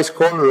you guys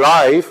call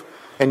life,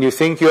 and you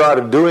think you are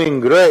doing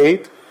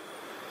great,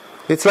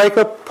 it's like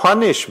a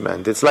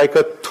punishment. It's like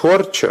a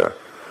torture.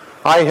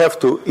 I have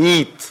to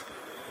eat.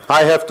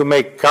 I have to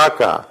make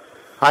caca.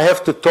 I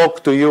have to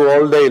talk to you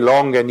all day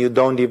long and you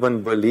don't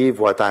even believe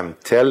what I'm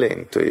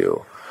telling to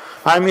you.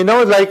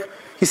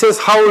 He says,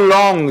 how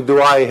long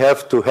do I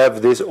have to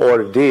have this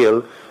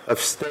ordeal of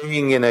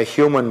staying in a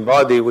human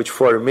body, which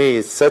for me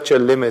is such a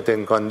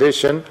limiting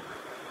condition,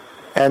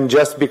 and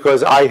just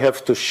because I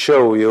have to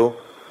show you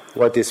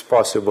what is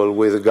possible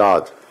with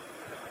God?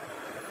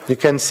 You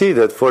can see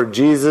that for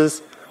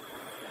Jesus,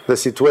 the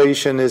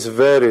situation is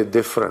very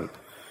different.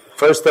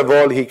 First of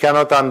all, he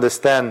cannot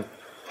understand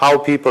how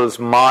people's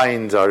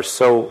minds are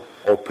so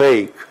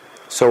opaque,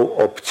 so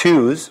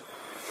obtuse.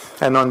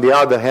 And on the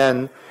other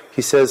hand,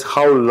 he says,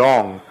 how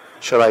long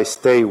shall I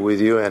stay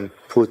with you and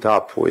put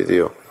up with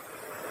you?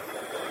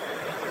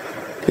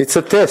 It's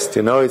a test,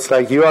 It's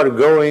like you are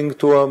going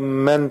to a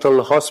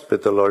mental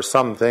hospital or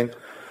something,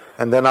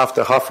 and then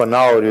after half an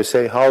hour you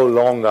say, how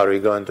long are we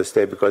going to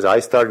stay? Because I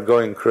start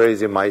going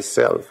crazy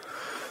myself.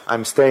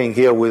 I'm staying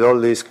here with all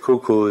these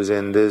cuckoos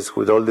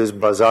with all these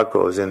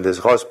bazakos in this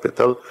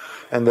hospital,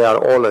 and they are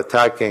all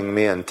attacking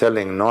me and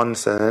telling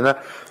nonsense. And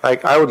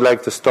I would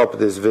like to stop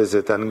this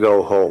visit and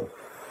go home.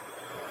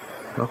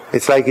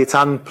 It's like it's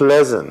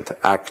unpleasant,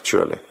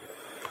 actually.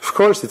 Of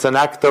course, it's an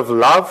act of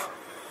love.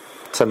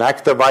 It's an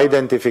act of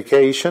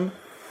identification.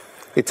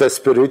 It's a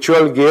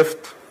spiritual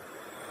gift.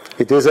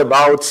 It is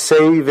about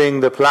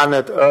saving the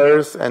planet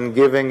Earth and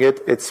giving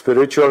it its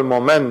spiritual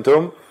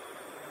momentum.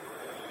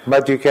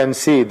 But you can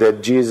see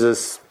that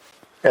Jesus,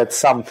 at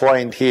some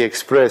point, he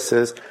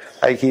expresses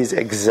he's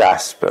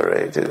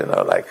exasperated,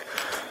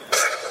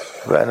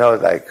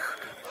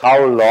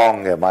 how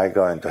long am I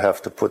going to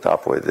have to put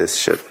up with this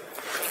shit?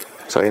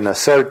 So in a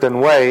certain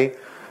way,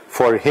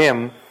 for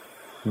him,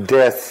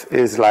 death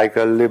is like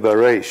a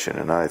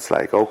liberation. It's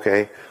like,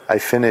 okay, I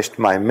finished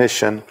my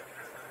mission.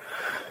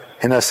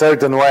 In a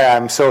certain way,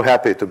 I'm so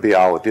happy to be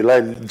out.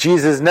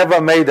 Jesus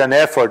never made an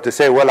effort to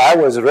say, well, I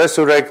was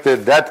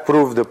resurrected, that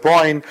proved the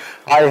point,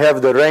 I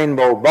have the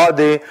rainbow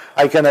body,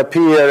 I can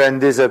appear and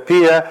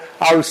disappear,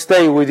 I'll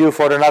stay with you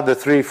for another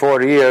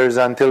 3-4 years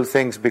until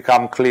things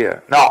become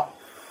clear. No.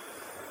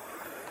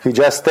 He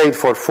just stayed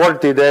for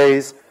 40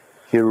 days,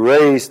 he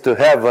raised to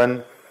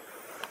heaven,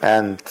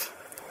 and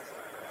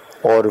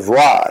au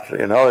revoir.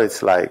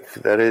 It's like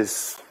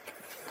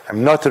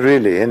I'm not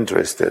really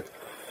interested.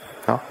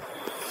 No?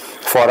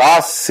 For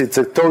us, it's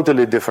a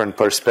totally different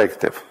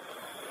perspective.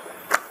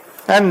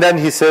 And then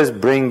he says,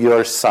 bring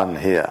your son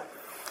here.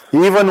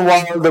 Even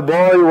while the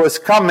boy was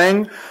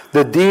coming,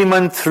 the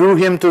demon threw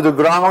him to the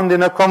ground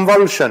in a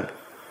convulsion.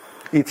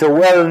 It's a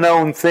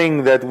well-known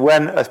thing that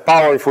when a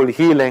powerful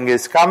healing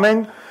is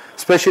coming,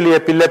 especially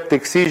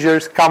epileptic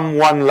seizures, come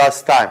one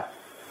last time.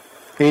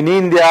 In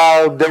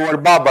India, there were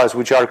Babas,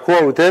 which are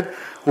quoted,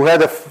 who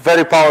had a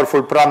very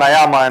powerful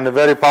pranayama and a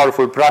very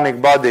powerful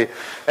pranic body,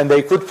 and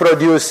they could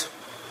produce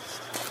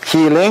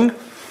healing,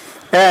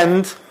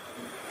 and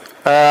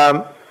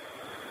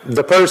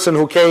the person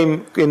who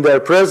came in their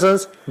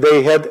presence,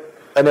 they had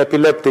an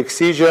epileptic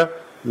seizure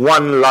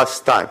one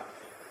last time.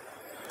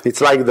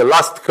 It's like the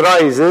last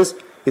crisis.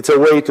 It's a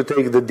way to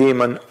take the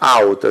demon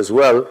out as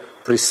well,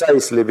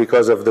 precisely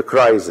because of the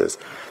crisis.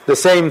 The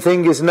same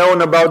thing is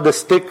known about the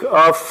stick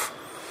of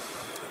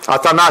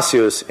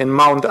Athanasius in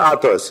Mount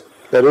Athos.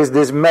 There is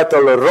this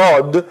metal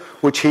rod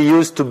which he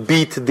used to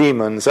beat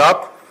demons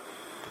up,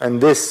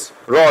 and this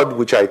rod,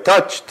 which I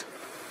touched,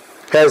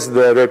 has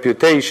the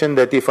reputation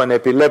that if an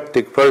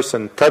epileptic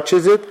person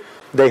touches it,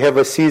 they have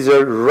a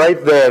seizure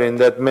right there in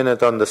that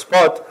minute on the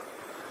spot,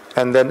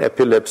 and then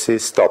epilepsy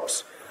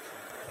stops.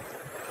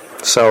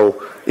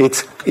 So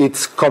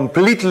it's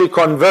completely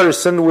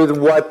conversant with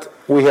what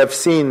we have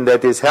seen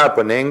that is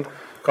happening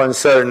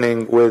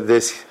concerning with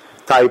this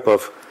type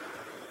of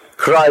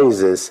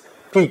crisis,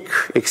 peak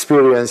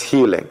experience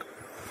healing.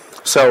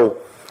 So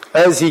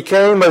as he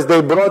came, as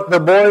they brought the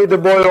boy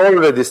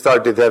already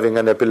started having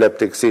an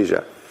epileptic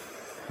seizure.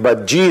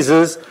 But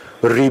Jesus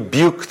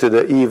rebuked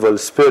the evil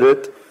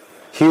spirit,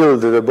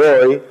 healed the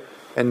boy,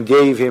 and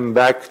gave him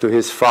back to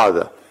his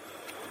father.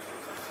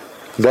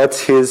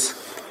 That's his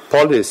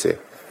policy.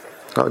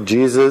 Now,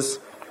 Jesus,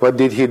 what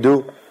did he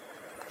do?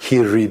 He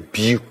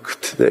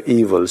rebuked the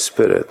evil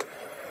spirit.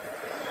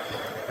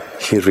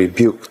 He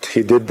rebuked.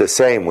 He did the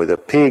same with the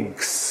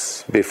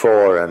pigs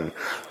before, and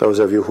those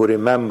of you who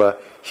remember,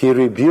 he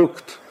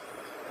rebuked.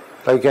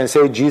 I can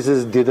say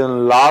Jesus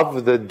didn't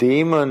love the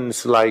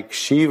demons like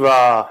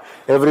Shiva,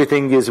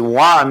 everything is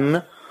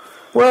one.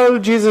 Well,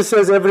 Jesus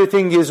says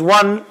everything is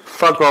one,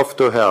 fuck off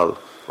to hell,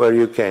 where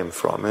you came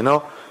from,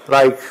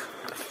 Like,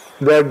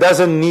 there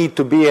doesn't need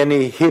to be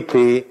any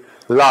hippie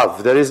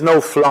love. There is no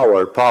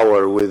flower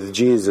power with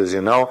Jesus,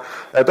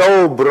 That,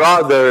 oh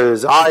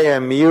brothers, I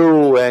am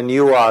you and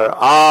you are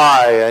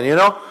I,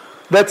 and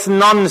that's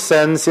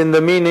nonsense in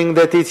the meaning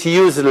that it's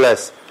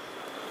useless.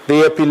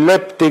 The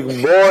epileptic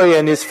boy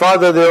and his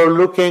father, they are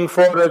looking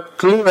for a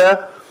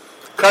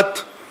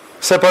clear-cut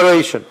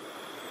separation.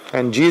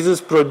 And Jesus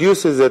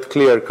produces that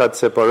clear-cut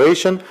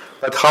separation,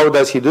 but how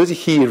does he do it?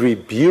 He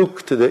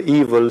rebuked the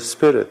evil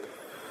spirit.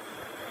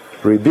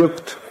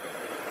 Rebuked.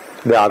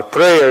 There are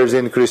prayers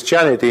in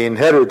Christianity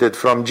inherited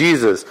from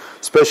Jesus,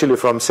 especially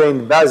from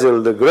Saint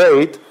Basil the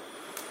Great.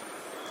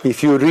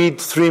 If you read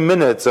 3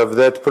 minutes of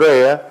that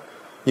prayer,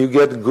 you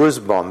get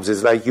goosebumps.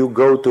 It's like you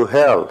go to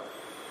hell.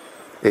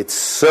 It's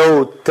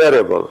so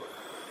terrible.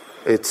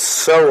 It's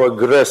so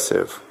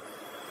aggressive.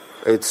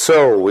 It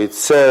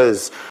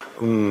says,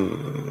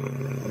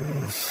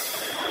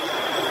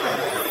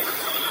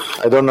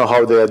 I don't know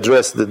how they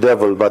address the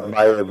devil, but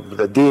by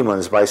the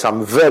demons, by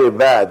some very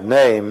bad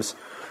names.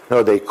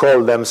 They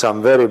call them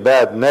some very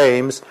bad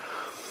names,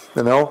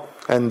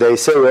 and they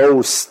say,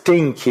 oh,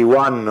 stinky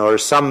one, or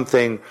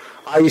something.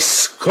 I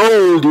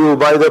scold you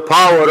by the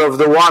power of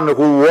the one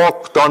who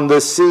walked on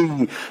the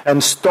sea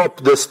and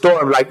stopped the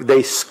storm. Like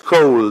they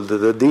scold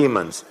the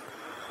demons.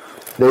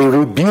 They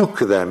rebuke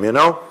them,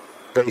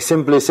 They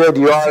simply said,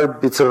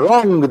 it's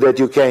wrong that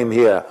you came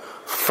here.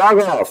 Fuck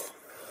off.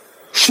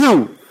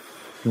 Shoo.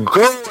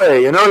 Go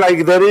away,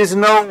 like there is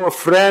no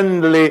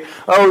friendly,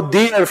 oh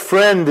dear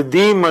friend,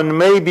 demon,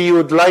 maybe you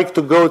would like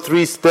to go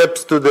 3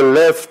 steps to the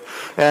left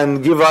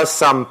and give us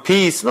some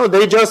peace. No,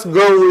 they just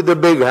go with a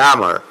big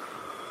hammer.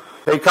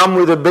 They come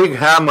with a big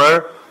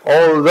hammer,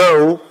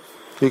 although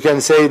you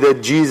can say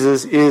that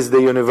Jesus is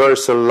the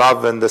universal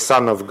love and the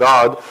Son of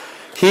God.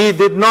 He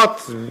did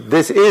not,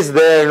 this is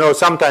there,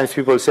 sometimes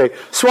people say,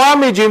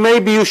 Swamiji,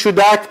 maybe you should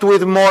act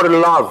with more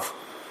love.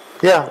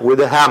 Yeah, with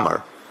a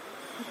hammer.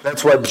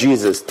 That's what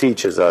Jesus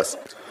teaches us.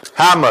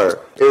 Hammer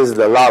is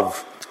the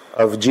love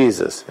of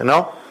Jesus,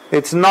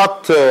 It's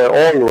not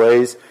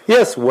always,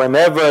 yes,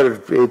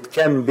 whenever it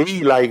can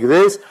be like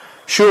this,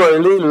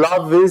 surely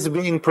love is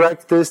being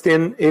practiced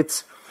in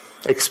its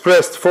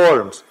expressed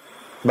forms.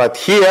 But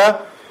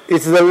here,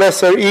 it's the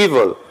lesser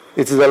evil.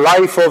 It's the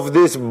life of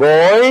this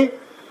boy,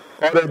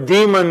 or a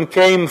demon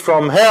came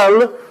from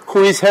hell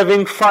who is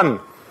having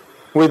fun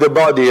with the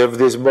body of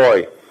this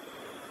boy.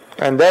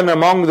 And then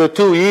among the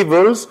two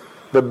evils,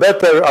 the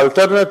better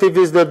alternative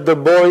is that the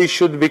boy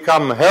should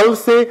become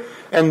healthy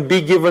and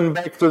be given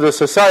back to the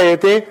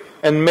society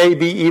and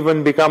maybe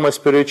even become a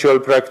spiritual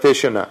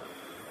practitioner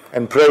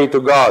and pray to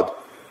God.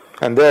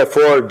 And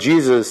therefore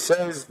Jesus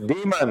says,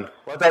 demon,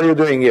 what are you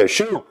doing here?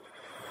 Shoo!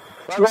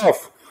 Fuck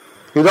off!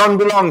 You don't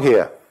belong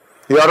here.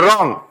 You are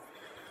wrong.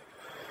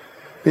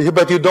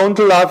 But you don't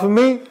love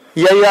me?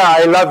 Yeah,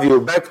 I love you.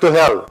 Back to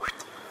hell.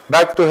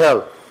 Back to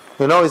hell.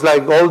 It's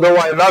like, although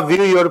I love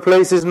you, your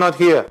place is not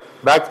here.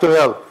 Back to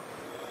hell.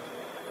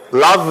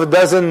 Love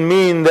doesn't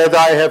mean that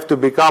I have to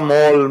become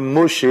all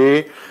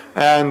mushy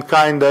and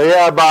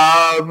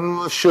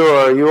but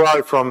sure, you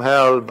are from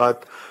hell,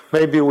 but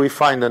maybe we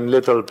find a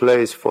little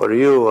place for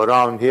you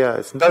around here.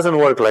 It doesn't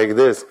work like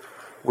this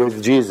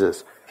with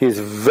Jesus. He's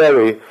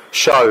very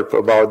sharp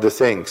about the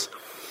things.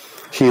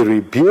 He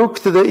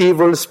rebuked the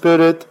evil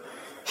spirit,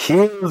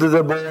 healed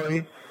the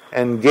boy,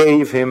 and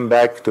gave him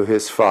back to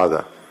his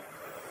father.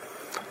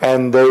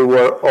 And they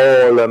were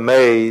all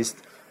amazed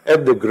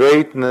at the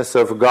greatness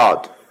of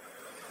God.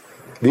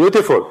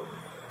 Beautiful.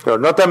 They were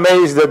not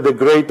amazed at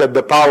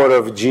the power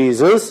of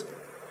Jesus.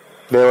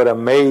 They were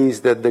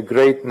amazed at the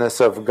greatness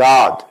of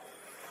God.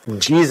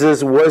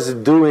 Jesus was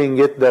doing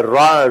it the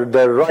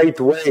right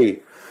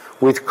way,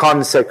 with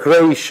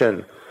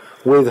consecration,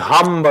 with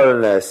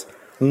humbleness,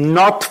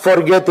 not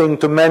forgetting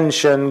to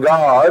mention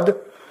God,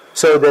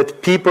 so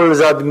that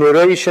people's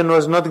admiration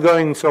was not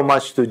going so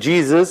much to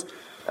Jesus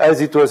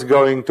as it was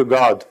going to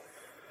God.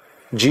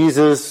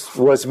 Jesus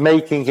was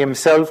making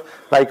himself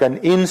like an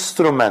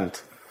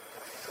instrument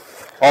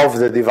of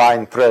the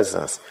divine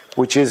presence,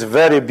 which is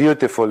very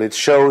beautiful. It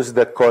shows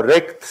the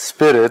correct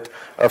spirit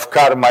of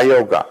Karma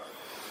Yoga.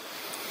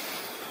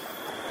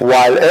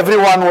 While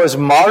everyone was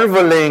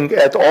marveling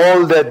at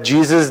all that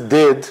Jesus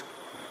did,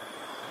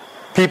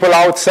 people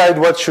outside,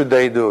 what should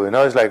they do?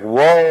 It's like,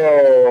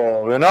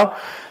 whoa,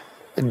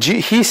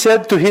 He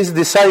said to his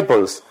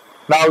disciples,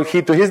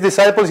 to his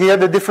disciples he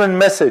had a different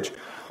message.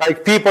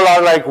 Like, people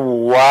are like,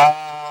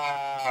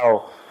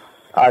 wow.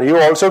 Are you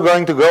also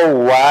going to go,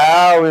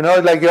 wow?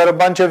 Like, you're a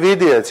bunch of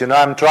idiots.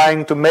 I'm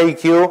trying to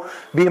make you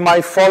be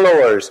my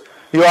followers.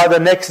 You are the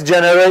next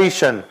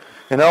generation.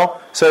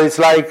 So it's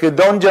like,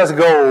 don't just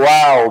go,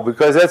 wow,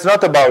 because that's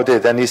not about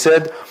it. And he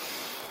said,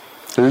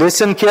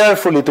 listen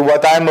carefully to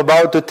what I'm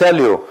about to tell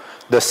you.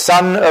 The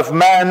Son of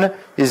Man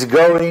is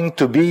going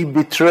to be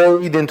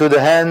betrayed into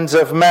the hands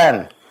of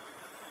man.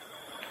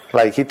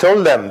 Like he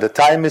told them, the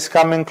time is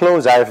coming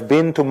close. I've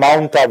been to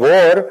Mount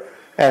Tabor,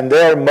 and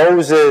there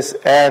Moses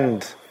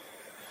and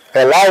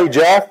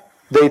Elijah,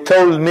 they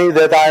told me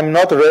that I'm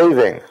not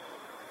raving.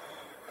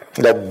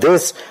 That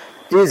this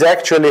is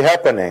actually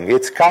happening.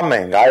 It's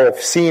coming. I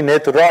have seen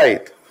it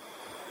right.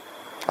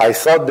 I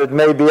thought that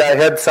maybe I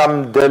had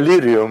some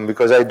delirium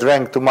because I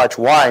drank too much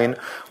wine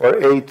or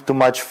ate too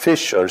much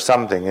fish or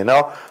something,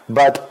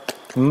 But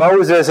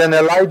Moses and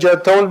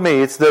Elijah told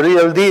me it's the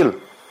real deal.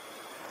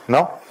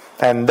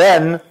 And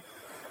then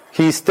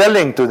he's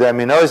telling to them,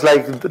 it's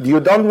like, you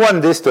don't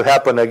want this to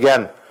happen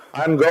again.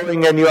 I'm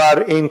going and you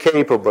are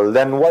incapable.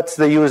 Then what's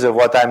the use of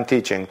what I'm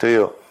teaching to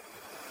you?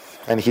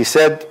 And he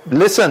said,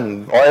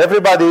 listen,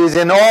 everybody is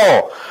in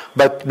awe,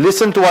 but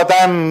listen to what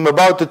I'm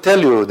about to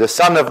tell you. The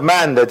Son of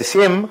Man, that is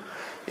him,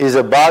 is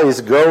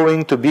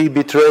going to be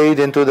betrayed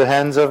into the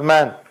hands of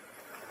man.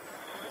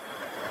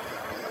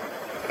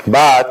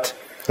 But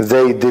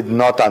they did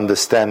not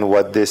understand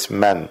what this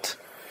meant.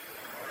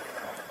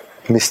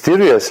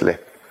 Mysteriously.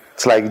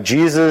 It's like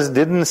Jesus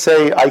didn't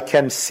say, I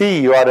can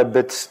see you are a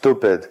bit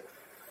stupid.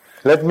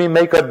 Let me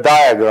make a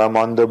diagram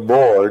on the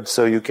board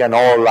so you can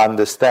all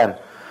understand.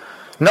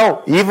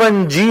 No,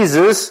 even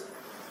Jesus,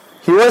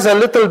 he was a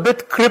little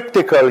bit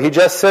cryptical. He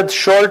just said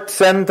short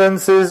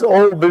sentences,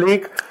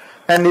 oblique,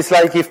 and it's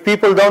like if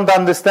people don't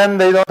understand,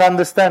 they don't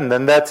understand,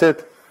 and that's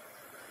it.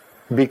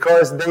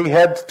 Because they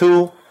had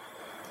to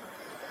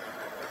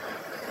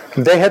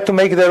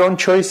make their own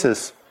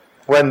choices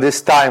when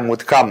this time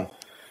would come.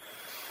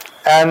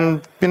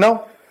 And,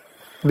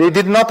 they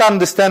did not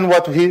understand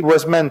what he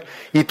was meant.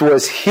 It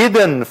was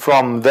hidden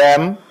from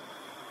them,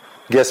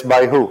 guess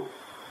by who?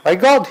 By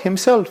God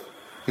himself.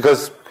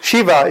 Because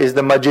Shiva is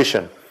the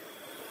magician.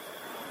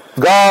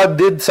 God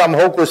did some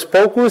hocus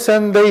pocus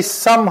and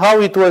somehow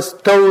it was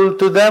told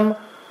to them,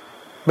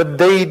 but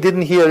they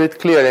didn't hear it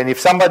clear. And if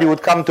somebody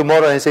would come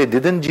tomorrow and say,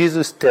 didn't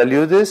Jesus tell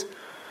you this?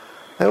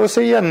 They would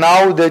say, yeah,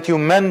 now that you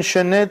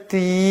mention it,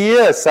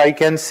 yes, I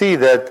can see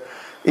that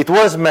it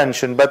was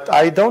mentioned, but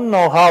I don't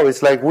know how.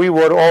 It's like we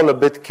were all a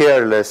bit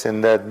careless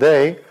in that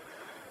day,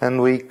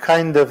 and we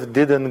kind of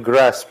didn't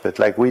grasp it.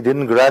 Like we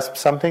didn't grasp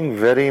something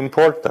very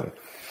important.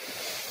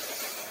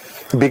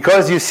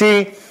 Because you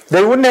see,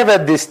 they wouldn't have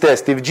had this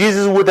test if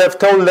Jesus would have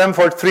told them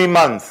for 3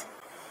 months,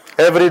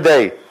 every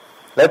day,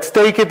 let's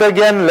take it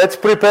again, let's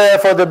prepare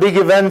for the big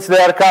events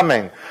that are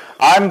coming.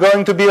 I'm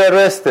going to be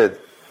arrested.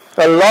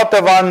 A lot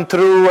of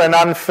untrue and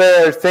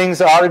unfair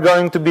things are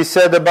going to be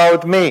said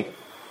about me.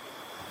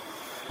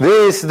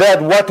 This,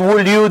 that, what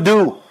will you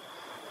do?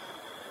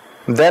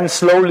 Then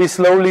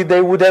slowly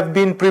they would have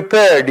been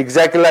prepared,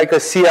 exactly like a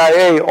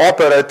CIA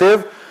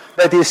operative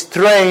that is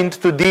trained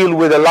to deal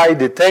with a lie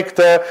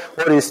detector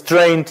or is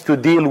trained to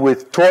deal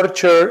with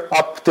torture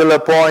up till a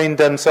point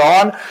and so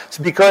on. It's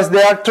because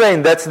they are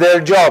trained. That's their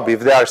job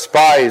if they are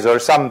spies or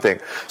something.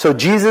 So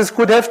Jesus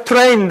could have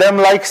trained them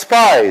like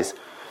spies.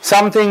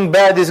 Something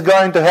bad is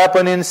going to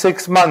happen in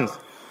 6 months.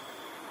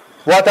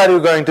 What are you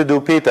going to do,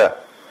 Peter?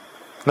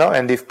 No,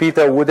 and if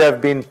Peter would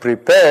have been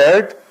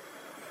prepared,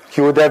 he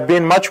would have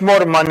been much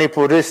more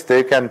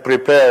manipuristic and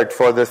prepared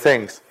for the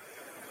things.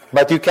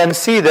 But you can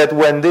see that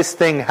when this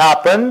thing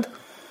happened,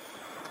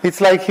 it's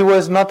like he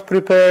was not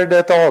prepared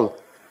at all.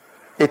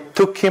 It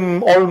took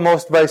him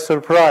almost by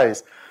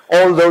surprise,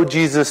 although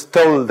Jesus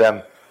told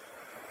them.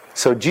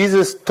 So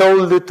Jesus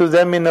told it to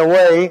them in a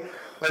way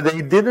where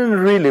they didn't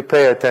really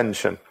pay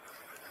attention.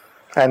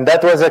 And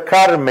that was a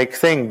karmic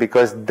thing,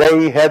 because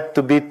they had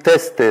to be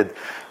tested.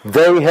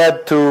 They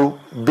had to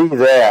be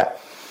there.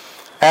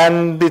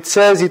 And it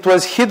says it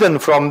was hidden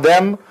from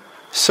them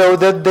so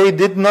that they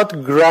did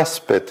not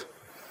grasp it.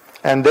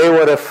 And they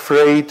were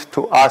afraid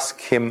to ask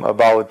him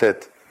about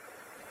it.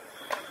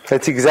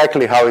 That's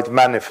exactly how it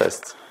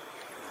manifests.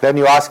 Then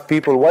you ask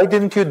people, why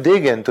didn't you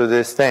dig into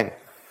this thing?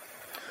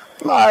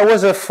 I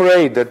was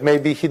afraid that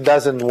maybe he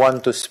doesn't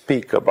want to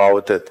speak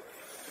about it.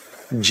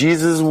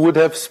 Jesus would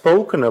have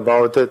spoken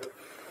about it,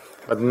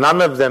 but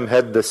none of them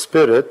had the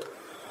spirit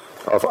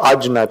of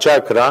Ajna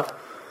Chakra.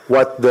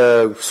 What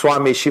the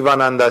Swami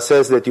Shivananda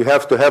says, that you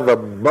have to have a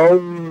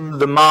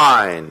bold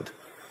mind.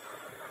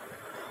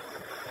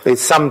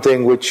 It's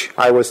something which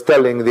I was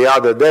telling the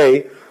other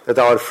day, that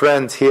our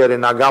friends here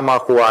in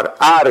Agama who are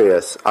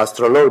Aryas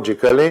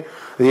astrologically,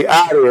 the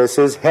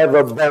Aryases have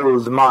a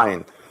bold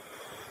mind.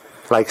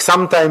 Like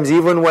sometimes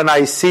even when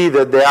I see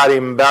that they are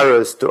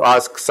embarrassed to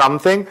ask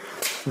something,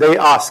 they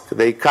ask.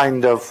 They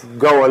kind of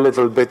go a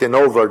little bit in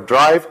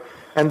overdrive,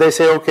 and they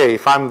say, okay,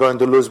 if I'm going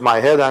to lose my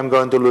head, I'm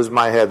going to lose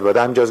my head, but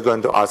I'm just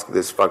going to ask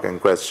this fucking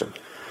question.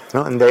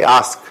 And they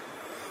ask.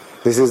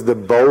 This is the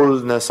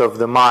boldness of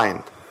the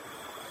mind.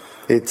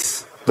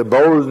 It's the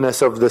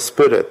boldness of the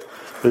spirit.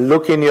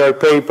 Look in your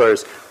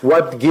papers.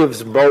 What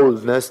gives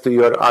boldness to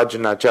your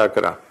Ajna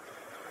Chakra?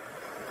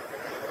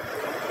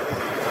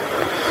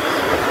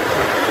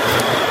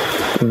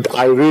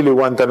 I really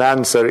want an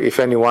answer, if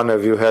any one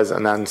of you has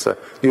an answer.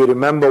 Do you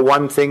remember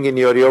one thing in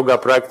your yoga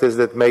practice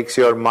that makes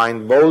your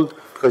mind bold?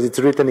 Because it's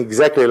written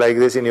exactly like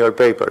this in your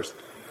papers.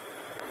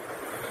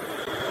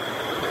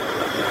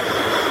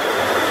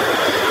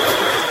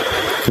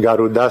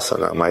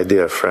 Garudasana, my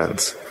dear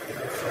friends.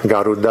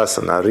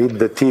 Garudasana. Read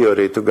the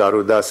theory to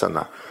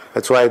Garudasana.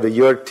 That's why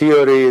your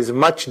theory is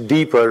much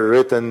deeper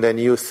written than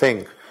you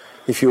think.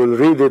 If you will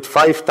read it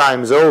 5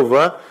 times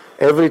over,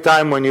 every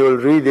time when you will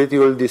read it, you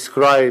will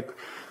describe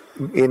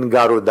in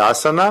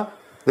Garudasana,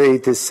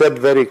 it is said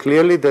very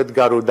clearly that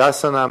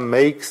Garudasana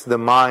makes the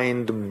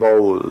mind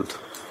bold.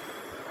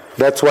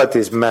 That's what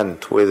is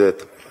meant with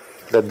it.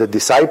 That the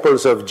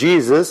disciples of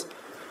Jesus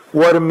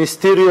were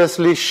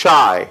mysteriously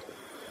shy.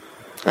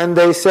 And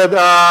they said,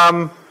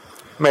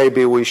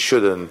 maybe we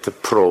shouldn't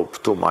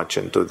probe too much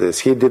into this.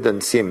 He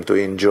didn't seem to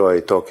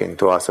enjoy talking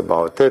to us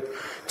about it.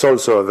 It's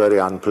also a very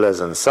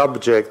unpleasant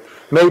subject.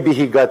 Maybe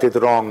he got it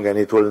wrong and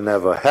it will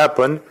never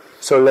happen,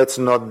 so let's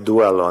not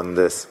dwell on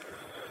this.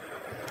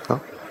 Huh?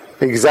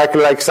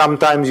 Exactly like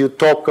sometimes you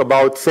talk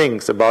about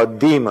things, about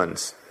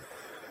demons.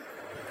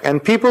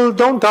 And people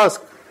don't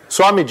ask,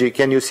 Swamiji,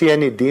 can you see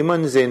any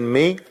demons in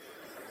me?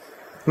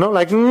 No,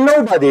 like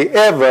nobody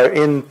ever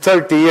in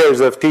 30 years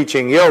of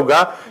teaching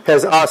yoga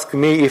has asked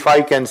me if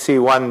I can see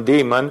one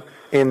demon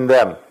in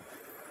them,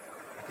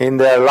 in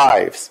their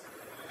lives,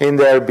 in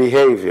their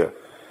behavior.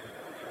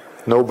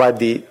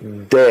 Nobody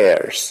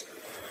dares.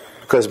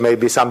 Because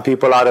maybe some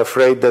people are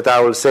afraid that I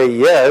will say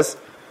yes,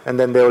 and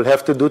then they will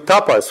have to do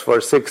tapas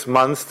for 6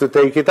 months to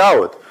take it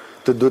out.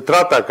 To do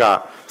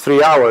trataka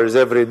 3 hours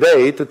every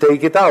day to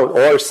take it out,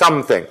 or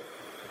something.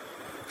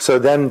 So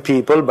then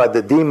people, but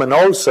the demon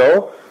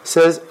also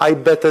says, I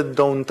better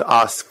don't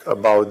ask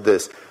about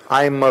this.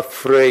 I'm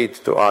afraid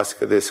to ask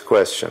this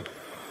question.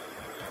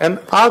 And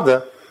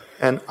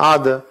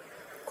other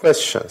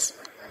questions.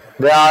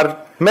 There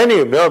are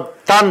many,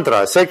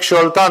 tantra,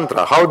 sexual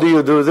tantra. How do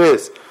you do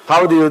this?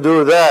 How do you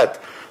do that?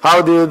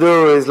 How do you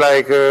do is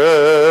like,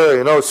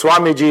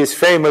 Swamiji is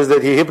famous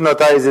that he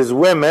hypnotizes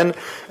women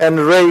and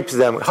rapes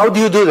them. How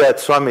do you do that,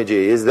 Swamiji?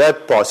 Is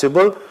that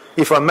possible?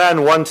 If a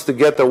man wants to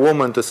get a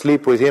woman to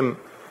sleep with him,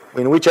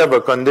 in whichever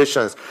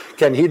conditions,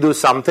 can he do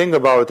something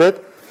about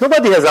it?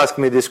 Nobody has asked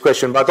me this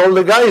question, but all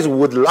the guys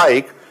would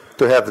like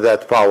to have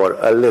that power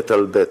a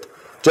little bit,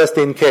 just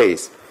in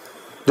case.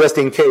 Just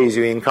in case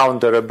you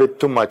encounter a bit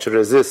too much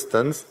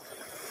resistance,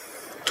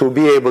 to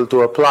be able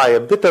to apply a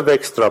bit of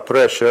extra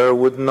pressure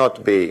would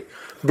not be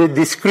the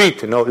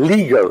discreet,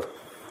 legal,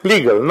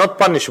 not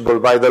punishable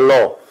by the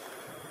law.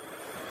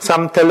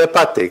 Some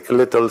telepathic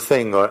little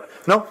thing, or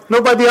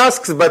nobody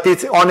asks, but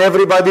it's on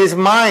everybody's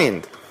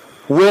mind.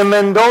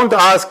 Women don't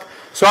ask,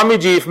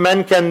 Swamiji, if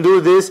men can do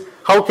this,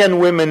 how can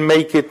women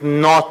make it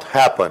not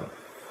happen?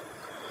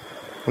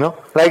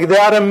 Like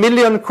there are a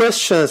million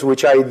questions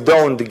which I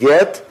don't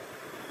get,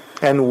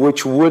 and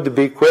which would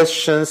be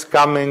questions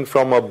coming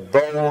from a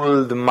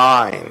bold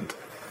mind.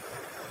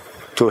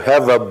 To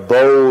have a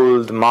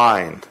bold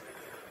mind.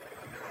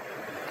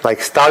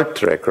 Like Star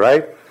Trek,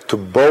 right? To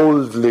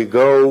boldly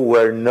go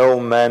where no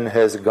man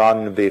has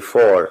gone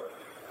before.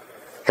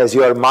 Has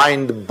your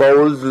mind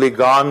boldly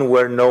gone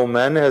where no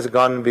man has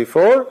gone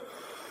before?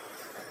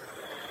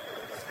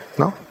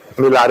 No.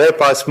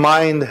 Milarepa's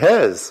mind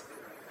has.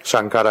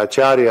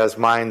 Shankaracharya's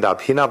mind,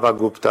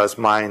 Abhinavagupta's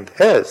mind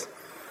has.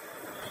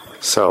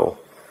 So,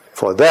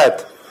 for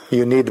that,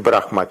 you need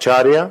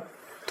Brahmacharya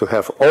to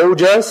have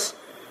ojas,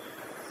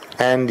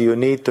 and you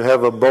need to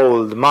have a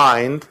bold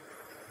mind.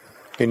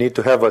 You need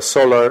to have a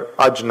solar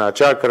Ajna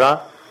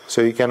Chakra,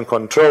 so you can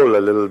control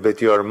a little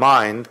bit your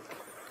mind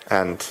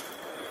and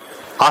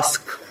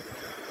ask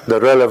the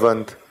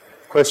relevant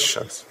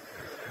questions.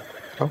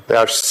 There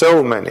are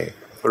so many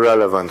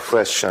relevant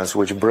questions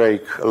which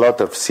break a lot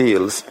of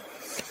seals.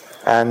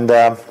 And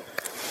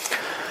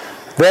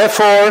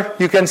therefore,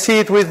 you can see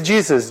it with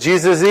Jesus.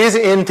 Jesus is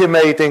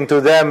intimating to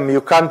them,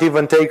 you can't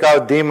even take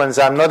out demons.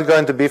 I'm not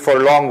going to be for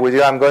long with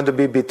you. I'm going to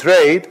be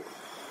betrayed.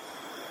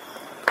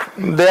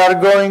 They are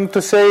going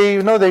to say,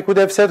 they could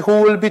have said,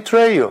 who will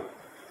betray you?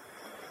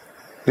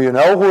 Do you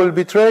know who will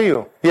betray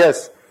you?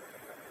 Yes.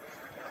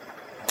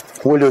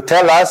 Will you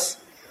tell us?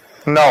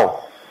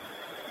 No.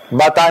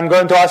 But I'm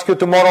going to ask you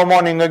tomorrow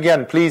morning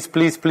again. Please,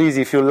 please, please,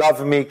 if you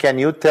love me, can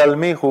you tell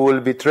me who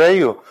will betray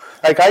you?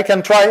 Like, I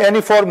can try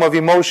any form of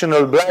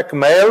emotional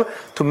blackmail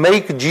to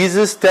make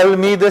Jesus tell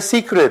me the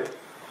secret.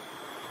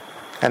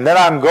 And then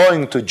I'm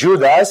going to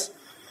Judas,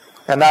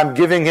 and I'm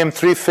giving him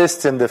 3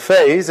 fists in the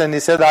face, and he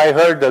said, I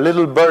heard a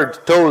little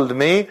bird told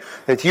me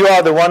that you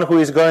are the one who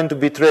is going to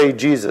betray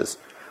Jesus.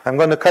 I'm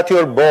going to cut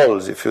your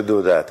balls if you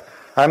do that.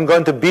 I'm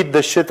going to beat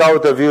the shit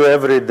out of you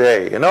every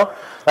day,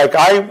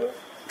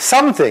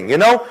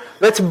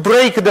 Let's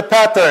break the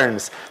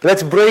patterns.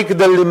 Let's break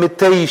the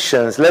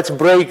limitations. Let's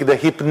break the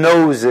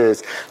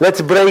hypnosis.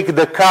 Let's break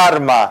the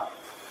karma.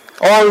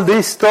 All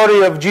this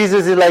story of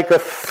Jesus is like a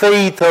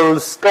fatal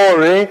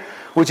story,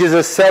 which is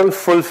a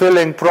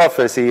self-fulfilling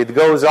prophecy. It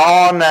goes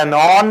on,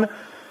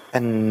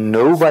 and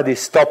nobody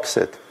stops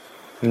it.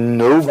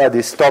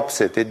 Nobody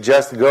stops it. It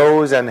just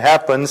goes and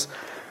happens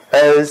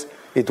as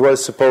it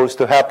was supposed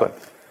to happen.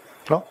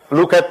 No?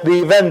 Look at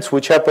the events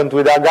which happened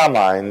with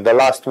Agama in the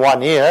last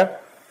 1 year,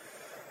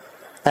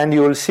 and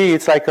you will see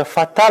it's like a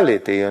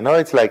fatality.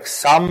 It's like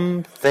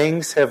some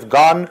things have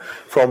gone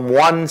from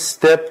one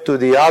step to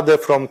the other,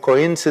 from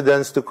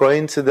coincidence to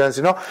coincidence.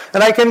 And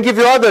I can give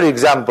you other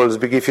examples,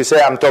 because if you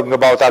say I'm talking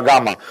about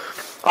Agama.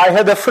 I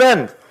had a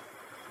friend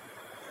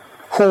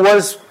who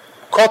was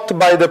caught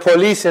by the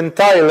police in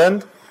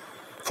Thailand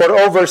for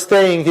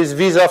overstaying his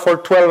visa for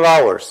 12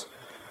 hours.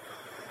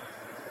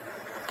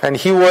 And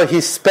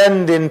he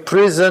spent in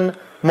prison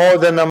more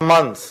than a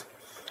month.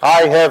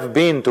 I have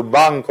been to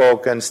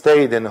Bangkok and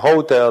stayed in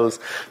hotels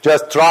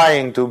just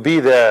trying to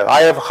be there.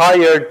 I have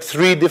hired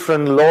 3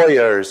 different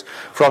lawyers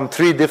from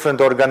 3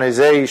 different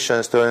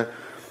organizations.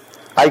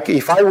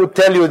 If I would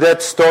tell you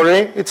that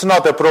story, it's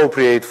not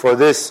appropriate for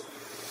this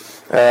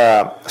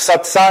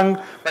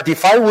satsang, but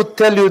if I would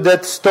tell you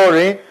that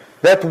story,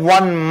 that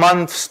 1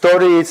 month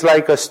story, it's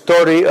like a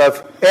story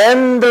of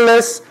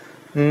endless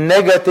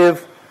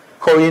negative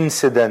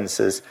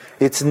coincidences.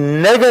 It's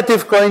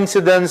negative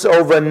coincidence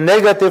over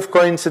negative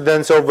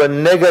coincidence over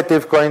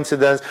negative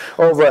coincidence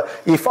over.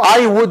 If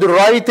I would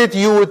write it,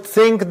 you would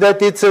think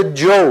that it's a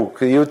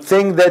joke. You'd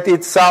think that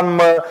it's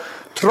some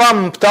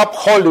trumped up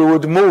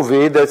Hollywood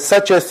movie, that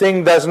such a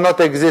thing does not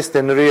exist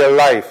in real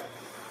life.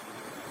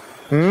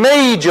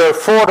 Major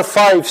 4,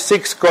 5,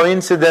 6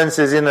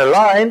 coincidences in a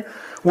line,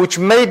 which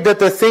made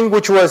that a thing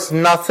which was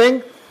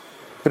nothing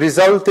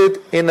resulted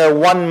in a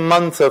 1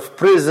 month of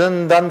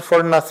prison done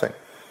for nothing.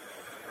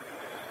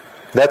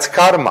 That's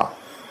karma.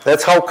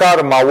 That's how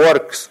karma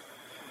works.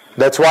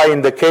 That's why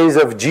in the case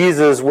of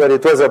Jesus, where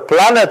it was a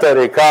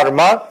planetary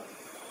karma,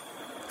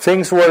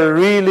 things were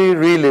really,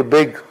 really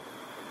big.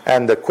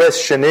 And the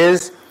question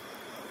is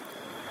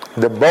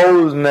the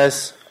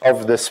boldness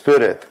of the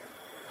spirit.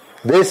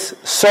 This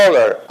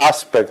solar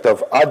aspect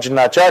of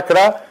Ajna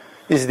Chakra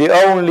is the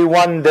only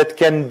one that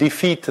can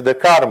defeat the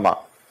karma.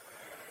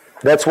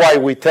 That's why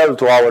we tell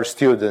to our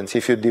students,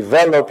 if you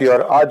develop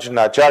your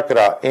Ajna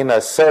Chakra in a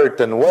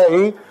certain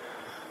way,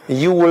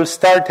 you will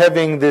start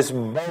having this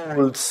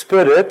bold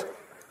spirit,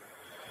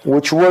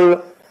 which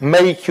will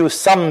make you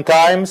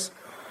sometimes,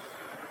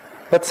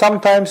 but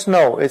sometimes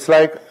no. It's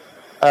like,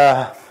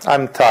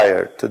 I'm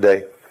tired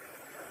today.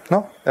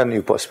 No? And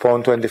you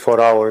postpone 24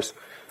 hours.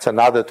 It's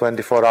another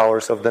 24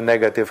 hours of the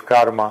negative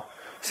karma,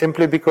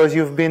 simply because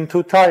you've been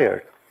too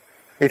tired.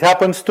 It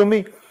happens to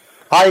me.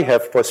 I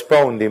have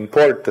postponed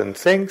important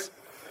things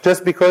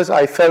just because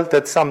I felt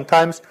that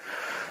sometimes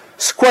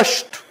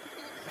squashed,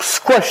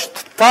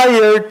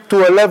 tired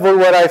to a level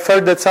where I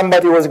felt that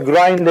somebody was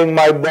grinding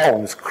my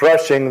bones,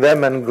 crushing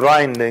them and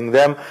grinding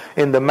them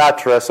in the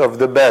mattress of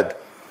the bed.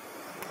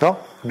 No?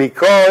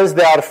 Because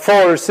there are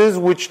forces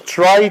which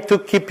try to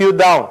keep you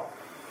down.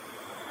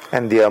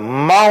 And the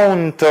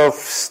amount of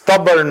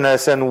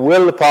stubbornness and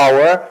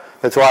willpower,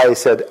 that's why I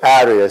said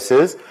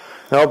Ariases,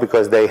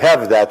 because they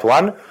have that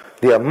one.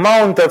 The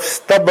amount of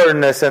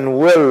stubbornness and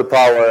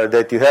willpower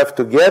that you have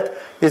to get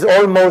is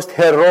almost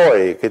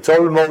heroic. It's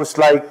almost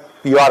like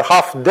you are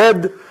half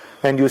dead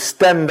and you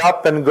stand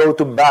up and go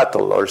to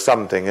battle or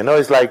something.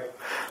 It's like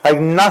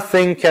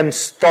nothing can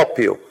stop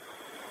you.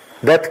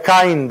 That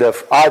kind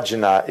of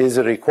ajna is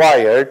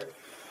required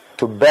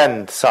to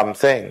bend some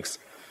things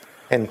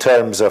in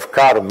terms of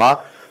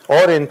karma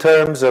or in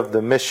terms of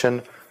the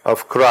mission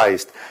of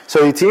Christ.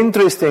 So it's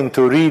interesting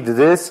to read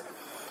this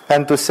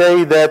and to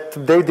say that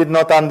they did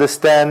not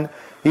understand,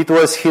 it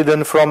was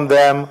hidden from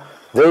them,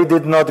 they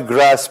did not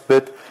grasp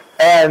it,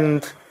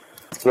 and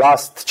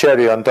last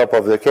cherry on top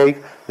of the cake,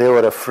 they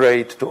were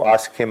afraid to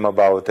ask him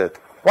about it.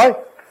 Why?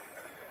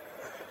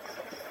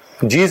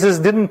 Jesus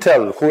didn't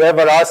tell,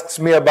 whoever asks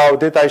me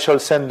about it, I shall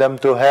send them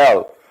to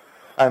hell.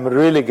 I'm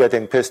really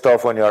getting pissed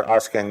off when you're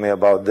asking me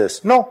about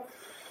this. No.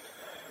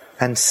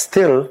 And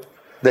still,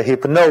 the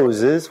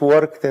hypnosis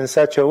worked in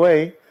such a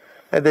way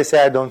that they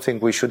say, I don't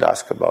think we should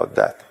ask about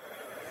that.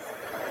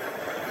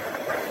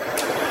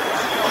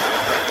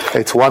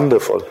 It's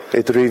wonderful.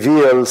 It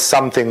reveals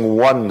something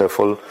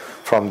wonderful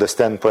from the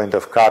standpoint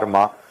of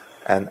karma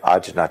and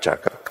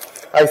Ajna-Chakra.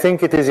 I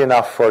think it is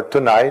enough for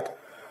tonight.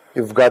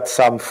 You've got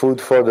some food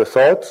for the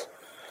thoughts.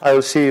 I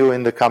will see you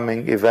in the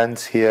coming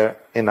events here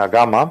in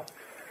Agama.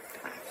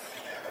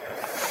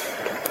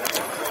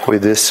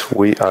 With this,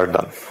 we are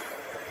done.